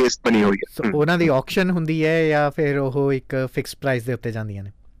ਉੱਤੇ ਬੇਸਡ ਬਣੀ ਹੋਈ ਹੈ। ਸੋ ਉਹਨਾਂ ਦੀ ਆਕਸ਼ਨ ਹੁੰਦੀ ਹੈ ਜਾਂ ਫਿਰ ਉਹ ਇੱਕ ਫਿਕਸ ਪ੍ਰਾਈਸ ਦੇ ਉੱਤੇ ਜਾਂਦੀਆਂ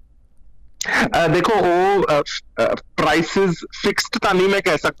ਨੇ? ਦੇਖੋ, ਉਹ ਪ੍ਰਾਈਸਿਸ ਫਿਕਸਡ ਤਾਂ ਨਹੀਂ ਮੈਂ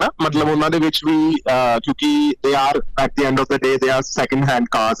ਕਹਿ ਸਕਦਾ, ਮਤਲਬ ਉਹਨਾਂ ਦੇ ਵਿੱਚ ਵੀ ਕਿਉਂਕਿ they are at the end of the day they are second hand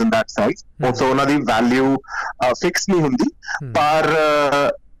cars in that size, so ਉਹਨਾਂ ਦੀ ਵੈਲਿਊ ਫਿਕਸ ਨਹੀਂ ਹੁੰਦੀ, ਪਰ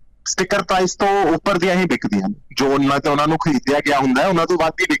ਸਟਿਕਰ ਪ੍ਰਾਈਸ ਤੋਂ ਉੱਪਰ ਦੀਆਂ ਹੀ ਵਿਕਦੀਆਂ ਨੇ। ਜੋ ਉਹਨਾਂ ਤੇ ਉਹਨਾਂ ਨੂੰ ਖਰੀਦਿਆ ਗਿਆ ਹੁੰਦਾ ਹੈ ਉਹਨਾਂ ਤੋਂ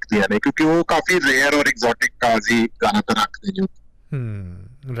ਵੱਧ ਹੀ ਵਿਕਦੀਆਂ ਨੇ ਕਿਉਂਕਿ ਉਹ ਕਾਫੀ ਰੇਅਰ ਔਰ ਐਗਜ਼ੋਟਿਕ ਕਾਰਸ ਹੀ ਜ਼ਿਆਦਾਤਰ ਰੱਖਦੇ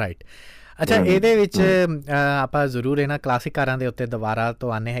ਨੇ। ਰਾਈਟ। ਅੱਛਾ, ਇਹਦੇ ਵਿੱਚ ਆਪਾਂ ਜ਼ਰੂਰ ਇਹਨਾਂ ਕਲਾਸਿਕ ਕਾਰਾਂ ਦੇ ਉੱਤੇ ਦੁਬਾਰਾ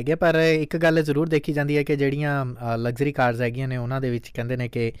ਤੋਂ ਆਉਂਦੇ ਹੈਗੇ, ਪਰ ਇੱਕ ਗੱਲ ਜ਼ਰੂਰ ਦੇਖੀ ਜਾਂਦੀ ਹੈ ਕਿ ਜਿਹੜੀਆਂ ਲਗਜ਼ਰੀ ਕਾਰਸ ਹੈਗੀਆਂ ਨੇ ਉਹਨਾਂ ਦੇ ਵਿੱਚ ਕਹਿੰਦੇ ਨੇ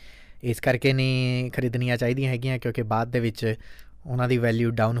ਕਿ ਇਸ ਕਰਕੇ ਨਹੀਂ ਖਰੀਦਣੀਆਂ ਚਾਹੀਦੀਆਂ ਹੈਗੀਆਂ ਕਿਉਂਕਿ ਬਾਅਦ ਦੇ ਵਿੱਚ ਉਹਨਾਂ ਦੀ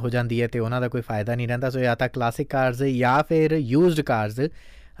ਵੈਲਿਊ ਡਾਊਨ ਹੋ ਜਾਂਦੀ ਹੈ ਅਤੇ ਉਹਨਾਂ ਦਾ ਕੋਈ ਫਾਇਦਾ ਨਹੀਂ ਰਹਿੰਦਾ। ਸੋ ਜਾਂ ਤਾਂ ਕਲਾਸਿਕ ਕਾਰਸ ਜਾਂ ਫਿਰ ਯੂਜ਼ਡ ਕਾਰਸ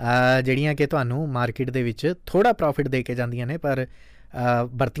ਜਿਹੜੀਆਂ ਕਿ ਤੁਹਾਨੂੰ ਮਾਰਕੀਟ ਦੇ ਵਿੱਚ ਥੋੜ੍ਹਾ ਪ੍ਰੋਫਿਟ ਦੇ ਕੇ ਜਾਂਦੀਆਂ ਨੇ, ਪਰ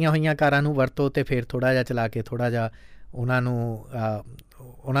ਵਰਤੀਆਂ ਹੋਈਆਂ ਕਾਰਾਂ ਨੂੰ ਵਰਤੋ ਅਤੇ ਫਿਰ ਥੋੜ੍ਹਾ ਜਿਹਾ ਚਲਾ ਕੇ ਥੋੜ੍ਹਾ ਜਿਹਾ ਉਹਨਾਂ ਨੂੰ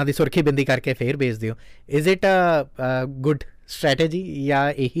ਉਹਨਾਂ ਦੀ ਸੁਰਖੀ ਬਿੰਦੀ ਕਰਕੇ ਫਿਰ ਵੇਚ ਦਿਓ। Is it a good strategy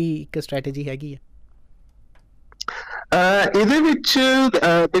ਜਾਂ ਇਹੀ ਇੱਕ ਸਟ੍ਰੈਟੇਜੀ ਹੈਗੀ ਹੈ? ਇਹਦੇ ਵਿੱਚ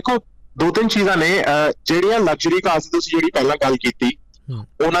ਦੇਖੋ, 2-3 ਚੀਜ਼ਾਂ ਨੇ। ਜਿਹੜੀਆਂ ਲਗਜ਼ਰੀ ਕਾਰਸ ਤੁਸੀਂ ਜਿਹੜੀ ਪਹਿਲਾਂ ਗੱਲ ਕੀਤੀ,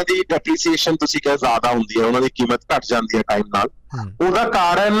 ਉਹਨਾਂ ਦੀ ਡੈਪਰੀਸੀਏਸ਼ਨ ਤੁਸੀਂ ਕਿਹਾ ਜ਼ਿਆਦਾ ਹੁੰਦੀ ਹੈ, ਉਹਨਾਂ ਦੀ ਕੀਮਤ ਘੱਟ ਜਾਂਦੀ ਹੈ ਟਾਈਮ ਨਾਲ। ਉਹਦਾ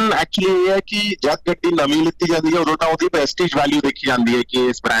ਕਾਰਨ ਐਕਚੁਅਲੀ ਇਹ ਹੈ ਕਿ ਜਦ ਗੱਡੀ ਨਵੀਂ ਲਿੱਤੀ ਜਾਂਦੀ ਹੈ ਉਦੋਂ ਤਾਂ ਉਹਦੀ ਪ੍ਰੈਸਟੀਜ ਵੈਲਿਊ ਦੇਖੀ ਜਾਂਦੀ ਹੈ ਕਿ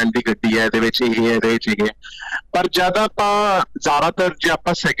ਇਸ ਬ੍ਰਾਂਡ ਦੀ ਗੱਡੀ ਹੈ, ਇਹਦੇ ਵਿੱਚ ਇਹ ਹੈ, ਇਹਦੇ ਵਿੱਚ ਇਹ ਹੈ। ਪਰ ਜਦ ਆਪਾਂ ਜ਼ਿਆਦਾਤਰ ਜੇ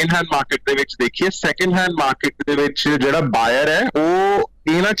ਆਪਾਂ ਸੈਕਿੰਡ ਹੈਂਡ ਮਾਰਕੀਟ ਦੇ ਵਿੱਚ ਦੇਖੀਏ, ਸੈਕਿੰਡ ਹੈਂਡ ਮਾਰਕੀਟ ਦੇ ਵਿੱਚ ਜਿਹੜਾ ਬਾਇਰ ਹੈ ਉਹ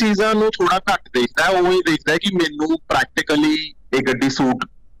ਇਹਨਾਂ ਚੀਜ਼ਾਂ ਨੂੰ ਥੋੜਾ ਘੱਟ ਦੇਖਦਾ ਹੈ। ਉਹ ਇਹ ਦੇਖਦਾ ਹੈ ਕਿ ਮੈਨੂੰ ਪ੍ਰੈਕਟੀਕਲੀ ਇਹ ਗੱਡੀ ਸੂਟ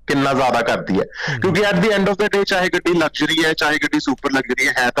ਕਿੰਨਾ ਜ਼ਿਆਦਾ ਕਰਦੀ ਹੈ, ਕਿਉਂਕਿ at the end of the day ਚਾਹੇ ਗੱਡੀ ਲਗਜ਼ਰੀ ਹੈ ਚਾਹੇ ਗੱਡੀ ਸੁਪਰ ਲਗਜ਼ਰੀ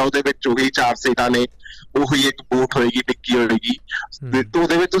ਹੈ ਤਾਂ ਉਹਦੇ ਵਿੱਚ ਉਹੀ 4 ਸੀਟਾਂ ਨੇ, ਉਹੀ ਇੱਕ ਬੂਟ ਹੋਏਗੀ, ਡਿੱਕੀ ਹੋਏਗੀ, ਤੇ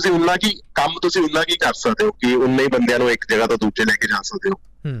ਉਹਦੇ ਵਿੱਚ ਤੁਸੀਂ ਉਨਾ ਕੀ ਕੰਮ ਤੁਸੀਂ ਉਨਾ ਕੀ ਕਰ ਸਕਦੇ ਹੋ ਕਿ ਉਨੇ ਹੀ ਬੰਦਿਆਂ ਨੂੰ ਇੱਕ ਜਗ੍ਹਾ ਤੋਂ ਦੂਜੇ ਲੈ ਕੇ ਜਾ ਸਕਦੇ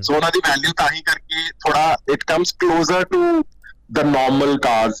ਹੋ। ਸੋ ਉਹਨਾਂ ਦੀ ਵੈਲਿਊ ਤਾਂ ਹੀ ਕਰਕੇ ਥੋੜਾ it comes closer to the normal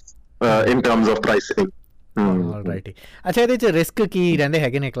cars in terms of pricing. Right. ਅੱਛਾ, ਇਹਦੇ 'ਚ ਰਿਸਕ ਕੀ ਰਹਿੰਦੇ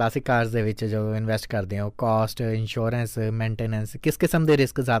ਹੈਗੇ ਨੇ ਕਲਾਸਿਕ ਕਾਰਸ ਦੇ ਵਿੱਚ ਜਦੋਂ ਇਨਵੈਸਟ ਕਰਦੇ ਹੋ? ਕਾਸਟ, ਇੰਸ਼ੋਰੈਂਸ, ਮੇਨਟੇਨੈਂਸ, ਕਿਸ ਕਿਸਮ ਦੇ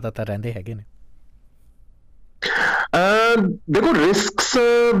ਰਿਸਕ ਜ਼ਿਆਦਾਤਰ ਰਹਿੰਦੇ ਹੈਗੇ ਨੇ? ਦੇਖੋ ਰਿਸਕਸ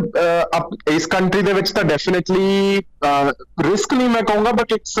ਇਸ ਕੰਟਰੀ ਦੇ ਵਿੱਚ ਤਾਂ ਡੈਫੀਨੇਟਲੀ ਰਿਸਕ ਨਹੀਂ ਮੈਂ ਕਹੂੰਗਾ,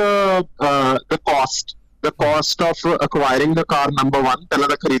 but it's the cost of acquiring the car, number 1, ਪਹਿਲਾਂ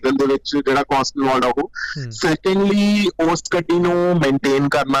ਤਾਂ ਖਰੀਦਣ ਦੇ ਵਿੱਚ ਜਿਹੜਾ cost ਇਨਵੋਲਵਡ ਆ ਉਹ। ਸੈਕੰਡਲੀ ਉਸ ਗੱਡੀ ਨੂੰ ਮੇਨਟੇਨ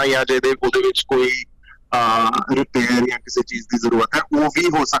ਕਰਨਾ ਜਾਂ ਜਿਹਦੇ ਉਹਦੇ ਵਿੱਚ ਕੋਈ ਰਿਪੇਅਰ ਜਾਂ ਕਿਸੇ ਚੀਜ਼ ਦੀ ਜ਼ਰੂਰਤ ਹੈ ਉਹ ਵੀ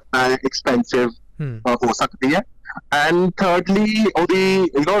ਹੋ ਸਕਦਾ ਹੈ ਐਕਸਪੈਂਸਿਵ ਹੋ ਸਕਦੀ ਹੈ। ਐਂਡ ਥਰਡਲੀ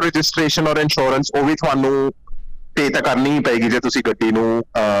ਉਹਦੀ ਰਜਿਸਟ੍ਰੇਸ਼ਨ ਔਰ ਇੰਸ਼ੋਰੈਂਸ ਉਹ ਵੀ ਤੁਹਾਨੂੰ ਪੇ ਤਾਂ ਕਰਨੀ ਹੀ ਪਏਗੀ ਜੇ ਤੁਸੀਂ ਗੱਡੀ ਨੂੰ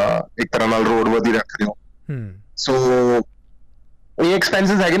ਇੱਕ ਤਰ੍ਹਾਂ ਨਾਲ ਰੋਡਵਰਦੀ ਰੱਖ ਰਹੇ ਹੋ। ਸੋ ਇਹ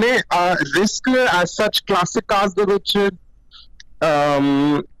ਐਕਸਪੈਂਸਿਸ ਹੈਗੇ ਨੇ। Risk as such classic cars ਦੇ ਵਿੱਚ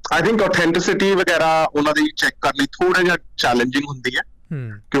ਆਈ ਥਿੰਕ ਆਥੈਂਟਿਸਿਟੀ ਵਗੈਰਾ ਉਹਨਾਂ ਦੀ ਚੈੱਕ ਕਰਨੀ ਥੋੜਾ ਜਿਹਾ ਚੈਲੰਜਿੰਗ ਹੁੰਦੀ ਹੈ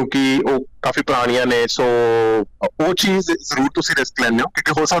ਕਿਉਂਕਿ ਉਹ ਕਾਫੀ ਪੁਰਾਣੀਆਂ ਨੇ। ਸੋ ਉਹ ਚੀਜ਼ ਜ਼ਰੂਰ ਤੁਸੀਂ ਰਿਸਕ ਲੈਂਦੇ ਹੋ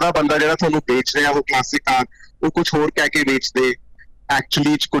ਕਿਉਂਕਿ ਹੋ ਸਕਦਾ ਬੰਦਾ ਜਿਹੜਾ ਤੁਹਾਨੂੰ ਵੇਚ ਰਿਹਾ ਉਹ ਕਲਾਸਿਕ ਕਾਰ ਉਹ ਕੁਝ ਹੋਰ ਕਹਿ ਕੇ ਵੇਚਦੇ,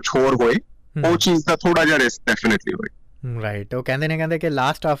 ਐਕਚੁਅਲੀ ਚ ਕੁਝ ਹੋਰ ਹੋਏ, ਉਹ ਚੀਜ਼ ਦਾ ਥੋੜਾ ਜਿਹਾ ਰਿਸਕ ਡੈਫੀਨਿਟਲੀ ਹੋਏ। ਰਾਈਟ। ਉਹ ਕਹਿੰਦੇ ਕਿ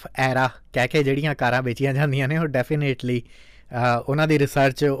ਲਾਸਟ ਆਫ ਐਰਾ ਕਹਿ ਕੇ ਜਿਹੜੀਆਂ ਕਾਰਾਂ ਵੇਚੀਆਂ ਜਾਂਦੀਆਂ ਨੇ ਉਹ ਡੈਫੀਨੇਟਲੀ ਉਹਨਾਂ ਦੀ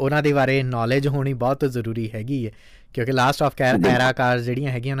ਰਿਸਰਚ, ਉਹਨਾਂ ਦੇ ਬਾਰੇ ਨੌਲੇਜ ਹੋਣੀ ਬਹੁਤ ਜ਼ਰੂਰੀ ਹੈਗੀ ਹੈ ਕਿਉਂਕਿ ਲਾਸਟ ਆਫ ਐਰਾ ਕਾਰ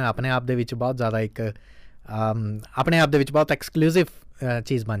ਜਿਹੜੀਆਂ ਹੈਗੀਆਂ ਨੇ ਆਪਣੇ ਆਪ ਦੇ ਵਿੱਚ ਬਹੁਤ ਜ਼ਿਆਦਾ ਇੱਕ ਆਪਣੇ ਆਪ ਦੇ ਵਿੱਚ ਬਹੁਤ ਐਕਸਕਲੂਸਿਵ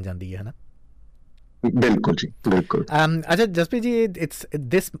ਚੀਜ਼ ਬਣ ਜਾਂਦੀ ਹੈ ਨਾ। ਬਿਲਕੁਲ ਜੀ, ਬਿਲਕੁਲ। ਅੱਛਾ ਜਸਪ੍ਰੀਤ ਜੀ, ਇਟਸ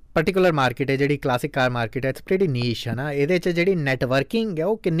ਦਿਸ ਪਰਟੀਕੂਲਰ ਮਾਰਕੀਟ ਹੈ ਜਿਹੜੀ ਕਲਾਸਿਕ ਕਾਰ ਮਾਰਕੀਟ ਹੈ, ਇਟਸ ਪ੍ਰੀਟੀ ਨੀਸ਼ ਹੈ ਨਾ। ਇਹਦੇ 'ਚ ਜਿਹੜੀ ਨੈਟਵਰਕਿੰਗ ਹੈ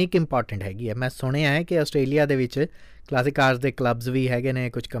ਉਹ ਕਿੰਨੀ ਕੁ ਇੰਪੋਰਟੈਂਟ ਹੈਗੀ ਹੈ? ਮੈਂ ਸੁਣਿਆ ਹੈ ਕਿ ਆਸਟ੍ਰੇਲੀਆ ਦੇ ਵਿੱਚ ਕਲਾਸਿਕ ਕਾਰਸ ਦੇ ਕਲੱਬਸ ਵੀ ਹੈਗੇ ਨੇ,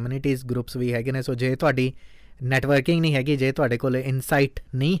 ਕੁਝ ਕਮਿਊਨਿਟੀਜ਼ ਗਰੁੱਪਸ ਵੀ ਹੈਗੇ ਨੇ। ਸੋ ਜੇ ਤੁਹਾਡੀ ਨੈਟਵਰਕਿੰਗ ਨਹੀਂ ਹੈਗੀ, ਜੇ ਤੁਹਾਡੇ ਕੋਲ ਇਨਸਾਈਟ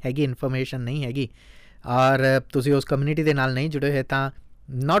ਨਹੀਂ ਹੈਗੀ, ਇਨਫੋਰਮੇਸ਼ਨ ਨਹੀਂ ਹੈਗੀ ਔਰ ਤੁਸੀਂ ਉਸ ਕਮਿਊਨਿਟੀ ਦੇ ਨਾਲ ਨਹੀਂ ਜੁੜੇ ਹੋਏ ਤਾਂ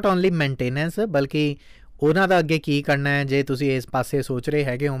ਨਾਟ ਓਨਲੀ ਮੇਨਟੇਨੈਂਸ ਬਲਕਿ ਉਹਨਾਂ ਦਾ ਅੱਗੇ ਕੀ ਕਰਨਾ ਹੈ, ਜੇ ਤੁਸੀਂ ਇਸ ਪਾਸੇ ਸੋਚ ਰਹੇ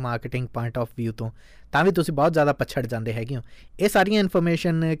ਹੈਗੇ ਹੋ ਮਾਰਕੀਟਿੰਗ ਪੁਆਇੰਟ ਆਫ ਵਿਊ ਤੋਂ, ਤਾਂ ਵੀ ਤੁਸੀਂ ਬਹੁਤ ਜ਼ਿਆਦਾ ਪਛੜ ਜਾਂਦੇ ਹੈਗੇ ਹੋ। ਇਹ ਸਾਰੀਆਂ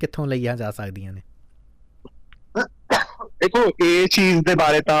ਇਨਫੋਰਮੇਸ਼ਨ ਕਿੱਥੋਂ ਲਈਆਂ ਜਾ ਸਕਦੀਆਂ ਨੇ? ਦੇਖੋ ਇਹ ਚੀਜ਼ ਦੇ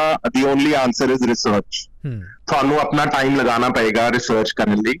ਬਾਰੇ ਤਾਂ the only answer is research. ਤੁਹਾਨੂੰ ਆਪਣਾ ਟਾਈਮ ਲਗਾਉਣਾ ਪਏਗਾ ਰਿਸਰਚ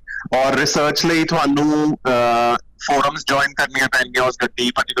ਕਰਨ ਲਈ ਔਰ ਰਿਸਰਚ ਲਈ ਤੁਹਾਨੂੰ ਫੋਰਮਸ ਜੁਆਇਨ ਕਰਨੀਆਂ ਪੈਣਗੀਆਂ ਉਸ ਗੱਡੀ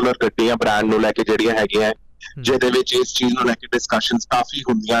ਪਰਟੀਕੂਲਰ ਗੱਡੀ ਜਾਂ ਬ੍ਰਾਂਡ ਨੂੰ ਲੈ ਕੇ ਜਿਹੜੀਆਂ ਹੈਗੀਆਂ, ਜਿਹਦੇ ਵਿੱਚ ਇਸ ਚੀਜ਼ ਨੂੰ ਲੈ ਕੇ ਡਿਸਕਸ਼ਨਸ ਕਾਫੀ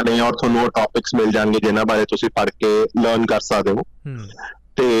ਹੁੰਦੀਆਂ ਨੇ ਔਰ ਤੁਹਾਨੂੰ ਉਹ ਟੌਪਿਕਸ ਮਿਲ ਜਾਣਗੇ ਜਿਨ੍ਹਾਂ ਬਾਰੇ ਤੁਸੀਂ ਪੜ੍ਹ ਕੇ ਲਰਨ ਕਰ ਸਕਦੇ ਹੋ।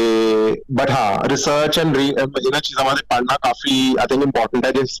 ਤੇ ਬਟ ਹਾਂ ਰਿਸਰਚ ਐਂਡ ਇਹਨਾਂ ਚੀਜ਼ਾਂ ਬਾਰੇ ਪੜ੍ਹਨਾ ਕਾਫੀ ਆਈ ਥਿੰਕ ਇੰਪੋਰਟੈਂਟ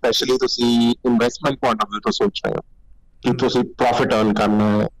ਹੈ ਜੇ ਸਪੈਸ਼ਲੀ ਤੁਸੀਂ ਇਨਵੈਸਟਮੈਂਟ ਪੁਆਇੰਟ ਆਫ ਵਿਊ ਤੋਂ ਸੋਚ ਰਹੇ ਹੋ ਕਿ ਤੁਸੀਂ ਪ੍ਰੋਫਿਟ ਅਰਨ ਕਰਨਾ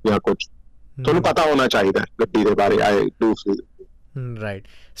ਹੈ ਜਾਂ ਕੁਝ, ਤੁਹਾਨੂੰ ਪਤਾ ਹੋਣਾ ਚਾਹੀਦਾ ਗੱਡੀ ਦੇ ਬਾਰੇ। I do feel right.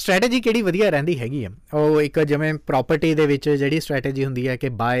 Strategy ਕਿਹੜੀ ਵਧੀਆ ਰਹਿੰਦੀ ਹੈਗੀ ਹੈ? ਉਹ ਇੱਕ ਜਿਵੇਂ ਪ੍ਰੋਪਰਟੀ ਦੇ ਵਿੱਚ ਜਿਹੜੀ ਸਟ੍ਰੈਟਜੀ ਹੁੰਦੀ ਹੈ ਕਿ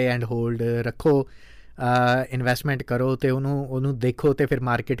ਬਾਏ ਐਂਡ ਹੋਲਡ ਰੱਖੋ, ਇਨਵੈਸਟਮੈਂਟ ਕਰੋ ਅਤੇ ਉਹਨੂੰ ਦੇਖੋ ਅਤੇ ਫਿਰ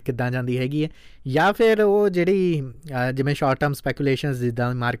ਮਾਰਕੀਟ ਕਿੱਦਾਂ ਜਾਂਦੀ ਹੈਗੀ ਹੈ, ਜਾਂ ਫਿਰ ਉਹ ਜਿਹੜੀ ਜਿਵੇਂ ਸ਼ਾਰਟ ਟਰਮ ਸਪੈਕੂਲੇਸ਼ਨਸ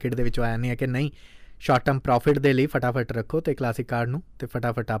ਜਿੱਦਾਂ ਮਾਰਕੀਟ ਦੇ ਵਿੱਚੋਂ ਆ ਜਾਂਦੀਆਂ ਕਿ ਨਹੀਂ ਸ਼ਾਰਟ ਟਰਮ ਪ੍ਰੋਫਿਟ ਦੇ ਲਈ ਫਟਾਫਟ ਰੱਖੋ ਅਤੇ ਕਲਾਸਿਕ ਕਾਰ ਨੂੰ ਅਤੇ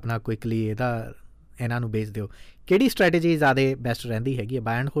ਫਟਾਫਟ ਆਪਣਾ ਕੁਇਕਲੀ ਇਹਨਾਂ ਨੂੰ ਵੇਚ ਦਿਓ। ਕਿਹੜੀ ਸਟ੍ਰੈਟਜੀ ਜ਼ਿਆਦਾ ਬੈਸਟ ਰਹਿੰਦੀ ਹੈਗੀ ਹੈ,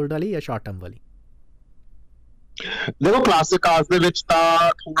 ਬਾਏ ਐਂਡ ਹੋਲਡ ਵਾਲੀ ਜਾਂ ਸ਼ਾਰਟ ਟਰਮ ਵਾਲੀ? ਦੇਖੋ ਕਲਾਸਿਕ ਕਾਰਸ ਦੇ ਵਿੱਚ ਤਾਂ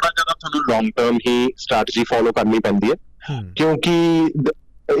ਥੋੜਾ ਜਿਹਾ ਤੁਹਾਨੂੰ ਲੌਂਗ ਟਰਮ ਹੀ ਸਟ੍ਰੈਟਜੀ ਫੋਲੋ ਕਰਨੀ ਪੈਂਦੀ ਹੈ ਕਿਉਂਕਿ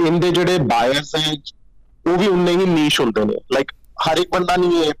ਇਹਦੇ ਜਿਹੜੇ ਬਾਇਰਸ ਹੈ ਉਹ ਵੀ ਉਨੇ ਹੀ ਨੀਸ਼ ਹੁੰਦੇ ਨੇ। ਲਾਈਕ ਹਰ ਇੱਕ ਬੰਦਾ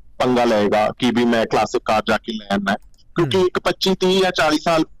ਨਹੀਂ ਇਹ ਪੰਗਾ ਲਏਗਾ ਕਿ ਵੀ ਮੈਂ ਕਲਾਸਿਕ ਕਾਰ ਜਾ ਕੇ ਲੈ ਆਉਣਾ, ਕਿਉਂਕਿ ਇੱਕ 25, 30 ਜਾਂ 40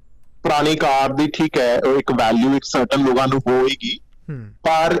 ਸਾਲ ਪੁਰਾਣੀ ਕਾਰ ਦੀ ਠੀਕ ਹੈ ਉਹ ਇੱਕ ਵੈਲਿਊ ਇੱਕ ਸਰਟਨ ਲੋਕਾਂ ਨੂੰ ਹੋਏਗੀ,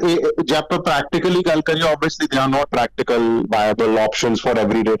 ਪਰ ਜੇ ਆਪਾਂ ਪ੍ਰੈਕਟੀਕਲੀ ਗੱਲ ਕਰੀਏ obviously they are note practical viable options for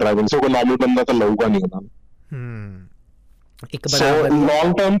everyday driving. ਸੋ ਕੋਈ ਨਾਰਮਲ ਬੰਦਾ ਤਾਂ ਲਊਗਾ ਨਹੀਂ ਉਹਨਾਂ ਨੂੰ। ਸੋ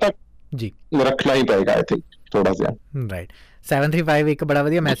ਲੌਂਗ ਟਰਮ ਤੱਕ ਜੀ ਰੱਖਣਾ ਹੀ ਪਏਗਾ ਆਈ ਥਿੰਕ ਥੋੜਾ ਜਿਹਾ। ਰਾਈਟ। 735 ਇੱਕ ਬੜਾ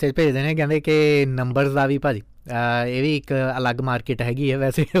ਵਧੀਆ ਮੈਸੇਜ ਭੇਜਦੇ ਨੇ, ਕਹਿੰਦੇ ਕਿ ਨੰਬਰਸ ਦਾ ਵੀ ਭਾਜੀ ਇਹ ਵੀ ਇੱਕ ਅਲੱਗ ਮਾਰਕੀਟ ਹੈਗੀ ਹੈ।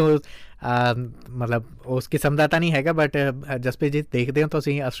 ਵੈਸੇ ਉਹ ਮਤਲਬ ਉਸ ਕਿਸਮ ਦਾ ਤਾਂ ਨਹੀਂ ਹੈਗਾ ਬਟ ਜਸਪ੍ਰੀਤ ਜੀ ਦੇਖਦੇ ਹੋ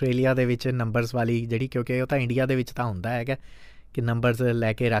ਤੁਸੀਂ ਆਸਟ੍ਰੇਲੀਆ ਦੇ ਵਿੱਚ ਨੰਬਰਸ ਵਾਲੀ ਜਿਹੜੀ, ਕਿਉਂਕਿ ਉਹ ਤਾਂ ਇੰਡੀਆ ਦੇ ਵਿੱਚ ਤਾਂ ਹੁੰਦਾ ਹੈਗਾ ਕਿ ਨੰਬਰਸ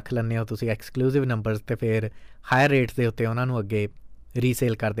ਲੈ ਕੇ ਰੱਖ ਲੈਂਦੇ ਹੋ ਤੁਸੀਂ ਐਕਸਕਲੂਸਿਵ ਨੰਬਰਸ ਅਤੇ ਫਿਰ ਹਾਇਰ ਰੇਟਸ ਦੇ ਉੱਤੇ ਉਹਨਾਂ ਨੂੰ ਅੱਗੇ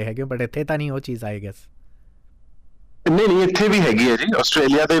ਰੀਸੇਲ ਕਰਦੇ ਹੈਗੇ ਹੋ, ਬਟ ਇੱਥੇ ਤਾਂ ਨਹੀਂ ਉਹ ਚੀਜ਼ ਆਏਗਾ। ਨਹੀਂ ਇੱਥੇ ਵੀ ਹੈਗੀ ਹੈ ਜੀ।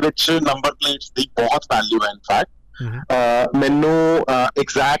 ਆਸਟ੍ਰੇਲੀਆ ਦੇ ਵਿੱਚ ਨੰਬਰ ਪਲੇਟਸ ਦੀ ਬਹੁਤ ਵੈਲਿਊ ਹੈ। ਇਨਫੈਕਟ ਮੈਨੂੰ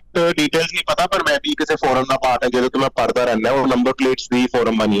ਐਗਜ਼ੈਕਟ ਡਿਟੇਲਸ ਨਹੀਂ ਪਤਾ ਪਰ ਮੈਂ ਵੀ ਕਿਸੇ ਫੋਰਮ ਦਾ ਪਾਰਟ ਹੈ ਜਿਹਦੇ ਤੋਂ ਮੈਂ ਪੜ੍ਹਦਾ ਰਹਿੰਦਾ, ਉਹ ਨੰਬਰ ਪਲੇਟਸ ਦੀ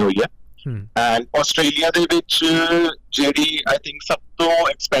ਫੋਰਮ ਬਣੀ ਹੋਈ ਹੈ। ਐਂਡ ਆਸਟ੍ਰੇਲੀਆ ਦੇ ਵਿੱਚ ਜਿਹੜੀ ਆਈ ਥਿੰਕ ਸਭ ਤੋਂ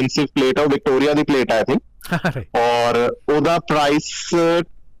ਐਕਸਪੈਂਸਿਵ ਪਲੇਟ ਹੈ ਉਹ ਵਿਕਟੋਰੀਆ ਦੀ ਪਲੇਟ ਹੈ ਆਈ ਥਿੰਕ, ਔਰ ਉਹਦਾ ਪ੍ਰਾਈਸ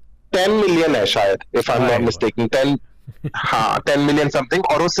 10 ਮਿਲੀਅਨ ਹੈ ਸ਼ਾਇਦ, ਇਫ ਆਈ ਐਮ ਨਾਟ ਮਿਸਟੇਕਿੰਗ। हाँ 10 मिलियन समथिंग,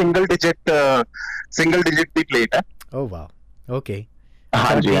 और वो सिंगल डिजिट ਦੀ ਪਲੇਟ ਹੈ। ਓ ਵਾਓ ਓਕੇ। ਅੱਛਾ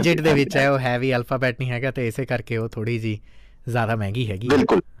ਹਾਂਜੀ ਹਾਂਜੀ ਡਿਜਿਟ ਦੇ ਹਾਂਜੀ ਵਿੱਚ ਹੈ, ਉਹ ਹੈਵੀ ਅਲਫਾਬੈਟ ਨਹੀਂ ਹੈਗਾ, ਤੇ ਇਸੇ ਕਰਕੇ ਉਹ ਥੋੜੀ ਜੀ ਜ਼ਿਆਦਾ ਮਹਿੰਗੀ ਹੈਗੀ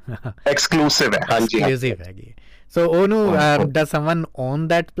ਬਿਲਕੁਲ ਹੈ। ਐਕਸਕਲੂਸਿਵ ਹੈ, ਹਾਂਜੀ ਹਾਂਜੀ। ਐਕਸਕਲੂਸਿਵ ਹੈਗੀ। ਸੋ ਉਹਨੂੰ does someone on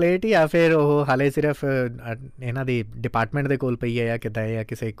that plate, ਜਾਂ ਫਿਰ ਉਹ ਹਾਲੇ ਸਿਰਫ ਇਹਨਾਂ ਦੀ ਡਿਪਾਰਟਮੈਂਟ ਦੇ ਕੋਲ ਪਈ ਹੈ, ਜਾਂ ਕਿੱਦਾਂ ਹੈ, ਜਾਂ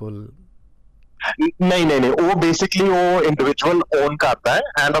ਕਿਸੇ ਕੋਲ? ਨਹੀਂ ਨਹੀਂ ਨਹੀਂ, ਉਹ ਬੇਸਿਕਲੀ ਉਹ ਇੰਡੀਵਿਜੂਅਲ ਓਨ ਕਰਦਾ ਹੈ,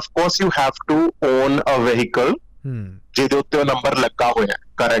 end of course you have to on a vehicle ਜਿਹਦੇ ਉੱਤੇ ਉਹ ਨੰਬਰ ਲੱਗਾ ਹੋਇਆ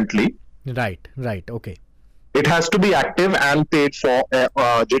currently. Right okay. It has to be active and paid for,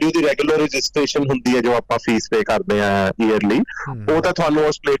 ਜਿਹੜੀ ਉਹਦੀ ਰੈਗੂਲਰ ਰਜਿਸਟ੍ਰੇਸ਼ਨ ਹੁੰਦੀ ਹੈ ਜੋ ਆਪਾਂ ਫੀਸ ਪੇ ਕਰਦੇ ਆ ਈਅਰਲੀ, ਉਹ ਤਾਂ ਤੁਹਾਨੂੰ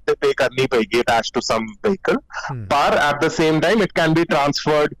ਉਸ ਪਲੇਟ ਤੇ ਪੇ ਕਰਨੀ ਪਏਗੀ ਅਟੈਚ ਟੂ ਸਮ ਵਹੀਕਲ, ਪਰ at the same time it can be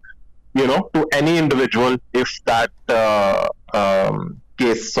transferred to any individual if that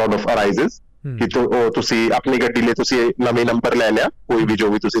case sort of arises ਕਿ ਤੁਸੀਂ ਆਪਣੀ ਗੱਡੀ ਲਈ ਤੁਸੀਂ ਨਵੇਂ ਨੰਬਰ ਲੈ ਲਿਆ, ਕੋਈ ਵੀ ਜੋ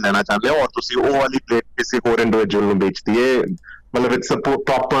ਵੀ ਤੁਸੀਂ ਲੈਣਾ ਚਾਹੁੰਦੇ ਹੋ, ਔਰ ਤੁਸੀਂ ਉਹ ਵਾਲੀ ਪਲੇਟ ਕਿਸੇ ਹੋਰ ਇੰਡੀਵਿਜੂਅਲ ਨੂੰ ਵੇਚਦੀ ਹੈ, ਮਤਲਬ ਇਟਸ ਅ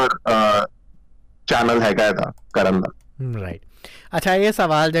ਪ੍ਰੋਪਰ ਚੈਨਲ ਹੈਗਾ ਇਹਦਾ ਕਰਨ ਦਾ। ਰਾਈਟ। ਅੱਛਾ ਇਹ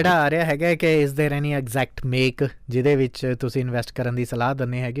ਸਵਾਲ ਜਿਹੜਾ ਆ ਰਿਹਾ ਹੈਗਾ ਕਿ ਇਸ ਦੇਰ ਐਨੀ ਐਗਜ਼ੈਕਟ ਮੇਕ ਜਿਹਦੇ ਵਿੱਚ ਤੁਸੀਂ ਇਨਵੈਸਟ ਕਰਨ ਦੀ ਸਲਾਹ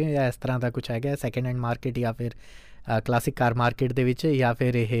ਦਿੰਦੇ ਹੈਗੇ, ਜਾਂ ਇਸ ਤਰ੍ਹਾਂ ਦਾ ਕੁਛ ਹੈਗਾ ਸੈਕਿੰਡ ਹੈਂਡ ਮਾਰਕੀਟ ਜਾਂ ਫਿਰ ਕਲਾਸਿਕ ਕਾਰ ਮਾਰਕੀਟ ਦੇ ਵਿੱਚ, ਜਾਂ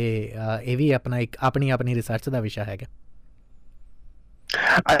ਫਿਰ ਇਹ ਵੀ ਆਪਣਾ ਇੱਕ ਆਪਣੀ ਰਿਸਰਚ ਦਾ ਵਿਸ਼ਾ ਹੈਗਾ?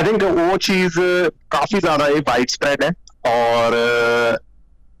 आई थिंक वो चीज काफी ज्यादा वाइड स्प्रेड है, और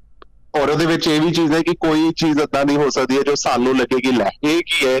ਉਹਦੇ ਵਿੱਚ ਇਹ ਵੀ ਚੀਜ਼ ਹੈ ਕਿ ਕੋਈ ਚੀਜ਼ ਏਦਾਂ ਦੀ ਹੋ ਸਕਦੀ ਹੈ ਜੋ ਸਾਨੂੰ ਲੱਗੇਗੀ ਲੈ ਇਹ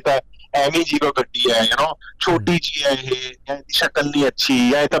ਕੀ ਹੈ, ਤਾਂ ਐਵੇਂ ਜੀ ਕੋ ਗੱਡੀ ਹੈ, ਛੋਟੀ ਜੀ ਹੈ, ਇਹ ਇਹਦੀ ਸ਼ਕਲ ਨਹੀਂ ਅੱਛੀ,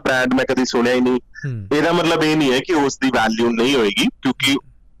 ਜਾਂ ਇਹ ਤਾਂ ਬ੍ਰਾਂਡ ਮੈਂ ਕਦੀ ਸੁਣਿਆ ਹੀ ਨਹੀਂ। ਇਹਦਾ ਮਤਲਬ ਇਹ ਨਹੀਂ ਹੈ ਕਿ ਉਸ ਦੀ ਵੈਲਿਊ ਨਹੀਂ ਹੋਏਗੀ, ਕਿਉਂਕਿ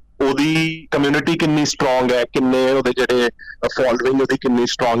ਉਹਦੀ ਕਮਿਊਨਿਟੀ ਕਿੰਨੀ ਸਟਰੋਂਗ ਹੈ, ਕਿੰਨੇ ਉਹਦੇ ਜਿਹੜੇ ਫੋਲੋਇੰਗ ਉਹਦੀ ਕਿੰਨੀ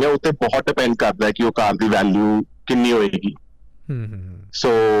ਸਟਰੋਂਗ ਹੈ, ਉਹ ਤੇ ਬਹੁਤ ਡਿਪੈਂਡ ਕਰਦਾ ਹੈ ਕਿ ਉਹ ਕਾਰ ਦੀ ਵੈਲਿਊ ਕਿੰਨੀ ਹੋਏਗੀ। ਸੋ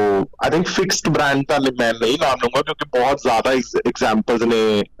ਆਈ ਥਿੰਕ ਫਿਕਸਡ ਬ੍ਰਾਂਡ ਤਾਂ ਮੈਂ ਨਹੀਂ ਨਾਮ ਲੂੰਗਾ, ਕਿਉਂਕਿ ਬਹੁਤ ਜ਼ਿਆਦਾ ਐਗਜ਼ਾਮਪਲਸ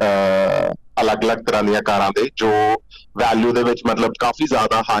ਨੇ ਅਲੱਗ-ਅਲੱਗ ਤਰ੍ਹਾਂ ਦੀਆਂ ਕਾਰਾਂ ਦੇ ਜੋ ਵੈਲਿਊ ਦੇ ਵਿੱਚ ਮਤਲਬ ਕਾਫੀ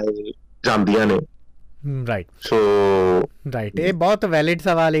ਜ਼ਿਆਦਾ ਹਾਈ ਜਾਂਦੀਆਂ ਨੇ। ਰਾਈਟ ਇਹ ਬਹੁਤ ਵੈਲਿਡ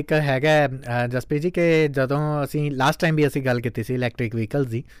ਸਵਾਲ ਇੱਕ ਹੈਗਾ ਜਸਪ੍ਰੀਤ ਜੀ, ਕਿ ਜਦੋਂ ਅਸੀਂ ਲਾਸਟ ਟਾਈਮ ਵੀ ਅਸੀਂ ਗੱਲ ਕੀਤੀ ਸੀ ਇਲੈਕਟ੍ਰਿਕ ਵਹੀਕਲਸ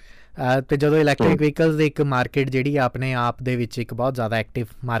ਦੀ, ਅਤੇ ਜਦੋਂ ਇਲੈਕਟ੍ਰਿਕ ਵਹੀਕਲਸ ਦੀ ਇੱਕ ਮਾਰਕੀਟ ਜਿਹੜੀ ਆਪਣੇ ਆਪ ਦੇ ਵਿੱਚ ਇੱਕ ਬਹੁਤ ਜ਼ਿਆਦਾ ਐਕਟਿਵ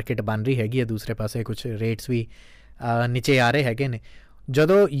ਮਾਰਕੀਟ ਬਣ ਰਹੀ ਹੈਗੀ ਹੈ, ਦੂਸਰੇ ਪਾਸੇ ਕੁਛ ਰੇਟਸ ਵੀ ਨੀਚੇ ਆ ਰਹੇ ਹੈਗੇ ਨੇ।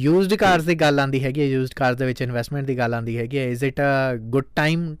 ਜਦੋਂ ਯੂਜ਼ਡ ਕਾਰਸ ਦੀ ਗੱਲ ਆਉਂਦੀ ਹੈਗੀ ਹੈ, ਯੂਜ਼ਡ ਕਾਰਸ ਦੇ ਵਿੱਚ ਇਨਵੈਸਟਮੈਂਟ ਦੀ ਗੱਲ ਆਉਂਦੀ ਹੈਗੀ ਹੈ, is it a good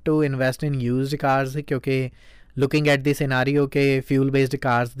time to invest in used cars? ਕਿਉਂਕਿ ਲੁਕਿੰਗ ਐਟ ਦੀ ਸਿਨਾਰੀਓ ਕਿ ਫਿਊਲ ਬੇਸਡ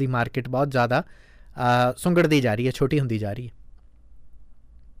ਕਾਰਸ ਦੀ ਮਾਰਕੀਟ ਬਹੁਤ ਜ਼ਿਆਦਾ ਸੁੰਗੜਦੀ ਜਾ ਰਹੀ ਹੈ, ਛੋਟੀ ਹੁੰਦੀ ਜਾ ਰਹੀ ਹੈ।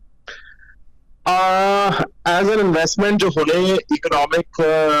 ਐਜ਼ ਐਨ ਇਨਵੈਸਟਮੈਂਟ ਜੋ ਹੁਣੇ ਇਕਨੋਮਿਕ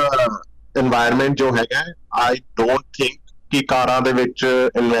ਇਨਵਾਇਰਨਮੈਂਟ ਜੋ ਹੈਗਾ, ਆਈ ਡੋਂਟ ਥਿੰਕ ਕਿ ਕਾਰਾਂ ਦੇ ਵਿੱਚ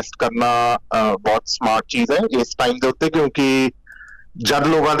ਇਨਵੈਸਟ ਕਰਨਾ ਬਹੁਤ ਸਮਾਰਟ ਚੀਜ਼ ਹੈ ਇਸ ਟਾਈਮ ਦੇ ਉੱਤੇ, ਕਿਉਂਕਿ ਜਦ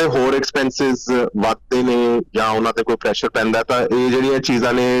ਲੋਕਾਂ ਦੇ ਹੋਰ ਐਕਸਪੈਂਸਿਸ ਵੱਧਦੇ ਨੇ ਜਾਂ ਉਹਨਾਂ ਤੇ ਕੋਈ ਪ੍ਰੈਸ਼ਰ ਪੈਂਦਾ, ਤਾਂ ਇਹ ਜਿਹੜੀਆਂ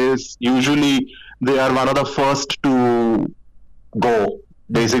ਚੀਜ਼ਾਂ ਨੇ usually they are one of the first to go.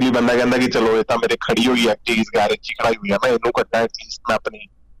 Basically ਬੰਦਾ ਕਹਿੰਦਾ ਕਿ ਚਲੋ ਇਹ ਤਾਂ ਮੇਰੇ ਖੜੀ ਹੋਈ ਹੈ ਚੀਜ਼, ਗੈਰੇਜ 'ਚ ਖੜਾਈ ਹੋਈ ਹੈ, ਮੈਂ ਇਹਨੂੰ ਕੱਢਾਂ ਐਟਲੀਸਟ ਮੈਂ ਆਪਣੀ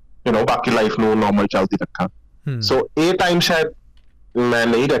ਬਾਕੀ ਲਾਈਫ ਨੂੰ ਨੋਰਮਲ ਚੱਲਦੀ ਰੱਖਾਂ। ਸੋ ਇਹ ਟਾਈਮ ਸ਼ਾਇਦ ਮੈਂ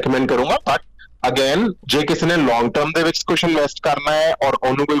ਨਹੀਂ ਰეკਮੈਂਡ ਕਰੂੰਗਾ, ਬਟ ਅਗੇਨ ਜੇ ਕਿਸੇ ਨੇ ਲੌਂਗ ਟਰਮ ਦੇ ਵਿੱਚ ਕੁਛ ਇਨਵੈਸਟ ਕਰਨਾ ਹੈ ਔਰ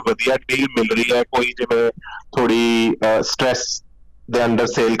ਉਹਨੂੰ ਕੋਈ ਵਧੀਆ ਡੀਲ ਮਿਲ ਰਹੀ ਹੈ, ਕੋਈ ਜਿਵੇਂ ਥੋੜੀ ਸਟ੍ਰੈਸ ਦੇ ਅੰਡਰ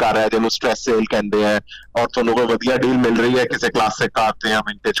ਸੇਲ ਕਰ ਰਿਹਾ ਜਿਹਨੂੰ ਸਟ੍ਰੈਸ ਸੇਲ ਕਹਿੰਦੇ ਆ, ਔਰ ਤੁਹਾਨੂੰ ਕੋਈ ਵਧੀਆ ਡੀਲ ਮਿਲ ਰਹੀ ਹੈ ਕਿਸੇ ਕਲਾਸਿਕ ਕਾਰ ਤੇ ਜਾਂ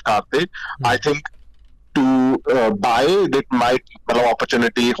ਵਿੰਟੇਜ ਕਾਰ ਤੇ, I think to bye it might ਮਤਲਬ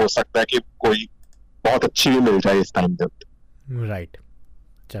ਓਪਰਚੁਨਿਟੀ ਹੋ ਸਕਦਾ ਹੈ ਕਿ ਕੋਈ ਬਹੁਤ ਅੱਛੀ ਵੀ ਮਿਲ ਜਾਏ ਇਸ ਟਾਈਮ ਦੇ ਉੱਤੇ। ਰਾਈਟ,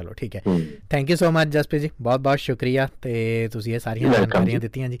 ਚਲੋ ਠੀਕ ਹੈ। Thank you so much Jaspreet ਜੀ, ਬਹੁਤ ਬਹੁਤ ਸ਼ੁਕਰੀਆ, ਅਤੇ ਤੁਸੀਂ ਇਹ ਸਾਰੀਆਂ ਜਾਣਕਾਰੀਆਂ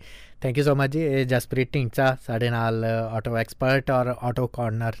ਦਿੱਤੀਆਂ ਜੀ। ਥੈਂਕ ਯੂ ਸੋ ਮਚ ਜੀ। ਇਹ ਜਸਪ੍ਰੀਤ ਢੀਂਡਸਾ ਸਾਡੇ ਨਾਲ ਆਟੋ ਐਕਸਪਰਟ ਔਰ ਆਟੋ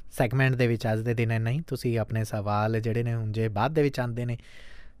ਕਾਰਨਰ ਸੈਗਮੈਂਟ ਦੇ ਵਿੱਚ ਅੱਜ ਦੇ ਦਿਨ ਇੰਨਾ ਹੀ। ਤੁਸੀਂ ਆਪਣੇ ਸਵਾਲ ਜਿਹੜੇ ਨੇ ਹੁਣ ਜੇ ਬਾਅਦ ਦੇ ਵਿੱਚ ਆਉਂਦੇ ਨੇ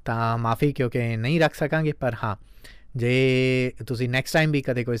ਤਾਂ ਮਾਫੀ, ਕਿਉਂਕਿ ਨਹੀਂ ਰੱਖ ਸਕਾਂਗੇ, ਪਰ ਹਾਂ ਜੇ ਤੁਸੀਂ ਨੈਕਸਟ ਟਾਈਮ ਵੀ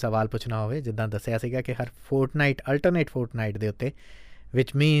ਕਦੇ ਕੋਈ ਸਵਾਲ ਪੁੱਛਣਾ ਹੋਵੇ, ਜਿੱਦਾਂ ਦੱਸਿਆ ਸੀਗਾ ਕਿ ਹਰ ਫੋਰਟਨਾਈਟ ਅਲਟਰਨੇਟ ਫੋਰਟਨਾਈਟ ਦੇ ਉੱਤੇ,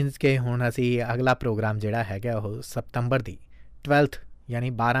 ਵਿਚ ਮੀਨਸ ਕਿ ਹੁਣ ਅਸੀਂ ਅਗਲਾ ਪ੍ਰੋਗਰਾਮ ਜਿਹੜਾ ਹੈਗਾ ਉਹ ਸਤੰਬਰ ਦੀ 12th ਯਾਨੀ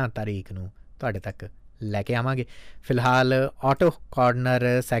 12 ਤਾਰੀਖ ਨੂੰ ਤੁਹਾਡੇ ਤੱਕ ਲੈ ਕੇ ਆਵਾਂਗੇ। ਫਿਲਹਾਲ ਆਟੋ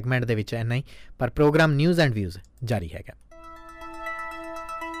ਕਾਰਨਰ ਸੈਗਮੈਂਟ ਦੇ ਵਿੱਚ ਇੰਨਾ ਹੀ, ਪਰ ਪ੍ਰੋਗਰਾਮ ਨਿਊਜ਼ ਐਂਡ ਵਿਊਜ਼ ਜਾਰੀ ਹੈਗਾ।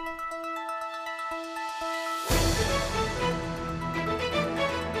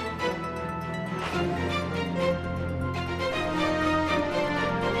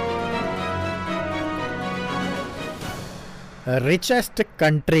 ਰਿਚੈਸਟ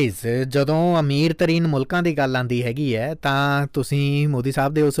ਕੰਟਰੀਜ਼, ਜਦੋਂ ਅਮੀਰ ਤਰੀਨ ਮੁਲਕਾਂ ਦੀ ਗੱਲ ਆਉਂਦੀ ਹੈਗੀ ਹੈ ਤਾਂ ਤੁਸੀਂ ਮੋਦੀ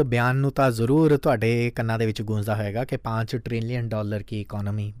ਸਾਹਿਬ ਦੇ ਉਸ ਬਿਆਨ ਨੂੰ ਤਾਂ ਜ਼ਰੂਰ ਤੁਹਾਡੇ ਕੰਨਾਂ ਦੇ ਵਿੱਚ ਗੂੰਜਦਾ ਹੋਏਗਾ ਕਿ $5 ਟ੍ਰਿਲੀਅਨ ਕੀ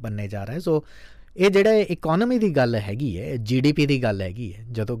ਇਕੋਨਮੀ ਬਣਨੇ ਜਾ ਰਿਹਾ ਹੈ। ਸੋ ਇਹ ਜਿਹੜਾ ਇਕੋਨਮੀ ਦੀ ਗੱਲ ਹੈਗੀ ਹੈ, GDP ਦੀ ਗੱਲ ਹੈਗੀ ਹੈ,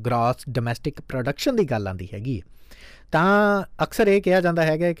 ਜਦੋਂ ਗ੍ਰਾਸ ਡੋਮੈਸਟਿਕ ਪ੍ਰੋਡਕਸ਼ਨ ਦੀ ਗੱਲ ਆਉਂਦੀ ਹੈਗੀ ਹੈ, ਤਾਂ ਅਕਸਰ ਇਹ ਕਿਹਾ ਜਾਂਦਾ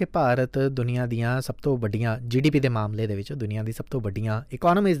ਹੈਗਾ ਕਿ ਭਾਰਤ ਦੁਨੀਆ ਦੀਆਂ ਸਭ ਤੋਂ ਵੱਡੀਆਂ GDP ਦੇ ਮਾਮਲੇ ਦੇ ਵਿੱਚ ਦੁਨੀਆ ਦੀ ਸਭ ਤੋਂ ਵੱਡੀਆਂ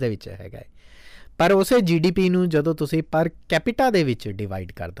ਇਕੋਨਮੀਜ਼ ਦੇ ਵਿੱਚ ਹੈਗਾ ਹੈ। ਪਰ ਉਸੇ GDP ਨੂੰ ਜਦੋਂ ਤੁਸੀਂ ਪਰ ਕੈਪੀਟਾ ਦੇ ਵਿੱਚ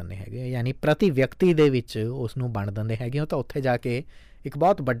ਡਿਵਾਈਡ ਕਰ ਦਿੰਦੇ ਹੈਗੇ, ਯਾਨੀ ਪ੍ਰਤੀ ਵਿਅਕਤੀ ਦੇ ਵਿੱਚ ਉਸ ਨੂੰ ਵੰਡ ਦਿੰਦੇ ਹੈਗੇ ਹੋ, ਤਾਂ ਉੱਥੇ ਜਾ ਕੇ ਇੱਕ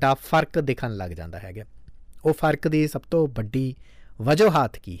ਬਹੁਤ ਵੱਡਾ ਫ਼ਰਕ ਦਿਖਣ ਲੱਗ ਜਾਂਦਾ ਹੈਗਾ। ਉਹ ਫ਼ਰਕ ਦੀ ਸਭ ਤੋਂ ਵੱਡੀ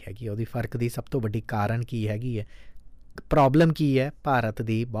ਵਜੂਹਾਤ ਕੀ ਹੈਗੀ, ਉਹਦੀ ਫ਼ਰਕ ਦੀ ਸਭ ਤੋਂ ਵੱਡੀ ਕਾਰਨ ਕੀ ਹੈਗੀ ਹੈ, ਪ੍ਰੋਬਲਮ ਕੀ ਹੈ? ਭਾਰਤ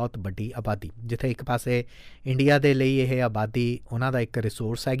ਦੀ ਬਹੁਤ ਵੱਡੀ ਆਬਾਦੀ। ਜਿੱਥੇ ਇੱਕ ਪਾਸੇ ਇੰਡੀਆ ਦੇ ਲਈ ਇਹ ਆਬਾਦੀ ਉਹਨਾਂ ਦਾ ਇੱਕ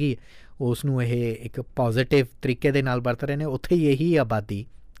ਰਿਸੋਰਸ ਹੈਗੀ, ਉਸ ਨੂੰ ਇਹ ਇੱਕ ਪੋਜ਼ੀਟਿਵ ਤਰੀਕੇ ਦੇ ਨਾਲ ਵਰਤ ਰਹੇ ਨੇ, ਉੱਥੇ ਹੀ ਇਹੀ ਆਬਾਦੀ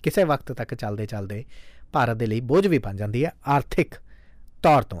ਕਿਸੇ ਵਕਤ ਤੱਕ ਚੱਲਦੇ ਚੱਲਦੇ ਭਾਰਤ ਦੇ ਲਈ ਬੋਝ ਵੀ ਬਣ ਜਾਂਦੀ ਹੈ, ਆਰਥਿਕ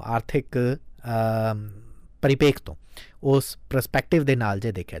ਤੌਰ ਤੋਂ, ਆਰਥਿਕ ਪਰਿਪੇਖ ਤੋਂ, ਉਸ ਪਰਸਪੈਕਟਿਵ ਦੇ ਨਾਲ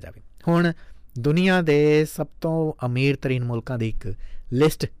ਜੇ ਦੇਖਿਆ ਜਾਵੇ। ਹੁਣ ਦੁਨੀਆ ਦੇ ਸਭ ਤੋਂ ਅਮੀਰ ਤਰੀਨ ਮੁਲਕਾਂ ਦੀ ਇੱਕ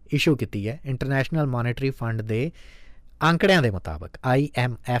ਲਿਸਟ ਇਸ਼ੂ ਕੀਤੀ ਹੈ ਇੰਟਰਨੈਸ਼ਨਲ ਮੋਨੇਟਰੀ ਫੰਡ ਦੇ ਅੰਕੜਿਆਂ ਦੇ ਮੁਤਾਬਕ,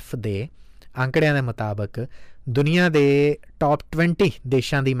 IMF ਦੇ ਅੰਕੜਿਆਂ ਦੇ ਮੁਤਾਬਕ ਦੁਨੀਆ ਦੇ ਟੌਪ 20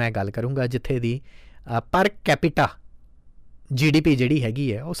 ਦੇਸ਼ਾਂ ਦੀ ਮੈਂ ਗੱਲ ਕਰੂੰਗਾ ਜਿੱਥੇ ਦੀ ਪਰ ਕੈਪੀਟਾ GDP ਜਿਹੜੀ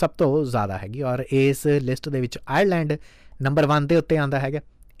ਹੈਗੀ ਹੈ ਉਹ ਸਭ ਤੋਂ ਜ਼ਿਆਦਾ ਹੈਗੀ। ਔਰ ਇਸ ਲਿਸਟ ਦੇ ਵਿੱਚ ਆਇਰਲੈਂਡ ਨੰਬਰ 1 ਦੇ ਉੱਤੇ ਆਉਂਦਾ ਹੈਗਾ।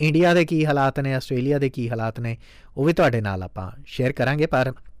 ਇੰਡੀਆ ਦੇ ਕੀ ਹਾਲਾਤ ਨੇ, ਆਸਟ੍ਰੇਲੀਆ ਦੇ ਕੀ ਹਾਲਾਤ ਨੇ, ਉਹ ਵੀ ਤੁਹਾਡੇ ਨਾਲ ਆਪਾਂ ਸ਼ੇਅਰ ਕਰਾਂਗੇ।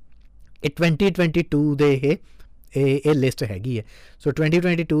 ਪਰ ਇਹ 2022 ਦੇ ਇਹ ਲਿਸਟ ਹੈਗੀ ਹੈ। ਸੋ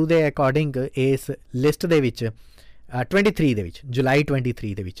 2022 ਦੇ ਅਕੋਰਡਿੰਗ ਇਸ ਲਿਸਟ ਦੇ ਵਿੱਚ 23 ਦੇ ਵਿੱਚ, ਜੁਲਾਈ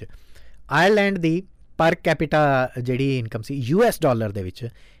 23 ਦੇ ਵਿੱਚ ਆਇਰਲੈਂਡ ਦੀ ਪਰ ਕੈਪੀਟਾ ਜਿਹੜੀ ਇਨਕਮ ਸੀ $, ਦੇ ਵਿੱਚ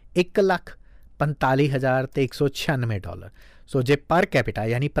 $1,45,196। ਸੋ ਜੇ ਪਰ ਕੈਪੀਟਾ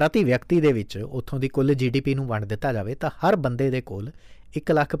ਯਾਨੀ ਪ੍ਰਤੀ ਵਿਅਕਤੀ ਦੇ ਵਿੱਚ ਉੱਥੋਂ ਦੀ ਕੁੱਲ GDP ਨੂੰ ਵੰਡ ਦਿੱਤਾ ਜਾਵੇ ਤਾਂ ਹਰ ਬੰਦੇ ਦੇ ਕੋਲ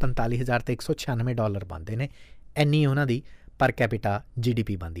 $1,45,196 ਬਣਦੇ ਨੇ। ਇੰਨੀ ਉਹਨਾਂ ਦੀ ਪਰ ਕੈਪੀਟਾ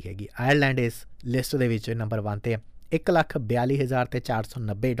GDP ਬਣਦੀ ਹੈਗੀ। ਆਇਰਲੈਂਡ ਇਸ ਲਿਸਟ ਦੇ ਵਿੱਚ ਨੰਬਰ 1 ਤੇ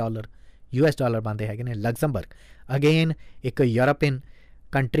 $1,42,490 ਬਣਦੇ ਹੈਗੇ ਨੇ। ਲਗਜ਼ਮਬਰਗ ਅਗੇਨ ਇੱਕ ਯੂਰਪੀਅਨ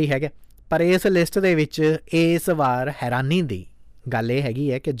ਕੰਟਰੀ ਹੈਗਾ, ਪਰ ਇਸ ਲਿਸਟ ਦੇ ਵਿੱਚ ਇਸ ਵਾਰ ਹੈਰਾਨੀ ਦੀ ਗੱਲ ਇਹ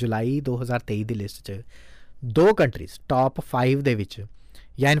ਹੈਗੀ ਹੈ ਕਿ ਜੁਲਾਈ 2023 ਦੀ ਲਿਸਟ 'ਚ 2 ਕੰਟਰੀਜ਼ ਟੌਪ 5 ਦੇ ਵਿੱਚ,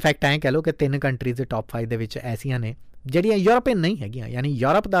 ਜਾਂ ਇਨਫੈਕਟ ਐਂ ਕਹਿ ਲਓ ਕਿ 3 ਕੰਟਰੀਜ਼ ਦੇ ਟੌਪ 5 ਦੇ ਵਿੱਚ ਐਸੀਆਂ ਨੇ ਜਿਹੜੀਆਂ ਯੂਰਪੀਅਨ ਨਹੀਂ ਹੈਗੀਆਂ, ਯਾਨੀ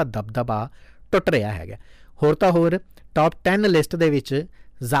ਯੂਰਪ ਦਾ ਦਬਦਬਾ ਟੁੱਟ ਰਿਹਾ ਹੈਗਾ। ਹੋਰ ਤਾਂ ਹੋਰ ਟੌਪ 10 ਲਿਸਟ ਦੇ ਵਿੱਚ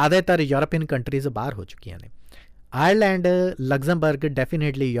ਜ਼ਿਆਦਾਤਰ ਯੂਰਪੀਅਨ ਕੰਟਰੀਜ਼ ਬਾਹਰ ਹੋ ਚੁੱਕੀਆਂ ਨੇ। ਆਇਰਲੈਂਡ, ਲਗਜ਼ਮਬਰਗ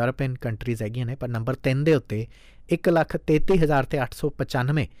ਡੈਫੀਨੇਟਲੀ ਯੂਰਪੀਅਨ ਕੰਟਰੀਜ਼ ਹੈਗੀਆਂ ਨੇ, ਪਰ ਨੰਬਰ 3 ਦੇ ਉੱਤੇ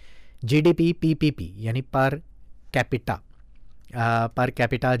 1,33,895 GDP PPP ਯਾਨੀ ਪਰ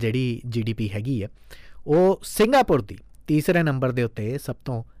ਕੈਪੀਟਾ ਜਿਹੜੀ GDP ਹੈਗੀ ਹੈ ਉਹ ਸਿੰਗਾਪੁਰ ਦੀ ਤੀਸਰੇ ਨੰਬਰ ਦੇ ਉੱਤੇ ਸਭ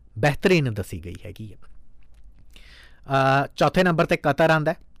ਤੋਂ ਬਿਹਤਰੀਨ ਦੱਸੀ ਗਈ ਹੈਗੀ ਹੈ। ਚੌਥੇ ਨੰਬਰ 'ਤੇ ਕਤਰ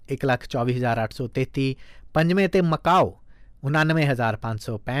ਆਉਂਦਾ 1,24,833, ਪੰਜਵੇਂ 'ਤੇ ਮਕਾਓ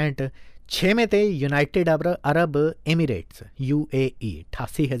 99,565, ਛੇਵੇਂ 'ਤੇ United Arab Emirates UAE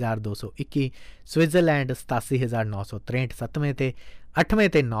 88,221, Switzerland 87,963, ਸੱਤਵੇਂ 'ਤੇ, ਅੱਠਵੇਂ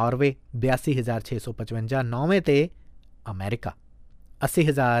 'ਤੇ ਨਾਰਵੇ 82,655, ਨੌਵੇਂ 'ਤੇ ਅਮਰੀਕਾ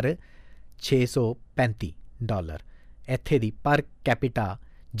 $80,635। ਇੱਥੇ ਦੀ ਪਰ ਕੈਪੀਟਾ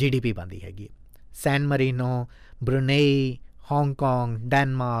GDP ਬਣਦੀ ਹੈਗੀ। ਸੈਨ Marino, Brunei, Hong Kong,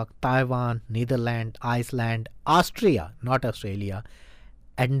 Denmark, Taiwan, Netherland, Iceland, Austria ਨਾਟ ਆਸਟ੍ਰੇਲੀਆ,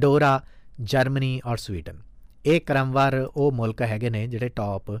 ਐਂਡੋਰਾ, ਜਰਮਨੀ ਔਰ ਸਵੀਡਨ, ਇਹ ਕ੍ਰਮਵਾਰ ਉਹ ਮੁਲਕ ਹੈਗੇ ਨੇ ਜਿਹੜੇ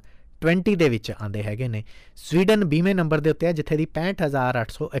ਟੌਪ 20 ਦੇ ਵਿੱਚ ਆਉਂਦੇ ਹੈਗੇ ਨੇ। ਸਵੀਡਨ 20ਵੇਂ ਨੰਬਰ ਦੇ ਉੱਤੇ ਹੈ ਜਿੱਥੇ ਦੀ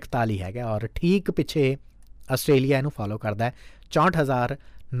 65,841 ਹੈਗਾ, ਔਰ ਠੀਕ ਪਿੱਛੇ ਆਸਟ੍ਰੇਲੀਆ ਇਹਨੂੰ ਫੋਲੋ ਕਰਦਾ ਹੈ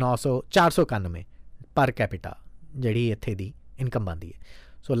 64,491 ਪਰ ਕੈਪੀਟਾ ਜਿਹੜੀ ਇੱਥੇ ਦੀ ਇਨਕਮ ਬਣਦੀ ਹੈ।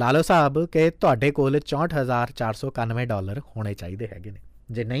 ਸੋ ਲਾ ਲਓ ਸਾਹਿਬ ਕਿ ਤੁਹਾਡੇ ਕੋਲ $64,491 ਹੋਣੇ ਚਾਹੀਦੇ ਹੈਗੇ ਨੇ।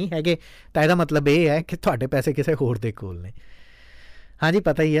 ਜੇ ਨਹੀਂ ਹੈਗੇ ਤਾਂ ਇਹਦਾ ਮਤਲਬ ਇਹ ਹੈ ਕਿ ਤੁਹਾਡੇ ਪੈਸੇ ਕਿਸੇ ਹੋਰ ਦੇ ਕੋਲ ਨੇ। ਹਾਂਜੀ,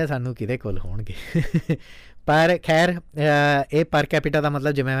 ਪਤਾ ਹੀ ਹੈ ਸਾਨੂੰ ਕਿਹਦੇ ਕੋਲ ਹੋਣਗੇ। ਪਰ ਖੈਰ ਇਹ ਪਰ ਕੈਪੀਟਾ ਦਾ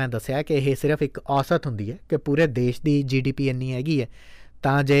ਮਤਲਬ ਜਿਵੇਂ ਮੈਂ ਦੱਸਿਆ ਕਿ ਇਹ ਸਿਰਫ ਇੱਕ ਔਸਤ ਹੁੰਦੀ ਹੈ ਕਿ ਪੂਰੇ ਦੇਸ਼ ਦੀ GDP ਇੰਨੀ ਹੈਗੀ ਹੈ,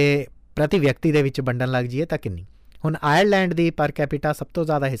 ਤਾਂ ਜੇ ਪ੍ਰਤੀ ਵਿਅਕਤੀ ਦੇ ਵਿੱਚ ਵੰਡਣ ਲੱਗ ਜਾਈਏ ਤਾਂ ਕਿੰਨੀ। ਹੁਣ ਆਇਰਲੈਂਡ ਦੀ ਪਰ ਕੈਪੀਟਾ ਸਭ ਤੋਂ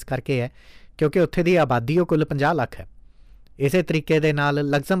ਜ਼ਿਆਦਾ ਇਸ ਕਰਕੇ ਹੈ ਕਿਉਂਕਿ ਉੱਥੇ ਦੀ ਆਬਾਦੀ ਉਹ ਕੁੱਲ 50 ਲੱਖ ਹੈ। ਇਸੇ ਤਰੀਕੇ ਦੇ ਨਾਲ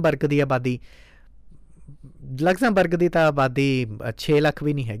ਲਗਜ਼ਮਬਰਗ ਦੀ ਤਾਂ ਆਬਾਦੀ 6 ਲੱਖ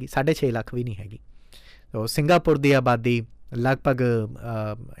ਵੀ ਨਹੀਂ ਹੈਗੀ, 6.5 ਲੱਖ ਵੀ ਨਹੀਂ ਹੈਗੀ। ਸੋ ਸਿੰਗਾਪੁਰ ਦੀ ਆਬਾਦੀ ਲਗਭਗ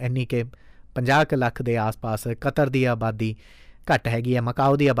ਇੰਨੀ ਕਿ 50 ਲੱਖ ਦੇ ਆਸ-ਪਾਸ। ਕਤਰ ਦੀ ਆਬਾਦੀ ਘੱਟ ਹੈਗੀ ਹੈ,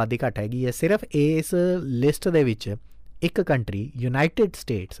 ਮਕਾਓ ਦੀ ਆਬਾਦੀ ਘੱਟ ਹੈਗੀ ਹੈ। ਸਿਰਫ ਇਸ ਲਿਸਟ ਦੇ ਵਿੱਚ ਇੱਕ ਕੰਟਰੀ ਯੂਨਾਈਟਿਡ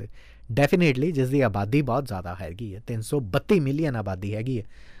ਸਟੇਟਸ ਡੈਫੀਨੇਟਲੀ ਜਿਸ ਦੀ ਆਬਾਦੀ ਬਹੁਤ ਜ਼ਿਆਦਾ ਹੈਗੀ ਹੈ, 332 ਮਿਲੀਅਨ ਆਬਾਦੀ ਹੈਗੀ ਹੈ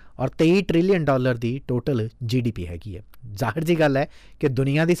ਔਰ $23 ਟ੍ਰਿਲੀਅਨ ਦੀ ਟੋਟਲ GDP ਹੈਗੀ ਹੈ। ਜ਼ਾਹਿਰ ਜੀ ਗੱਲ ਹੈ ਕਿ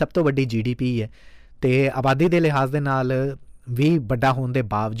ਦੁਨੀਆ ਦੀ ਸਭ ਤੋਂ ਵੱਡੀ GDP ਹੈ ਅਤੇ ਆਬਾਦੀ ਦੇ ਲਿਹਾਜ਼ ਦੇ ਨਾਲ ਵੀ ਵੱਡਾ ਹੋਣ ਦੇ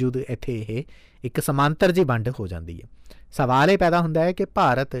ਬਾਵਜੂਦ ਇੱਥੇ ਇਹ ਇੱਕ ਸਮਾਂਤਰ ਜੀ ਵੰਡ ਹੋ ਜਾਂਦੀ ਹੈ। ਸਵਾਲ ਇਹ ਪੈਦਾ ਹੁੰਦਾ ਹੈ ਕਿ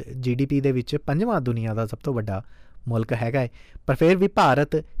ਭਾਰਤ GDP ਦੇ ਵਿੱਚ 5ਵਾਂ ਦੁਨੀਆ ਦਾ ਸਭ ਤੋਂ ਵੱਡਾ ਮੁਲਕ ਹੈਗਾ ਹੈ, ਪਰ ਫਿਰ ਵੀ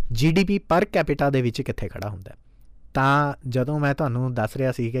ਭਾਰਤ GDP ਪਰ ਕੈਪੀਟਾ ਦੇ ਵਿੱਚ ਕਿੱਥੇ ਖੜ੍ਹਾ ਹੁੰਦਾ। ਤਾਂ ਜਦੋਂ ਮੈਂ ਤੁਹਾਨੂੰ ਦੱਸ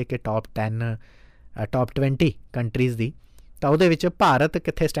ਰਿਹਾ ਸੀ ਕਿ ਟੌਪ 20 ਕੰਟਰੀਜ਼ ਦੀ, ਤਾਂ ਉਹਦੇ ਵਿੱਚ ਭਾਰਤ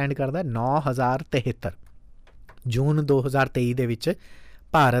ਕਿੱਥੇ ਸਟੈਂਡ ਕਰਦਾ 9,073। ਜੂਨ 2023 ਦੇ ਵਿੱਚ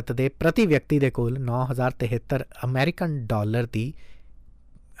ਭਾਰਤ ਦੇ ਪ੍ਰਤੀ ਵਿਅਕਤੀ ਦੇ ਕੋਲ 9,073 ਅਮਰੀਕਨ ਡਾਲਰ ਦੀ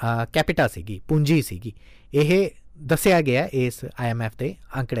ਕੈਪੀਟਾ ਸੀਗੀ, ਪੂੰਜੀ ਸੀਗੀ। ਇਹ ਦੱਸਿਆ ਗਿਆ ਇਸ IMF ਦੇ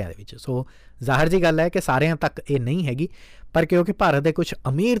ਅੰਕੜਿਆਂ ਦੇ ਵਿੱਚ। ਸੋ ਜ਼ਾਹਰ ਜੀ ਗੱਲ ਹੈ ਕਿ ਸਾਰਿਆਂ ਤੱਕ ਇਹ ਨਹੀਂ ਹੈਗੀ, ਪਰ ਕਿਉਂਕਿ ਭਾਰਤ ਦੇ ਕੁਝ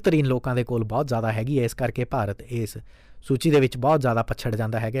ਅਮੀਰ ਤਰੀਨ ਲੋਕਾਂ ਦੇ ਕੋਲ ਬਹੁਤ ਜ਼ਿਆਦਾ ਹੈਗੀ ਹੈ, ਇਸ ਕਰਕੇ ਭਾਰਤ ਇਸ ਸੂਚੀ ਦੇ ਵਿੱਚ ਬਹੁਤ ਜ਼ਿਆਦਾ ਪਛੜ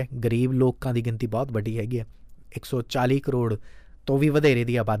ਜਾਂਦਾ ਹੈਗਾ। ਗਰੀਬ ਲੋਕਾਂ ਦੀ ਗਿਣਤੀ ਬਹੁਤ ਵੱਡੀ ਹੈਗੀ ਹੈ, 140 ਕਰੋੜ ਤੋਂ ਵੀ ਵਧੇਰੇ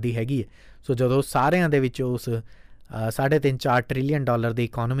ਦੀ ਆਬਾਦੀ ਹੈਗੀ ਹੈ। ਸੋ ਜਦੋਂ ਸਾਰਿਆਂ ਦੇ ਵਿੱਚ ਉਸ 3.5-4 ਟ੍ਰਿਲੀਅਨ ਡਾਲਰ ਦੀ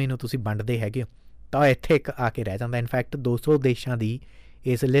ਇਕੋਨਮੀ ਨੂੰ ਤੁਸੀਂ ਵੰਡਦੇ ਹੈਗੇ ਹੋ ਤਾਂ ਇੱਥੇ ਇੱਕ ਆ ਕੇ ਰਹਿ ਜਾਂਦਾ। ਇਨਫੈਕਟ 200 ਦੇਸ਼ਾਂ ਦੀ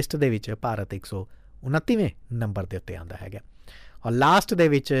ਇਸ ਲਿਸਟ ਦੇ ਵਿੱਚ ਭਾਰਤ 129ਵੇਂ ਨੰਬਰ ਦੇ ਉੱਤੇ ਆਉਂਦਾ ਹੈਗਾ। ਔਰ ਲਾਸਟ ਦੇ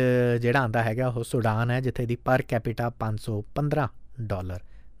ਵਿੱਚ ਜਿਹੜਾ ਆਉਂਦਾ ਹੈਗਾ ਉਹ ਸੁਡਾਨ ਹੈ, ਜਿੱਥੇ ਦੀ ਪਰ ਕੈਪੀਟਾ 515 ਡਾਲਰ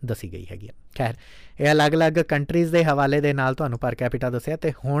ਦੱਸੀ ਗਈ ਹੈਗੀ ਹੈ। ਖੈਰ, ਇਹ ਅਲੱਗ-ਅਲੱਗ ਕੰਟਰੀਜ਼ ਦੇ ਹਵਾਲੇ ਦੇ ਨਾਲ ਤੁਹਾਨੂੰ ਪਰ ਕੈਪੀਟਾ ਦੱਸਿਆ।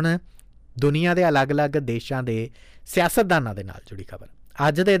 ਅਤੇ ਹੁਣ ਦੁਨੀਆ ਦੇ ਅਲੱਗ-ਅਲੱਗ ਦੇਸ਼ਾਂ ਦੇ ਸਿਆਸਤਦਾਨਾਂ ਦੇ ਨਾਲ ਜੁੜੀ ਖਬਰ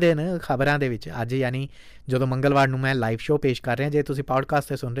ਅੱਜ ਦੇ ਦਿਨ ਖਬਰਾਂ ਦੇ ਵਿੱਚ, ਅੱਜ ਯਾਨੀ ਜਦੋਂ ਮੰਗਲਵਾਰ ਨੂੰ ਮੈਂ ਲਾਈਵ ਸ਼ੋਅ ਪੇਸ਼ ਕਰ ਰਿਹਾ, ਜੇ ਤੁਸੀਂ ਪੌਡਕਾਸਟ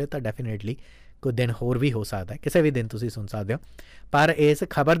 'ਤੇ ਸੁਣ ਰਹੇ ਤਾਂ ਡੈਫੀਨੇਟਲੀ ਕੋਈ ਦਿਨ ਹੋਰ ਵੀ ਹੋ ਸਕਦਾ, ਕਿਸੇ ਵੀ ਦਿਨ ਤੁਸੀਂ ਸੁਣ ਸਕਦੇ ਹੋ। ਪਰ ਇਸ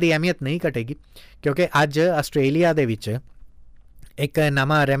ਖਬਰ ਦੀ ਅਹਿਮੀਅਤ ਨਹੀਂ ਘਟੇਗੀ ਕਿਉਂਕਿ ਅੱਜ ਆਸਟ੍ਰੇਲੀਆ ਦੇ ਵਿੱਚ ਇੱਕ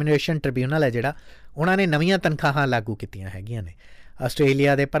ਨਵਾਂ ਰੈਮੂਨਰੇਸ਼ਨ ਟ੍ਰਿਬਿਊਨਲ ਹੈ ਜਿਹੜਾ, ਉਹਨਾਂ ਨੇ ਨਵੀਆਂ ਤਨਖਾਹਾਂ ਲਾਗੂ ਕੀਤੀਆਂ ਹੈਗੀਆਂ ਨੇ।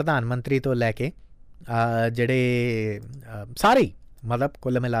 ਆਸਟ੍ਰੇਲੀਆ ਦੇ ਪ੍ਰਧਾਨ ਮੰਤਰੀ ਤੋਂ ਲੈ ਕੇ ਜਿਹੜੇ ਸਾਰੇ ਮਤਲਬ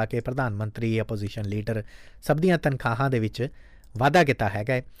ਕੁੱਲ ਮਿਲਾ ਕੇ ਪ੍ਰਧਾਨ ਮੰਤਰੀ, ਅਪੋਜੀਸ਼ਨ ਲੀਡਰ, ਸਭ ਦੀਆਂ ਤਨਖਾਹਾਂ ਦੇ ਵਿੱਚ ਵਾਧਾ ਕੀਤਾ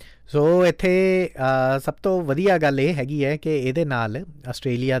ਹੈਗਾ ਹੈ। ਸੋ ਇੱਥੇ ਸਭ ਤੋਂ ਵਧੀਆ ਗੱਲ ਇਹ ਹੈਗੀ ਹੈ ਕਿ ਇਹਦੇ ਨਾਲ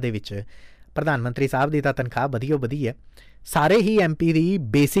ਆਸਟ੍ਰੇਲੀਆ ਦੇ ਵਿੱਚ ਪ੍ਰਧਾਨ ਮੰਤਰੀ ਸਾਹਿਬ ਦੀ ਤਾਂ ਤਨਖਾਹ ਵਧੀ ਹੈ, ਸਾਰੇ ਹੀ MP ਦੀ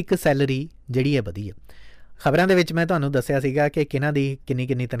ਬੇਸਿਕ ਸੈਲਰੀ ਜਿਹੜੀ ਹੈ ਵਧੀ ਹੈ। ਖਬਰਾਂ ਦੇ ਵਿੱਚ ਮੈਂ ਤੁਹਾਨੂੰ ਦੱਸਿਆ ਸੀਗਾ ਕਿ ਕਿਹਨਾਂ ਦੀ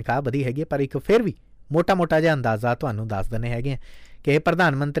ਕਿੰਨੀ ਤਨਖਾਹ ਵਧੀ ਹੈਗੀ, ਪਰ ਇੱਕ ਫਿਰ ਵੀ ਮੋਟਾ ਜਿਹਾ ਅੰਦਾਜ਼ਾ ਤੁਹਾਨੂੰ ਦੱਸ ਦਿੰਦੇ ਹੈਗੇ ਕਿ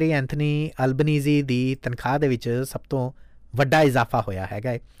ਪ੍ਰਧਾਨ ਮੰਤਰੀ ਐਂਥਨੀ ਅਲਬਨੀਜ਼ੀ ਦੀ ਤਨਖਾਹ ਦੇ ਵਿੱਚ ਸਭ ਤੋਂ ਵੱਡਾ ਇਜ਼ਾਫਾ ਹੋਇਆ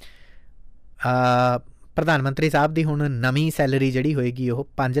ਹੈਗਾ ਹੈ। ਪ੍ਰਧਾਨ ਮੰਤਰੀ ਸਾਹਿਬ ਦੀ ਹੁਣ ਨਵੀਂ ਸੈਲਰੀ ਜਿਹੜੀ ਹੋਏਗੀ ਉਹ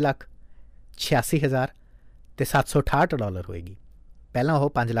 5,86,768 ਡਾਲਰ ਹੋਏਗੀ। ਪਹਿਲਾਂ ਉਹ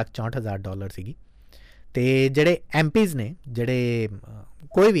 5,64,000 ਡਾਲਰ ਸੀਗੀ। ਅਤੇ ਜਿਹੜੇ MPs ਨੇ, ਜਿਹੜੇ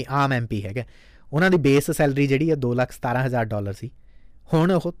ਕੋਈ ਵੀ ਆਮ MP ਹੈਗਾ, ਉਹਨਾਂ ਦੀ ਬੇਸ ਸੈਲਰੀ ਜਿਹੜੀ ਹੈ 2,17,000 ਡਾਲਰ ਸੀ,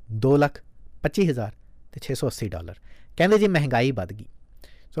 ਹੁਣ ਉਹ 2,25,680 ਡਾਲਰ। ਕਹਿੰਦੇ ਜੀ ਮਹਿੰਗਾਈ ਵੱਧ ਗਈ।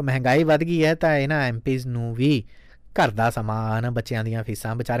 ਸੋ ਮਹਿੰਗਾਈ ਵੱਧ ਗਈ ਹੈ ਤਾਂ ਇਹਨਾਂ MPs ਨੂੰ ਵੀ ਘਰ ਦਾ ਸਮਾਨ, ਬੱਚਿਆਂ ਦੀਆਂ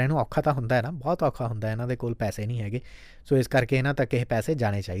ਫੀਸਾਂ, ਵਿਚਾਰਿਆਂ ਨੂੰ ਔਖਾ ਤਾਂ ਹੁੰਦਾ ਹੈ ਨਾ, ਬਹੁਤ ਔਖਾ ਹੁੰਦਾ, ਇਹਨਾਂ ਦੇ ਕੋਲ ਪੈਸੇ ਨਹੀਂ ਹੈਗੇ। ਸੋ ਇਸ ਕਰਕੇ ਇਹਨਾਂ ਤੱਕ ਇਹ ਪੈਸੇ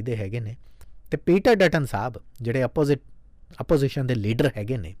ਜਾਣੇ ਚਾਹੀਦੇ ਹੈਗੇ ਨੇ। ਅਤੇ ਪੀਟਰ ਡਟਨ ਸਾਹਿਬ ਜਿਹੜੇ ਅਪੋਜੀਸ਼ਨ ਦੇ ਲੀਡਰ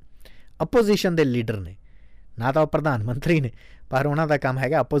ਹੈਗੇ ਨੇ, ਅਪੋਜੀਸ਼ਨ ਦੇ ਲੀਡਰ ਨੇ, ਨਾ ਤਾਂ ਉਹ ਪ੍ਰਧਾਨ ਮੰਤਰੀ ਨੇ, ਪਰ ਉਹਨਾਂ ਦਾ ਕੰਮ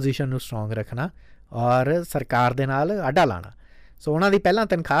ਹੈਗਾ ਅਪੋਜੀਸ਼ਨ ਨੂੰ ਸਟਰੋਂਗ ਰੱਖਣਾ ਔਰ ਸਰਕਾਰ ਦੇ ਨਾਲ ਆਡਾ ਲਾਣਾ। ਸੋ ਉਹਨਾਂ ਦੀ ਪਹਿਲਾਂ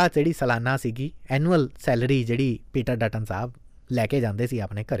ਤਨਖਾਹ ਜਿਹੜੀ ਸਾਲਾਨਾ ਸੀਗੀ, ਐਨੂਅਲ ਸੈਲਰੀ ਜਿਹੜੀ ਪੀਟਰ ਡਟਨ ਸਾਹਿਬ ਲੈ ਕੇ ਜਾਂਦੇ ਸੀ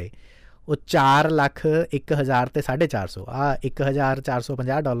ਆਪਣੇ ਘਰੇ, ਉਹ 4,01,000 ਤੇ 450,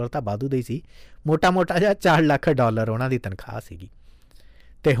 1,450 ਡਾਲਰ ਤਾਂ ਵਾਧੂ ਦੇ ਸੀ, ਮੋਟਾ ਜਿਹਾ 4 ਲੱਖ ਡਾਲਰ ਉਹਨਾਂ ਦੀ ਤਨਖਾਹ ਸੀਗੀ।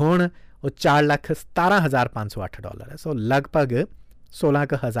 ਅਤੇ ਹੁਣ ਉਹ 4,17,508 ਡਾਲਰ ਹੈ। ਸੋ ਲਗਭਗ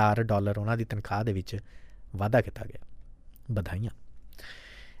 16,000 ਡਾਲਰ ਉਹਨਾਂ ਦੀ ਤਨਖਾਹ ਦੇ ਵਿੱਚ ਵਾਧਾ ਕੀਤਾ ਗਿਆ। ਵਧਾਈਆਂ।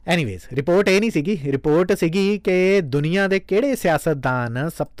 ਐਨੀਵੇਜ਼, ਰਿਪੋਰਟ ਇਹ ਨਹੀਂ ਸੀਗੀ, ਰਿਪੋਰਟ ਸੀਗੀ ਕਿ ਦੁਨੀਆ ਦੇ ਕਿਹੜੇ ਸਿਆਸਤਦਾਨ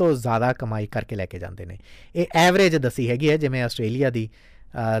ਸਭ ਤੋਂ ਜ਼ਿਆਦਾ ਕਮਾਈ ਕਰਕੇ ਲੈ ਕੇ ਜਾਂਦੇ ਨੇ। ਇਹ ਐਵਰੇਜ ਦੱਸੀ ਹੈਗੀ ਹੈ, ਜਿਵੇਂ ਆਸਟ੍ਰੇਲੀਆ ਦੀ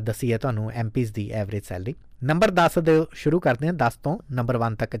ਦੱਸੀ ਹੈ ਤੁਹਾਨੂੰ MPs ਦੀ ਐਵਰੇਜ ਸੈਲਰੀ। ਨੰਬਰ 10 ਦੇ ਸ਼ੁਰੂ ਕਰਦੇ ਹਾਂ, 10 ਤੋਂ ਨੰਬਰ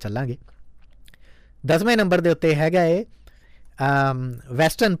 1 ਤੱਕ ਚੱਲਾਂਗੇ। 10ਵੇਂ ਨੰਬਰ ਦੇ ਉੱਤੇ ਹੈਗਾ ਏ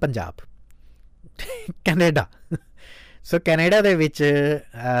ਵੈਸਟਰਨ ਪੰਜਾਬ, ਕੈਨੇਡਾ। ਸੋ ਕੈਨੇਡਾ ਦੇ ਵਿੱਚ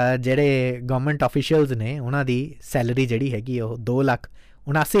ਜਿਹੜੇ ਗਵਰਨਮੈਂਟ ਆਫੀਸ਼ੀਅਲਸ ਨੇ, ਉਹਨਾਂ ਦੀ ਸੈਲਰੀ ਜਿਹੜੀ ਹੈਗੀ ਉਹ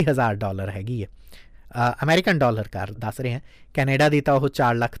 2,79,000 ਡਾਲਰ ਹੈਗੀ ਹੈ। ਅਮਰੀਕਨ ਡਾਲਰ ਕਰ ਦੱਸ ਰਹੇ ਹਾਂ, ਕੈਨੇਡਾ ਦੀ ਤਾਂ ਉਹ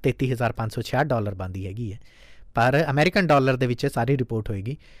 4,33,566 ਡਾਲਰ ਬਣਦੀ ਹੈਗੀ ਹੈ, ਪਰ ਅਮਰੀਕਨ ਡਾਲਰ ਦੇ ਵਿੱਚ ਸਾਰੀ ਰਿਪੋਰਟ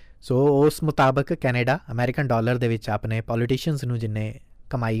ਹੋਏਗੀ। ਸੋ ਉਸ ਮੁਤਾਬਕ ਕੈਨੇਡਾ ਅਮਰੀਕਨ ਡਾਲਰ ਦੇ ਵਿੱਚ ਆਪਣੇ ਪੋਲੀਟੀਸ਼ੀਅਨਸ ਨੂੰ ਜਿੰਨੇ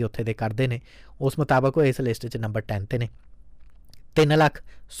ਕਮਾਈ ਉੱਥੇ ਦੇ ਕਰਦੇ ਨੇ, ਉਸ ਮੁਤਾਬਕ ਉਹ ਇਸ ਲਿਸਟ 'ਚ ਨੰਬਰ 10 'ਤੇ ਨੇ।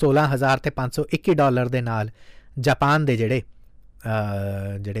 3,16,521 ਡਾਲਰ ਦੇ ਨਾਲ ਜਾਪਾਨ ਦੇ ਜਿਹੜੇ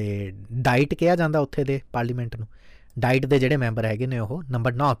ਡਾਈਟ ਕਿਹਾ ਜਾਂਦਾ ਉੱਥੇ ਦੇ ਪਾਰਲੀਮੈਂਟ ਨੂੰ, ਡਾਈਟ ਦੇ ਜਿਹੜੇ ਮੈਂਬਰ ਹੈਗੇ ਨੇ ਉਹ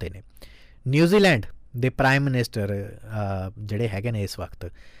ਨੰਬਰ 9 'ਤੇ ਨੇ। ਨਿਊਜ਼ੀਲੈਂਡ ਦੇ ਪ੍ਰਾਈਮ ਮਿਨਿਸਟਰ ਜਿਹੜੇ ਹੈਗੇ ਨੇ ਇਸ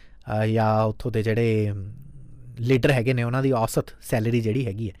ਵਕਤ, ਜਾਂ ਉੱਥੋਂ ਦੇ ਜਿਹੜੇ ਲੀਡਰ ਹੈਗੇ ਨੇ, ਉਹਨਾਂ ਦੀ ਔਸਤ ਸੈਲਰੀ ਜਿਹੜੀ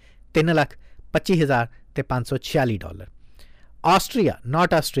ਹੈਗੀ ਹੈ 3,25,546 ਡਾਲਰ। ਆਸਟਰੀਆ,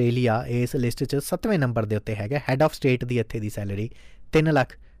 ਨਾਟ ਆਸਟ੍ਰੇਲੀਆ, ਇਸ ਲਿਸਟ 'ਚ 7ਵੇਂ ਨੰਬਰ ਦੇ ਉੱਤੇ ਹੈਗਾ। ਹੈਡ ਆਫ ਸਟੇਟ ਦੀ ਇੱਥੇ ਦੀ ਸੈਲਰੀ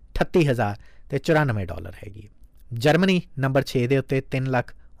 3,38,094 ਡਾਲਰ ਹੈਗੀ। ਜਰਮਨੀ ਨੰਬਰ 6 ਦੇ ਉੱਤੇ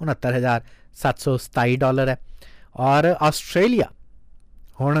 3,69,727 ਡਾਲਰ ਹੈ। ਔਰ ਆਸਟ੍ਰੇਲੀਆ,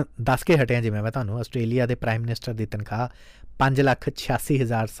 ਹੁਣ ਦੱਸ ਕੇ ਹਟਿਆ ਜਿਵੇਂ ਮੈਂ ਤੁਹਾਨੂੰ, ਆਸਟ੍ਰੇਲੀਆ ਦੇ ਪ੍ਰਾਈਮ ਮਿਨਿਸਟਰ ਦੀ ਤਨਖਾਹ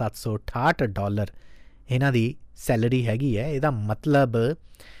 5,86,768 ਡਾਲਰ ਇਹਨਾਂ ਦੀ ਸੈਲਰੀ ਹੈਗੀ ਹੈ। ਇਹਦਾ ਮਤਲਬ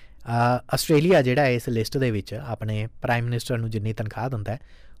ਆਸਟ੍ਰੇਲੀਆ ਜਿਹੜਾ ਇਸ ਲਿਸਟ ਦੇ ਵਿੱਚ ਆਪਣੇ ਪ੍ਰਾਈਮ ਮਿਨਿਸਟਰ ਨੂੰ ਜਿੰਨੀ ਤਨਖਾਹ ਦਿੰਦਾ ਹੈ,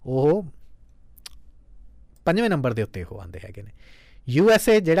 ਉਹ 5ਵੇਂ ਨੰਬਰ ਦੇ ਉੱਤੇ ਉਹ ਆਉਂਦੇ ਹੈਗੇ ਨੇ।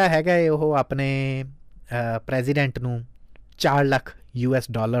 USA ਜਿਹੜਾ ਹੈਗਾ ਉਹ ਆਪਣੇ ਪ੍ਰੈਜ਼ੀਡੈਂਟ ਨੂੰ 4 ਲੱਖ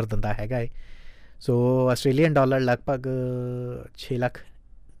US ਡਾਲਰ ਦਿੰਦਾ ਹੈਗਾ ਏ। ਸੋ ਆਸਟ੍ਰੇਲੀਅਨ ਡਾਲਰ ਲਗਭਗ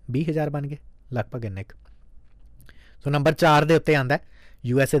 6,20,000 ਬਣ ਗਏ, ਲਗਭਗ ਇੰਨੇ ਕੁ। ਸੋ ਨੰਬਰ 4 ਦੇ ਉੱਤੇ ਆਉਂਦਾ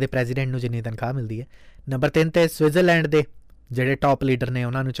USA ਦੇ ਪ੍ਰੈਜ਼ੀਡੈਂਟ ਨੂੰ ਜਿੰਨੀ ਤਨਖਾਹ ਮਿਲਦੀ ਹੈ। ਨੰਬਰ 3 ਤੇ ਸਵਿਟਜ਼ਰਲੈਂਡ ਦੇ ਜਿਹੜੇ ਟੌਪ ਲੀਡਰ ਨੇ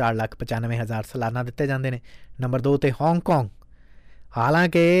ਉਹਨਾਂ ਨੂੰ 4,95,000 ਸਾਲਾਨਾ ਦਿੱਤੇ ਜਾਂਦੇ ਨੇ। ਨੰਬਰ 2 ਤੇ ਹਾਂਗਕਾਂਗ,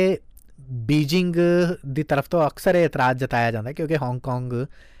 ਹਾਲਾਂਕਿ ਬੀਜਿੰਗ ਦੀ ਤਰਫ ਤੋਂ ਅਕਸਰ ਇਹ ਇਤਰਾਜ਼ ਜਤਾਇਆ ਜਾਂਦਾ ਕਿਉਂਕਿ ਹਾਂਗਕਾਂਗ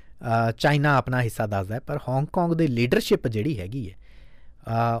ਚਾਈਨਾ ਆਪਣਾ ਹਿੱਸਾ ਦੱਸਦਾ, ਪਰ ਹਾਂਗਕਾਂਗ ਦੀ ਲੀਡਰਸ਼ਿਪ ਜਿਹੜੀ ਹੈਗੀ ਹੈ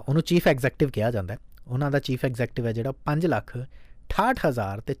ਉਹਨੂੰ ਚੀਫ ਐਗਜ਼ੈਕਟਿਵ ਕਿਹਾ ਜਾਂਦਾ। ਉਹਨਾਂ ਦਾ ਚੀਫ ਐਗਜ਼ੈਕਟਿਵ ਹੈ ਜਿਹੜਾ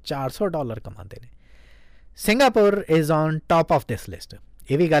 $5,68,400 ਕਮਾਉਂਦੇ ਨੇ। Singapore is on top of this list.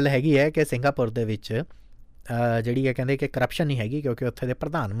 ਇਹ ਵੀ ਗੱਲ ਹੈਗੀ ਹੈ ਕਿ ਸਿੰਗਾਪੁਰ ਦੇ ਵਿੱਚ ਜਿਹੜੀ ਹੈ ਕਹਿੰਦੇ ਕਿ ਕਰਪਸ਼ਨ ਨਹੀਂ ਹੈਗੀ, ਕਿਉਂਕਿ ਉੱਥੇ ਦੇ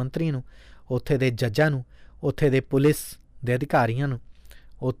ਪ੍ਰਧਾਨ ਮੰਤਰੀ ਨੂੰ, ਉੱਥੇ ਦੇ ਜੱਜਾਂ ਨੂੰ, ਉੱਥੇ ਦੇ ਪੁਲਿਸ ਦੇ ਅਧਿਕਾਰੀਆਂ ਨੂੰ,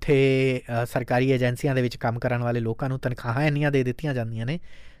 ਉੱਥੇ ਸਰਕਾਰੀ ਏਜੰਸੀਆਂ ਦੇ ਵਿੱਚ ਕੰਮ ਕਰਨ ਵਾਲੇ ਲੋਕਾਂ ਨੂੰ ਤਨਖਾਹਾਂ ਇੰਨੀਆਂ ਦੇ ਦਿੱਤੀਆਂ ਜਾਂਦੀਆਂ ਨੇ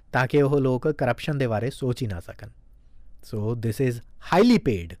ਤਾਂ ਕਿ ਉਹ ਲੋਕ ਕਰਪਸ਼ਨ ਦੇ ਬਾਰੇ ਸੋਚ ਹੀ ਨਾ ਸਕਣ। ਸੋ this is highly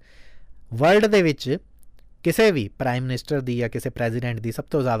paid. World ਦੇ ਵਿੱਚ ਕਿਸੇ ਵੀ ਪ੍ਰਾਈਮ ਮਿਨਿਸਟਰ ਦੀ ਜਾਂ ਕਿਸੇ ਪ੍ਰੈਜ਼ੀਡੈਂਟ ਦੀ ਸਭ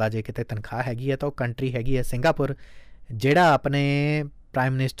ਤੋਂ ਜ਼ਿਆਦਾ ਜੇ ਕਿਤੇ ਤਨਖਾਹ ਹੈਗੀ ਹੈ ਤਾਂ ਉਹ ਕੰਟਰੀ ਹੈਗੀ ਹੈ ਸਿੰਗਾਪੁਰ, ਜਿਹੜਾ ਆਪਣੇ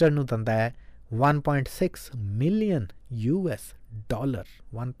ਪ੍ਰਾਈਮ ਮਿਨਿਸਟਰ ਨੂੰ ਦਿੰਦਾ ਹੈ $1.6 million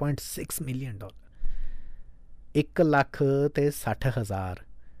 $1.6 million, 1,60,000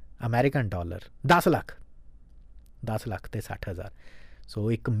 American dollar, 10 lakh ਤੇ 60,000।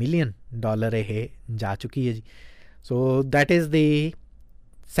 ਸੋ $1 ਮਿਲੀਅਨ ਇਹ ਜਾ ਚੁੱਕੀ ਹੈ ਜੀ। So that is the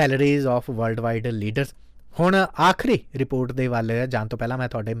salaries of world wide leaders. ਹੁਣ ਆਖਰੀ ਰਿਪੋਰਟ ਦੇ ਵੱਲ ਜਾਣ ਤੋਂ ਪਹਿਲਾਂ ਮੈਂ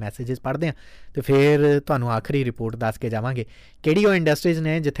ਤੁਹਾਡੇ ਮੈਸੇਜਸ ਪੜ੍ਹਦੇ ਹਾਂ ਅਤੇ ਫਿਰ ਤੁਹਾਨੂੰ ਆਖਰੀ ਰਿਪੋਰਟ ਦੱਸ ਕੇ ਜਾਵਾਂਗੇ ਕਿਹੜੀ ਉਹ ਇੰਡਸਟਰੀਜ਼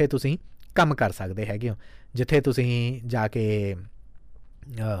ਨੇ ਜਿੱਥੇ ਤੁਸੀਂ ਕੰਮ ਕਰ ਸਕਦੇ ਹੈਗੇ ਹੋ, ਜਿੱਥੇ ਤੁਸੀਂ ਜਾ ਕੇ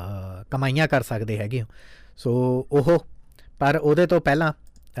ਕਮਾਈਆਂ ਕਰ ਸਕਦੇ ਹੈਗੇ ਹੋ। ਸੋ ਪਰ ਉਹਦੇ ਤੋਂ ਪਹਿਲਾਂ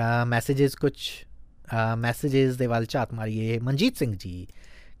ਕੁਛ ਮੈਸੇਜਸ ਦੇ ਵੱਲ ਝਾਤ ਮਾਰੀਏ। ਮਨਜੀਤ ਸਿੰਘ ਜੀ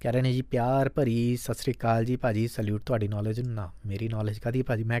ਕਹਿ ਰਹੇ ਨੇ ਜੀ, ਪਿਆਰ ਭਰੀ ਸਤਿ ਸ਼੍ਰੀ ਅਕਾਲ ਜੀ ਭਾਜੀ, ਸਲਿਊਟ ਤੁਹਾਡੀ ਨੌਲੇਜ ਨੂੰ। ਨਾ ਮੇਰੀ ਨੌਲੇਜ ਕਾਹਦੀ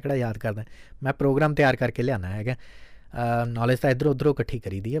ਭਾਜੀ, ਮੈਂ ਕਿਹੜਾ ਯਾਦ ਕਰਦਾ, ਮੈਂ ਪ੍ਰੋਗਰਾਮ ਤਿਆਰ ਕਰਕੇ ਲਿਆਉਣਾ ਹੈਗਾ। ਨੌਲੇਜ ਤਾਂ ਇੱਧਰੋਂ ਉੱਧਰੋਂ ਇਕੱਠੀ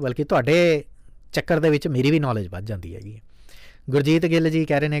ਕਰੀਦੀ ਹੈ, ਬਲਕਿ ਤੁਹਾਡੇ ਚੱਕਰ ਦੇ ਵਿੱਚ ਮੇਰੀ ਵੀ ਨੌਲੇਜ ਵੱਧ ਜਾਂਦੀ ਹੈਗੀ। ਗੁਰਜੀਤ ਗਿੱਲ ਜੀ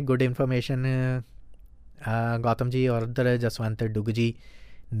ਕਹਿ ਰਹੇ ਨੇ ਗੁੱਡ ਇਨਫੋਰਮੇਸ਼ਨ। ਗੌਤਮ ਜੀ ਔਰ ਉੱਧਰ ਜਸਵੰਤ ਡੁੱਗ ਜੀ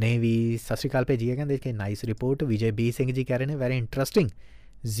ਨੇ ਵੀ ਸਤਿ ਸ਼੍ਰੀ ਅਕਾਲ ਭੇਜੀ ਹੈ, ਕਹਿੰਦੇ ਕਿ nice report. Vijay B Singh ji ਕਹਿ ਰਹੇ ਨੇ ਵੈਰੀ ਇੰਟਰਸਟਿੰਗ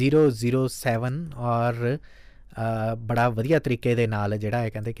 007 ਔਰ ਬੜਾ ਵਧੀਆ ਤਰੀਕੇ ਦੇ ਨਾਲ ਜਿਹੜਾ ਹੈ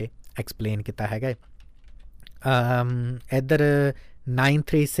ਕਹਿੰਦੇ ਕਿ ਐਕਸਪਲੇਨ ਕੀਤਾ ਹੈਗਾ। ਇੱਧਰ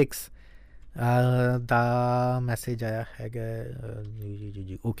 936 ਦਾ ਮੈਸੇਜ ਆਇਆ ਹੈਗਾ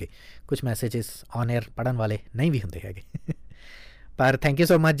ਜੀ। ਓਕੇ, ਕੁਛ ਮੈਸੇਜਸ ਔਨ ਏਅਰ ਪੜ੍ਹਨ ਵਾਲੇ ਨਹੀਂ ਵੀ ਹੁੰਦੇ ਹੈਗੇ ਪਰ ਥੈਂਕ ਯੂ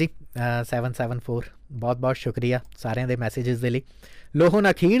ਸੋ ਮਚ ਜੀ। 774 ਬਹੁਤ ਬਹੁਤ ਸ਼ੁਕਰੀਆ ਸਾਰਿਆਂ ਦੇ ਮੈਸੇਜਸ ਦੇ ਲਈ। ਲੋ ਹੁਣ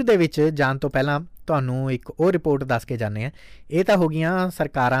ਅਖੀਰ ਦੇ ਵਿੱਚ ਜਾਣ ਤੋਂ ਪਹਿਲਾਂ ਤੁਹਾਨੂੰ ਇੱਕ ਉਹ ਰਿਪੋਰਟ ਦੱਸ ਕੇ ਜਾਂਦੇ ਹਾਂ। ਇਹ ਤਾਂ ਹੋ ਗਈਆਂ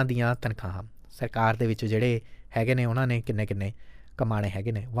ਸਰਕਾਰਾਂ ਦੀਆਂ ਤਨਖਾਹਾਂ। ਸਰਕਾਰ ਦੇ ਵਿੱਚ ਜਿਹੜੇ ਹੈਗੇ ਨੇ ਉਹਨਾਂ ਨੇ ਕਿੰਨੇ ਕਮਾਣੇ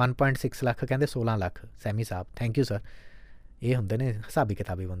ਹੈਗੇ ਨੇ। 1.6 ਲੱਖ ਕਹਿੰਦੇ 16 lakh. Semi Sahib thank you sir. ਇਹ ਹੁੰਦੇ ਨੇ ਹਿਸਾਬੀ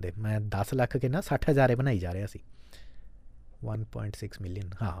ਕਿਤਾਬੀ ਬੰਦੇ। ਮੈਂ 10 ਲੱਖ ਕਿੰਨਾ 60,000 ਬਣਾਈ ਜਾ ਰਿਹਾ ਸੀ। 1.6 ਮਿਲੀਅਨ,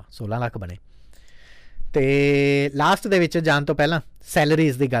 ਹਾਂ 16 ਲੱਖ ਬਣੇ। ਅਤੇ ਲਾਸਟ ਦੇ ਵਿੱਚ ਜਾਣ ਤੋਂ ਪਹਿਲਾਂ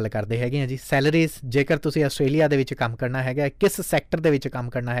ਸੈਲਰੀਜ਼ ਦੀ ਗੱਲ ਕਰਦੇ ਹੈਗੇ ਹਾਂ ਜੀ। ਸੈਲਰੀਜ਼ ਜੇਕਰ ਤੁਸੀਂ ਆਸਟ੍ਰੇਲੀਆ ਦੇ ਵਿੱਚ ਕੰਮ ਕਰਨਾ ਹੈਗਾ, ਕਿਸ ਸੈਕਟਰ ਦੇ ਵਿੱਚ ਕੰਮ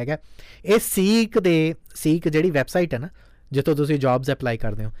ਕਰਨਾ ਹੈਗਾ, ਇਹ ਸੀਕ ਜਿਹੜੀ ਵੈਬਸਾਈਟ ਹੈ ਨਾ ਜਿੱਥੋਂ ਤੁਸੀਂ ਜੋਬਸ ਅਪਲਾਈ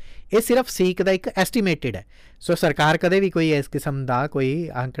ਕਰਦੇ ਹੋ, ਇਹ ਸਿਰਫ ਸੀਕ ਦਾ ਇੱਕ ਐਸਟੀਮੇਟਿਡ ਹੈ। ਸੋ ਸਰਕਾਰ ਕਦੇ ਵੀ ਕੋਈ ਇਸ ਕਿਸਮ ਦਾ ਕੋਈ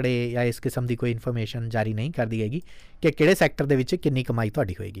ਅੰਕੜੇ ਜਾਂ ਇਸ ਕਿਸਮ ਦੀ ਕੋਈ ਇਨਫੋਰਮੇਸ਼ਨ ਜਾਰੀ ਨਹੀਂ ਕਰਦੀ ਹੈਗੀ ਕਿ ਕਿਹੜੇ ਸੈਕਟਰ ਦੇ ਵਿੱਚ ਕਿੰਨੀ ਕਮਾਈ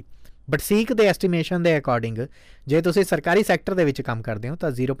ਤੁਹਾਡੀ ਹੋਏਗੀ। ਬਟ ਸੀਕ ਦੇ ਐਸਟੀਮੇਸ਼ਨ ਦੇ ਅਕੋਰਡਿੰਗ ਜੇ ਤੁਸੀਂ ਸਰਕਾਰੀ ਸੈਕਟਰ ਦੇ ਵਿੱਚ ਕੰਮ ਕਰਦੇ ਹੋ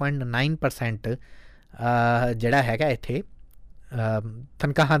ਤਾਂ 0.9% ਜਿਹੜਾ ਹੈਗਾ ਇੱਥੇ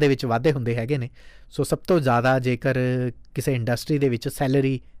ਤਨਖਾਹਾਂ ਦੇ ਵਿੱਚ ਵਾਧੇ ਹੁੰਦੇ ਹੈਗੇ ਨੇ। ਸੋ ਸਭ ਤੋਂ ਜ਼ਿਆਦਾ ਜੇਕਰ ਕਿਸੇ ਇੰਡਸਟਰੀ ਦੇ ਵਿੱਚ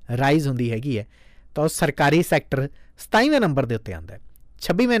ਸੈਲਰੀ ਰਾਈਜ਼ ਹੁੰਦੀ ਹੈਗੀ ਹੈ ਤਾਂ ਉਹ ਸਰਕਾਰੀ ਸੈਕਟਰ 27ਵੇਂ ਨੰਬਰ ਦੇ ਉੱਤੇ ਆਉਂਦਾ ਹੈ।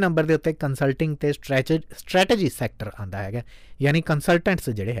 26ਵੇਂ ਨੰਬਰ ਦੇ ਉੱਤੇ ਕੰਸਲਟਿੰਗ ਅਤੇ ਸਟ੍ਰੈਟਜੀ ਸੈਕਟਰ ਆਉਂਦਾ ਹੈਗਾ, ਯਾਨੀ ਕੰਸਲਟੈਂਟਸ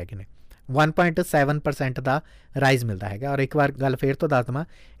ਜਿਹੜੇ ਹੈਗੇ ਨੇ 1.7% ਦਾ ਰਾਈਜ਼ ਮਿਲਦਾ ਹੈਗਾ। ਔਰ ਇੱਕ ਵਾਰ ਗੱਲ ਫਿਰ ਤੋਂ ਦੱਸ ਦੇਵਾਂ,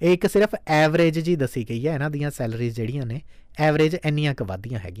 ਇਹ ਇੱਕ ਸਿਰਫ ਐਵਰੇਜ ਜੀ ਦੱਸੀ ਗਈ ਹੈ। ਇਹਨਾਂ ਦੀਆਂ ਸੈਲਰੀਜ਼ ਜਿਹੜੀਆਂ ਨੇ ਐਵਰੇਜ ਇੰਨੀਆਂ ਕੁ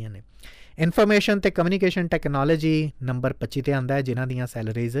ਵੱਧਦੀਆਂ ਹੈਗੀਆਂ ਨੇ। ਇਨਫੋਰਮੇਸ਼ਨ ਅਤੇ ਕਮਿਊਨੀਕੇਸ਼ਨ ਟੈਕਨੋਲੋਜੀ ਨੰਬਰ 25 ਤੇ ਆਉਂਦਾ ਹੈ, ਜਿਨ੍ਹਾਂ ਦੀਆਂ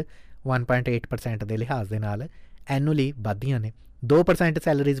ਸੈਲਰੀਜ਼ 1.8% ਦੇ ਲਿਹਾਜ਼ ਦੇ ਨਾਲ ਐਨੂਅਲੀ ਵੱਧਦੀਆਂ ਨੇ। 2%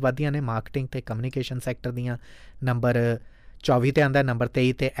 ਸੈਲਰੀਜ਼ ਵੱਧਦੀਆਂ ਨੇ ਮਾਰਕੀਟਿੰਗ ਅਤੇ ਕਮਿਊਨੀਕੇਸ਼ਨ ਸੈਕਟਰ ਦੀਆਂ। ਨੰਬਰ 24 ਤੇ ਆਉਂਦਾ। ਨੰਬਰ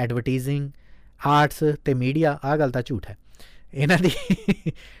 23 ਤੇ ਐਡਵਰਟਾਈਜ਼ਿੰਗ, ਆਰਟਸ ਅਤੇ ਮੀਡੀਆ। ਆਹ ਗੱਲ ਤਾਂ ਝੂਠ ਹੈ, ਇਹਨਾਂ ਦੀ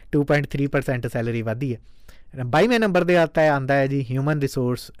 2.3% ਸੈਲਰੀ ਵੱਧਦੀ ਹੈ। 22ਵੇਂ ਨੰਬਰ ਦੇ ਆਉਂਦਾ ਹੈ ਜੀ ਹਿਊਮਨ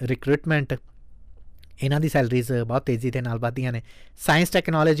ਰਿਸੋਰਸ ਰਿਕਰੂਟਮੈਂਟ। ਇਹਨਾਂ ਦੀ ਸੈਲਰੀਜ਼ ਬਹੁਤ ਤੇਜ਼ੀ ਦੇ ਨਾਲ ਵੱਧਦੀਆਂ ਨੇ। ਸਾਇੰਸ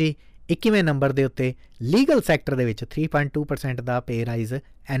ਟੈਕਨੋਲੋਜੀ 21ਵੇਂ ਨੰਬਰ ਦੇ ਉੱਤੇ। ਲੀਗਲ ਸੈਕਟਰ ਦੇ ਵਿੱਚ 3.2% ਦਾ ਪੇ ਰਾਈਜ਼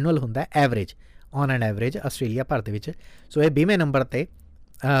ਐਨੂਅਲ ਹੁੰਦਾ average, on and average Australia ਭਰ ਦੇ ਵਿੱਚ। ਸੋ ਇਹ 20ਵੇਂ ਨੰਬਰ 'ਤੇ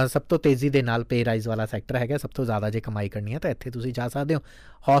ਸਭ ਤੋਂ ਤੇਜ਼ੀ ਦੇ ਨਾਲ ਪੇ ਰਾਈਜ਼ ਵਾਲਾ ਸੈਕਟਰ ਹੈਗਾ। ਸਭ ਤੋਂ ਜ਼ਿਆਦਾ ਜੇ ਕਮਾਈ ਕਰਨੀ ਹੈ ਤਾਂ ਇੱਥੇ ਤੁਸੀਂ ਜਾ ਸਕਦੇ ਹੋ।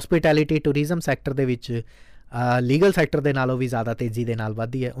 ਹੌਸਪੀਟੈਲਿਟੀ ਟੂਰਿਜ਼ਮ ਸੈਕਟਰ ਦੇ ਵਿੱਚ ਲੀਗਲ ਸੈਕਟਰ ਦੇ ਨਾਲੋਂ ਵੀ ਜ਼ਿਆਦਾ ਤੇਜ਼ੀ ਦੇ ਨਾਲ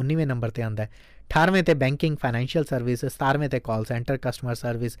ਵੱਧਦੀ ਹੈ, 19ਵੇਂ ਨੰਬਰ 'ਤੇ ਆਉਂਦਾ। 18ਵੇਂ 'ਤੇ ਬੈਂਕਿੰਗ ਫਾਈਨੈਂਸ਼ੀਅਲ ਸਰਵਿਸ, 17ਵੇਂ 'ਤੇ ਕਾਲ ਸੈਂਟਰ ਕਸਟਮਰ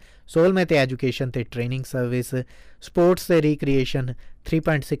ਸਰਵਿਸ, 16ਵੇਂ 'ਤੇ ਐਜੂਕੇਸ਼ਨ ਤੇ ਟ੍ਰੇਨਿੰਗ ਸਰਵਿਸ, ਸਪੋਰਟਸ ਤੇ ਰੀਕ੍ਰੀਏਸ਼ਨ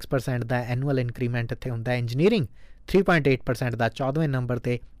 3.6% ਦਾ ਐਨੂਅਲ ਇਨਕਰੀਮੈਂਟ ਇੱਥੇ ਹੁੰਦਾ। ਇੰਜੀਨੀਅਰਿੰਗ 3.8% ਦਾ 14ਵੇਂ ਨੰਬਰ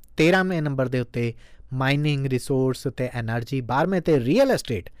 'ਤੇ। 13ਵੇਂ ਨੰਬਰ ਦੇ ਉੱਤੇ ਮਾਈਨਿੰਗ, ਰਿਸੋਰਸ ਤੇ ਐਨਰਜੀ। 12ਵੇਂ 'ਤੇ ਰੀਅਲ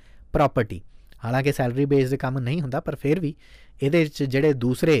ਐਸਟੇਟ ਪ੍ਰੋਪਰਟੀ। ਹਾਲਾਂਕਿ ਸੈਲਰੀ ਬੇਸਡ ਕੰਮ ਨਹੀਂ ਹੁੰਦਾ, ਪਰ ਫਿਰ ਵੀ ਇਹਦੇ ਵਿੱਚ ਜਿਹੜੇ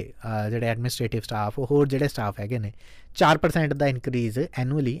ਦੂਸਰੇ ਜਿਹੜੇ ਐਡਮਿਨਿਸਟ੍ਰੇਟਿਵ ਸਟਾਫ, ਹੋਰ ਜਿਹੜੇ ਸਟਾਫ ਹੈਗੇ ਨੇ 4% ਦਾ ਇਨਕਰੀਜ਼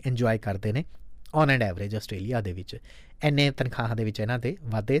ਐਨੂਅਲੀ ਇੰਜੋਏ ਕਰਦੇ ਨੇ ਔਨ ਐਂਡ ਐਵਰੇਜ ਆਸਟ੍ਰੇਲੀਆ ਦੇ ਵਿੱਚ। ਇੰਨੇ ਤਨਖਾਹਾਂ ਦੇ ਵਿੱਚ ਇਹਨਾਂ ਦੇ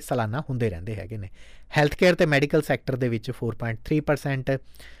ਵਾਧੇ ਸਾਲਾਨਾ ਹੁੰਦੇ ਰਹਿੰਦੇ ਹੈਗੇ ਨੇ। ਹੈਲਥ ਕੇਅਰ ਤੇ ਮੈਡੀਕਲ ਸੈਕਟਰ ਦੇ ਵਿੱਚ 4.3%।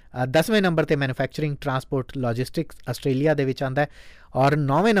 10ਵੇਂ ਨੰਬਰ 'ਤੇ ਮੈਨੂਫੈਕਚਰਿੰਗ, ਟਰਾਂਸਪੋਰਟ, ਲੌਜਿਸਟਿਕਸ ਆਸਟ੍ਰੇਲੀਆ ਦੇ ਵਿੱਚ ਆਉਂਦਾ। ਔਰ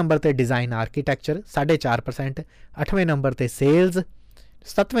 9ਵੇਂ ਨੰਬਰ 'ਤੇ ਡਿਜ਼ਾਈਨ ਆਰਕੀਟੈਕਚਰ 4.5%। 8ਵੇਂ ਨੰਬਰ 'ਤੇ ਸੇਲਜ਼।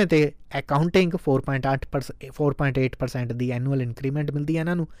 7ਵੇਂ 'ਤੇ ਅਕਾਊਂਟਿੰਗ 4.8% ਦੀ ਐਨੂਅਲ ਇਨਕਰੀਮੈਂਟ ਮਿਲਦੀ ਹੈ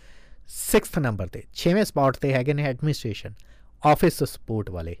ਇਹਨਾਂ ਨੂੰ। 6th ਨੰਬਰ 'ਤੇ 6ਵੇਂ ਸਪੌਟ 'ਤੇ ਹੈਗੇ ਨੇ ਐਡਮਿਨਿਸਟ੍ਰੇਸ਼ਨ, ਆਫਿਸ ਸਪੋਰਟ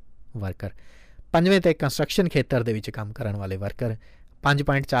ਵਾਲੇ ਵਰਕਰ। 5ਵੇਂ 'ਤੇ ਕੰਸਟਰਕਸ਼ਨ ਖੇਤਰ ਦੇ ਵਿੱਚ ਕੰਮ ਕਰਨ ਵਾਲੇ ਵਰਕਰ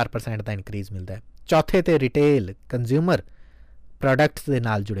 5.4% ਦਾ ਇਨਕਰੀਜ਼ ਮਿਲਦਾ ਹੈ। 4ਥੇ 'ਤੇ ਰਿਟੇਲ, ਕੰਜ਼ਿਊਮਰ ਪ੍ਰੋਡਕਟਸ ਦੇ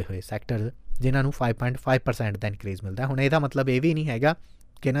ਨਾਲ ਜੁੜੇ ਹੋਏ ਸੈਕਟਰ ਜਿਨ੍ਹਾਂ ਨੂੰ 5.5% ਦਾ ਇਨਕਰੀਜ਼ ਮਿਲਦਾ। ਹੁਣ ਇਹਦਾ ਮਤਲਬ ਇਹ ਵੀ ਨਹੀਂ ਹੈਗਾ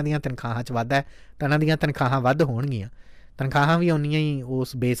ਕਿ ਇਹਨਾਂ ਦੀਆਂ ਤਨਖਾਹਾਂ 'ਚ ਵਾਧਾ ਹੈ ਤਾਂ ਇਹਨਾਂ ਦੀਆਂ ਤਨਖਾਹਾਂ ਵੱਧ ਹੋਣਗੀਆਂ। ਤਨਖਾਹਾਂ ਵੀ ਉਨੀਆਂ ਹੀ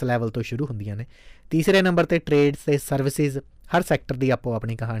ਉਸ ਬੇਸ ਲੈਵਲ ਤੋਂ ਸ਼ੁਰੂ ਹੁੰਦੀਆਂ ਨੇ। ਤੀਸਰੇ ਨੰਬਰ 'ਤੇ ਟ੍ਰੇਡਸ ਤੇ ਸਰਵਿਸਿਜ਼। ਹਰ ਸੈਕਟਰ ਦੀ ਆਪੋ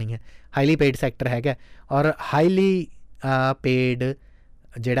ਆਪਣੀ ਕਹਾਣੀ ਹੈ। ਹਾਈਲੀ ਪੇਡ ਸੈਕਟਰ ਹੈਗਾ, ਔਰ ਹਾਈਲੀ ਪੇਡ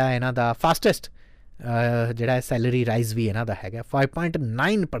ਜਿਹੜਾ ਇਹਨਾਂ ਦਾ ਫਾਸਟੈਸਟ ਜਿਹੜਾ ਸੈਲਰੀ ਰਾਈਜ਼ ਵੀ ਇਹਨਾਂ ਦਾ ਹੈਗਾ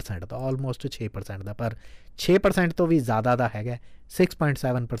 5.9% ਦਾ, ਆਲਮੋਸਟ 6% ਦਾ, ਪਰ 6% ਤੋਂ ਵੀ ਜ਼ਿਆਦਾ ਦਾ ਹੈਗਾ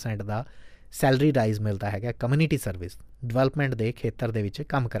 6.7% ਦਾ ਸੈਲਰੀ ਰਾਈਜ਼ ਮਿਲਦਾ ਹੈਗਾ ਕਮਿਊਨਿਟੀ ਸਰਵਿਸ ਡਿਵੈਲਪਮੈਂਟ ਦੇ ਖੇਤਰ ਦੇ ਵਿੱਚ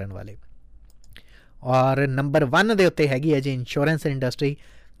ਕੰਮ ਕਰਨ ਵਾਲੇ। ਔਰ ਨੰਬਰ 1 ਦੇ ਉੱਤੇ ਹੈਗੀ ਹੈ ਜੀ ਇੰਸ਼ੋਰੈਂਸ ਇੰਡਸਟਰੀ,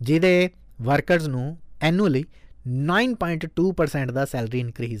 ਜਿਹਦੇ ਵਰਕਰਸ ਨੂੰ ਐਨੂਅਲੀ 9.2% ਦਾ ਸੈਲਰੀ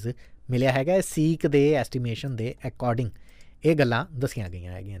ਇਨਕਰੀਜ਼ ਮਿਲਿਆ ਹੈਗਾ ਸੀਕ ਦੇ ਐਸਟੀਮੇਸ਼ਨ ਦੇ ਅਕੋਰਡਿੰਗ। ਇਹ ਗੱਲਾਂ ਦੱਸੀਆਂ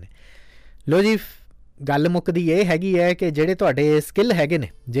ਗਈਆਂ ਹੈਗੀਆਂ ਨੇ। ਲੋ ਜੀ, ਗੱਲ ਮੁੱਕਦੀ ਇਹ ਹੈਗੀ ਹੈ ਕਿ ਜਿਹੜੇ ਤੁਹਾਡੇ ਸਕਿੱਲ ਹੈਗੇ ਨੇ,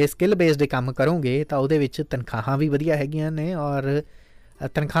 ਜੇ ਸਕਿੱਲ ਬੇਸਡ ਕੰਮ ਕਰੋਗੇ ਤਾਂ ਉਹਦੇ ਵਿੱਚ ਤਨਖਾਹਾਂ ਵੀ ਵਧੀਆ ਹੈਗੀਆਂ ਨੇ ਔਰ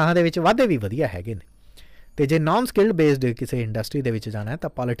ਤਨਖਾਹਾਂ ਦੇ ਵਿੱਚ ਵਾਧੇ ਵੀ ਵਧੀਆ ਹੈਗੇ ਨੇ। ਅਤੇ ਜੇ ਨੋਨ ਸਕਿੱਲਡ ਬੇਸਡ ਕਿਸੇ ਇੰਡਸਟਰੀ ਦੇ ਵਿੱਚ ਜਾਣਾ ਤਾਂ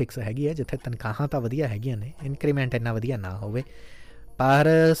ਪੋਲੀਟਿਕਸ ਹੈਗੀ ਹੈ, ਜਿੱਥੇ ਤਨਖਾਹਾਂ ਤਾਂ ਵਧੀਆ ਹੈਗੀਆਂ ਨੇ, ਇਨਕਰੀਮੈਂਟ ਇੰਨਾ ਵਧੀਆ ਨਾ ਹੋਵੇ।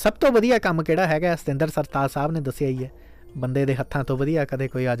 ਪਰ ਸਭ ਤੋਂ ਵਧੀਆ ਕੰਮ ਕਿਹੜਾ ਹੈਗਾ, ਸਤਿੰਦਰ ਸਰਤਾਜ ਸਾਹਿਬ ਨੇ ਦੱਸਿਆ ਹੀ ਹੈ, ਬੰਦੇ ਦੇ ਹੱਥਾਂ ਤੋਂ ਵਧੀਆ ਕਦੇ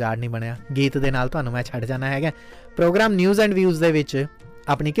ਕੋਈ ਆਜ਼ਾਦ ਨਹੀਂ ਬਣਿਆ। ਗੀਤ ਦੇ ਨਾਲ ਤੁਹਾਨੂੰ ਮੈਂ ਛੱਡ ਜਾਣਾ ਹੈਗਾ। ਪ੍ਰੋਗਰਾਮ ਨਿਊਜ਼ ਐਂਡ ਵਿਊਜ਼ ਦੇ ਵਿੱਚ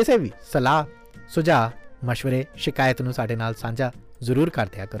ਆਪਣੀ ਕਿਸੇ ਵੀ ਸਲਾਹ, ਸੁਝਾਅ, ਮਸ਼ਵਰੇ, ਸ਼ਿਕਾਇਤ ਨੂੰ ਸਾਡੇ ਨਾਲ ਸਾਂਝਾ ਜ਼ਰੂਰ ਕਰ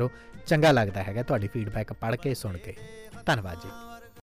ਦਿਆ ਕਰੋ। ਚੰਗਾ ਲੱਗਦਾ ਹੈਗਾ ਤੁਹਾਡੀ ਫੀਡਬੈਕ ਪੜ੍ਹ ਕੇ, ਸੁਣ ਕੇ। ਧੰਨਵਾਦ ਜੀ।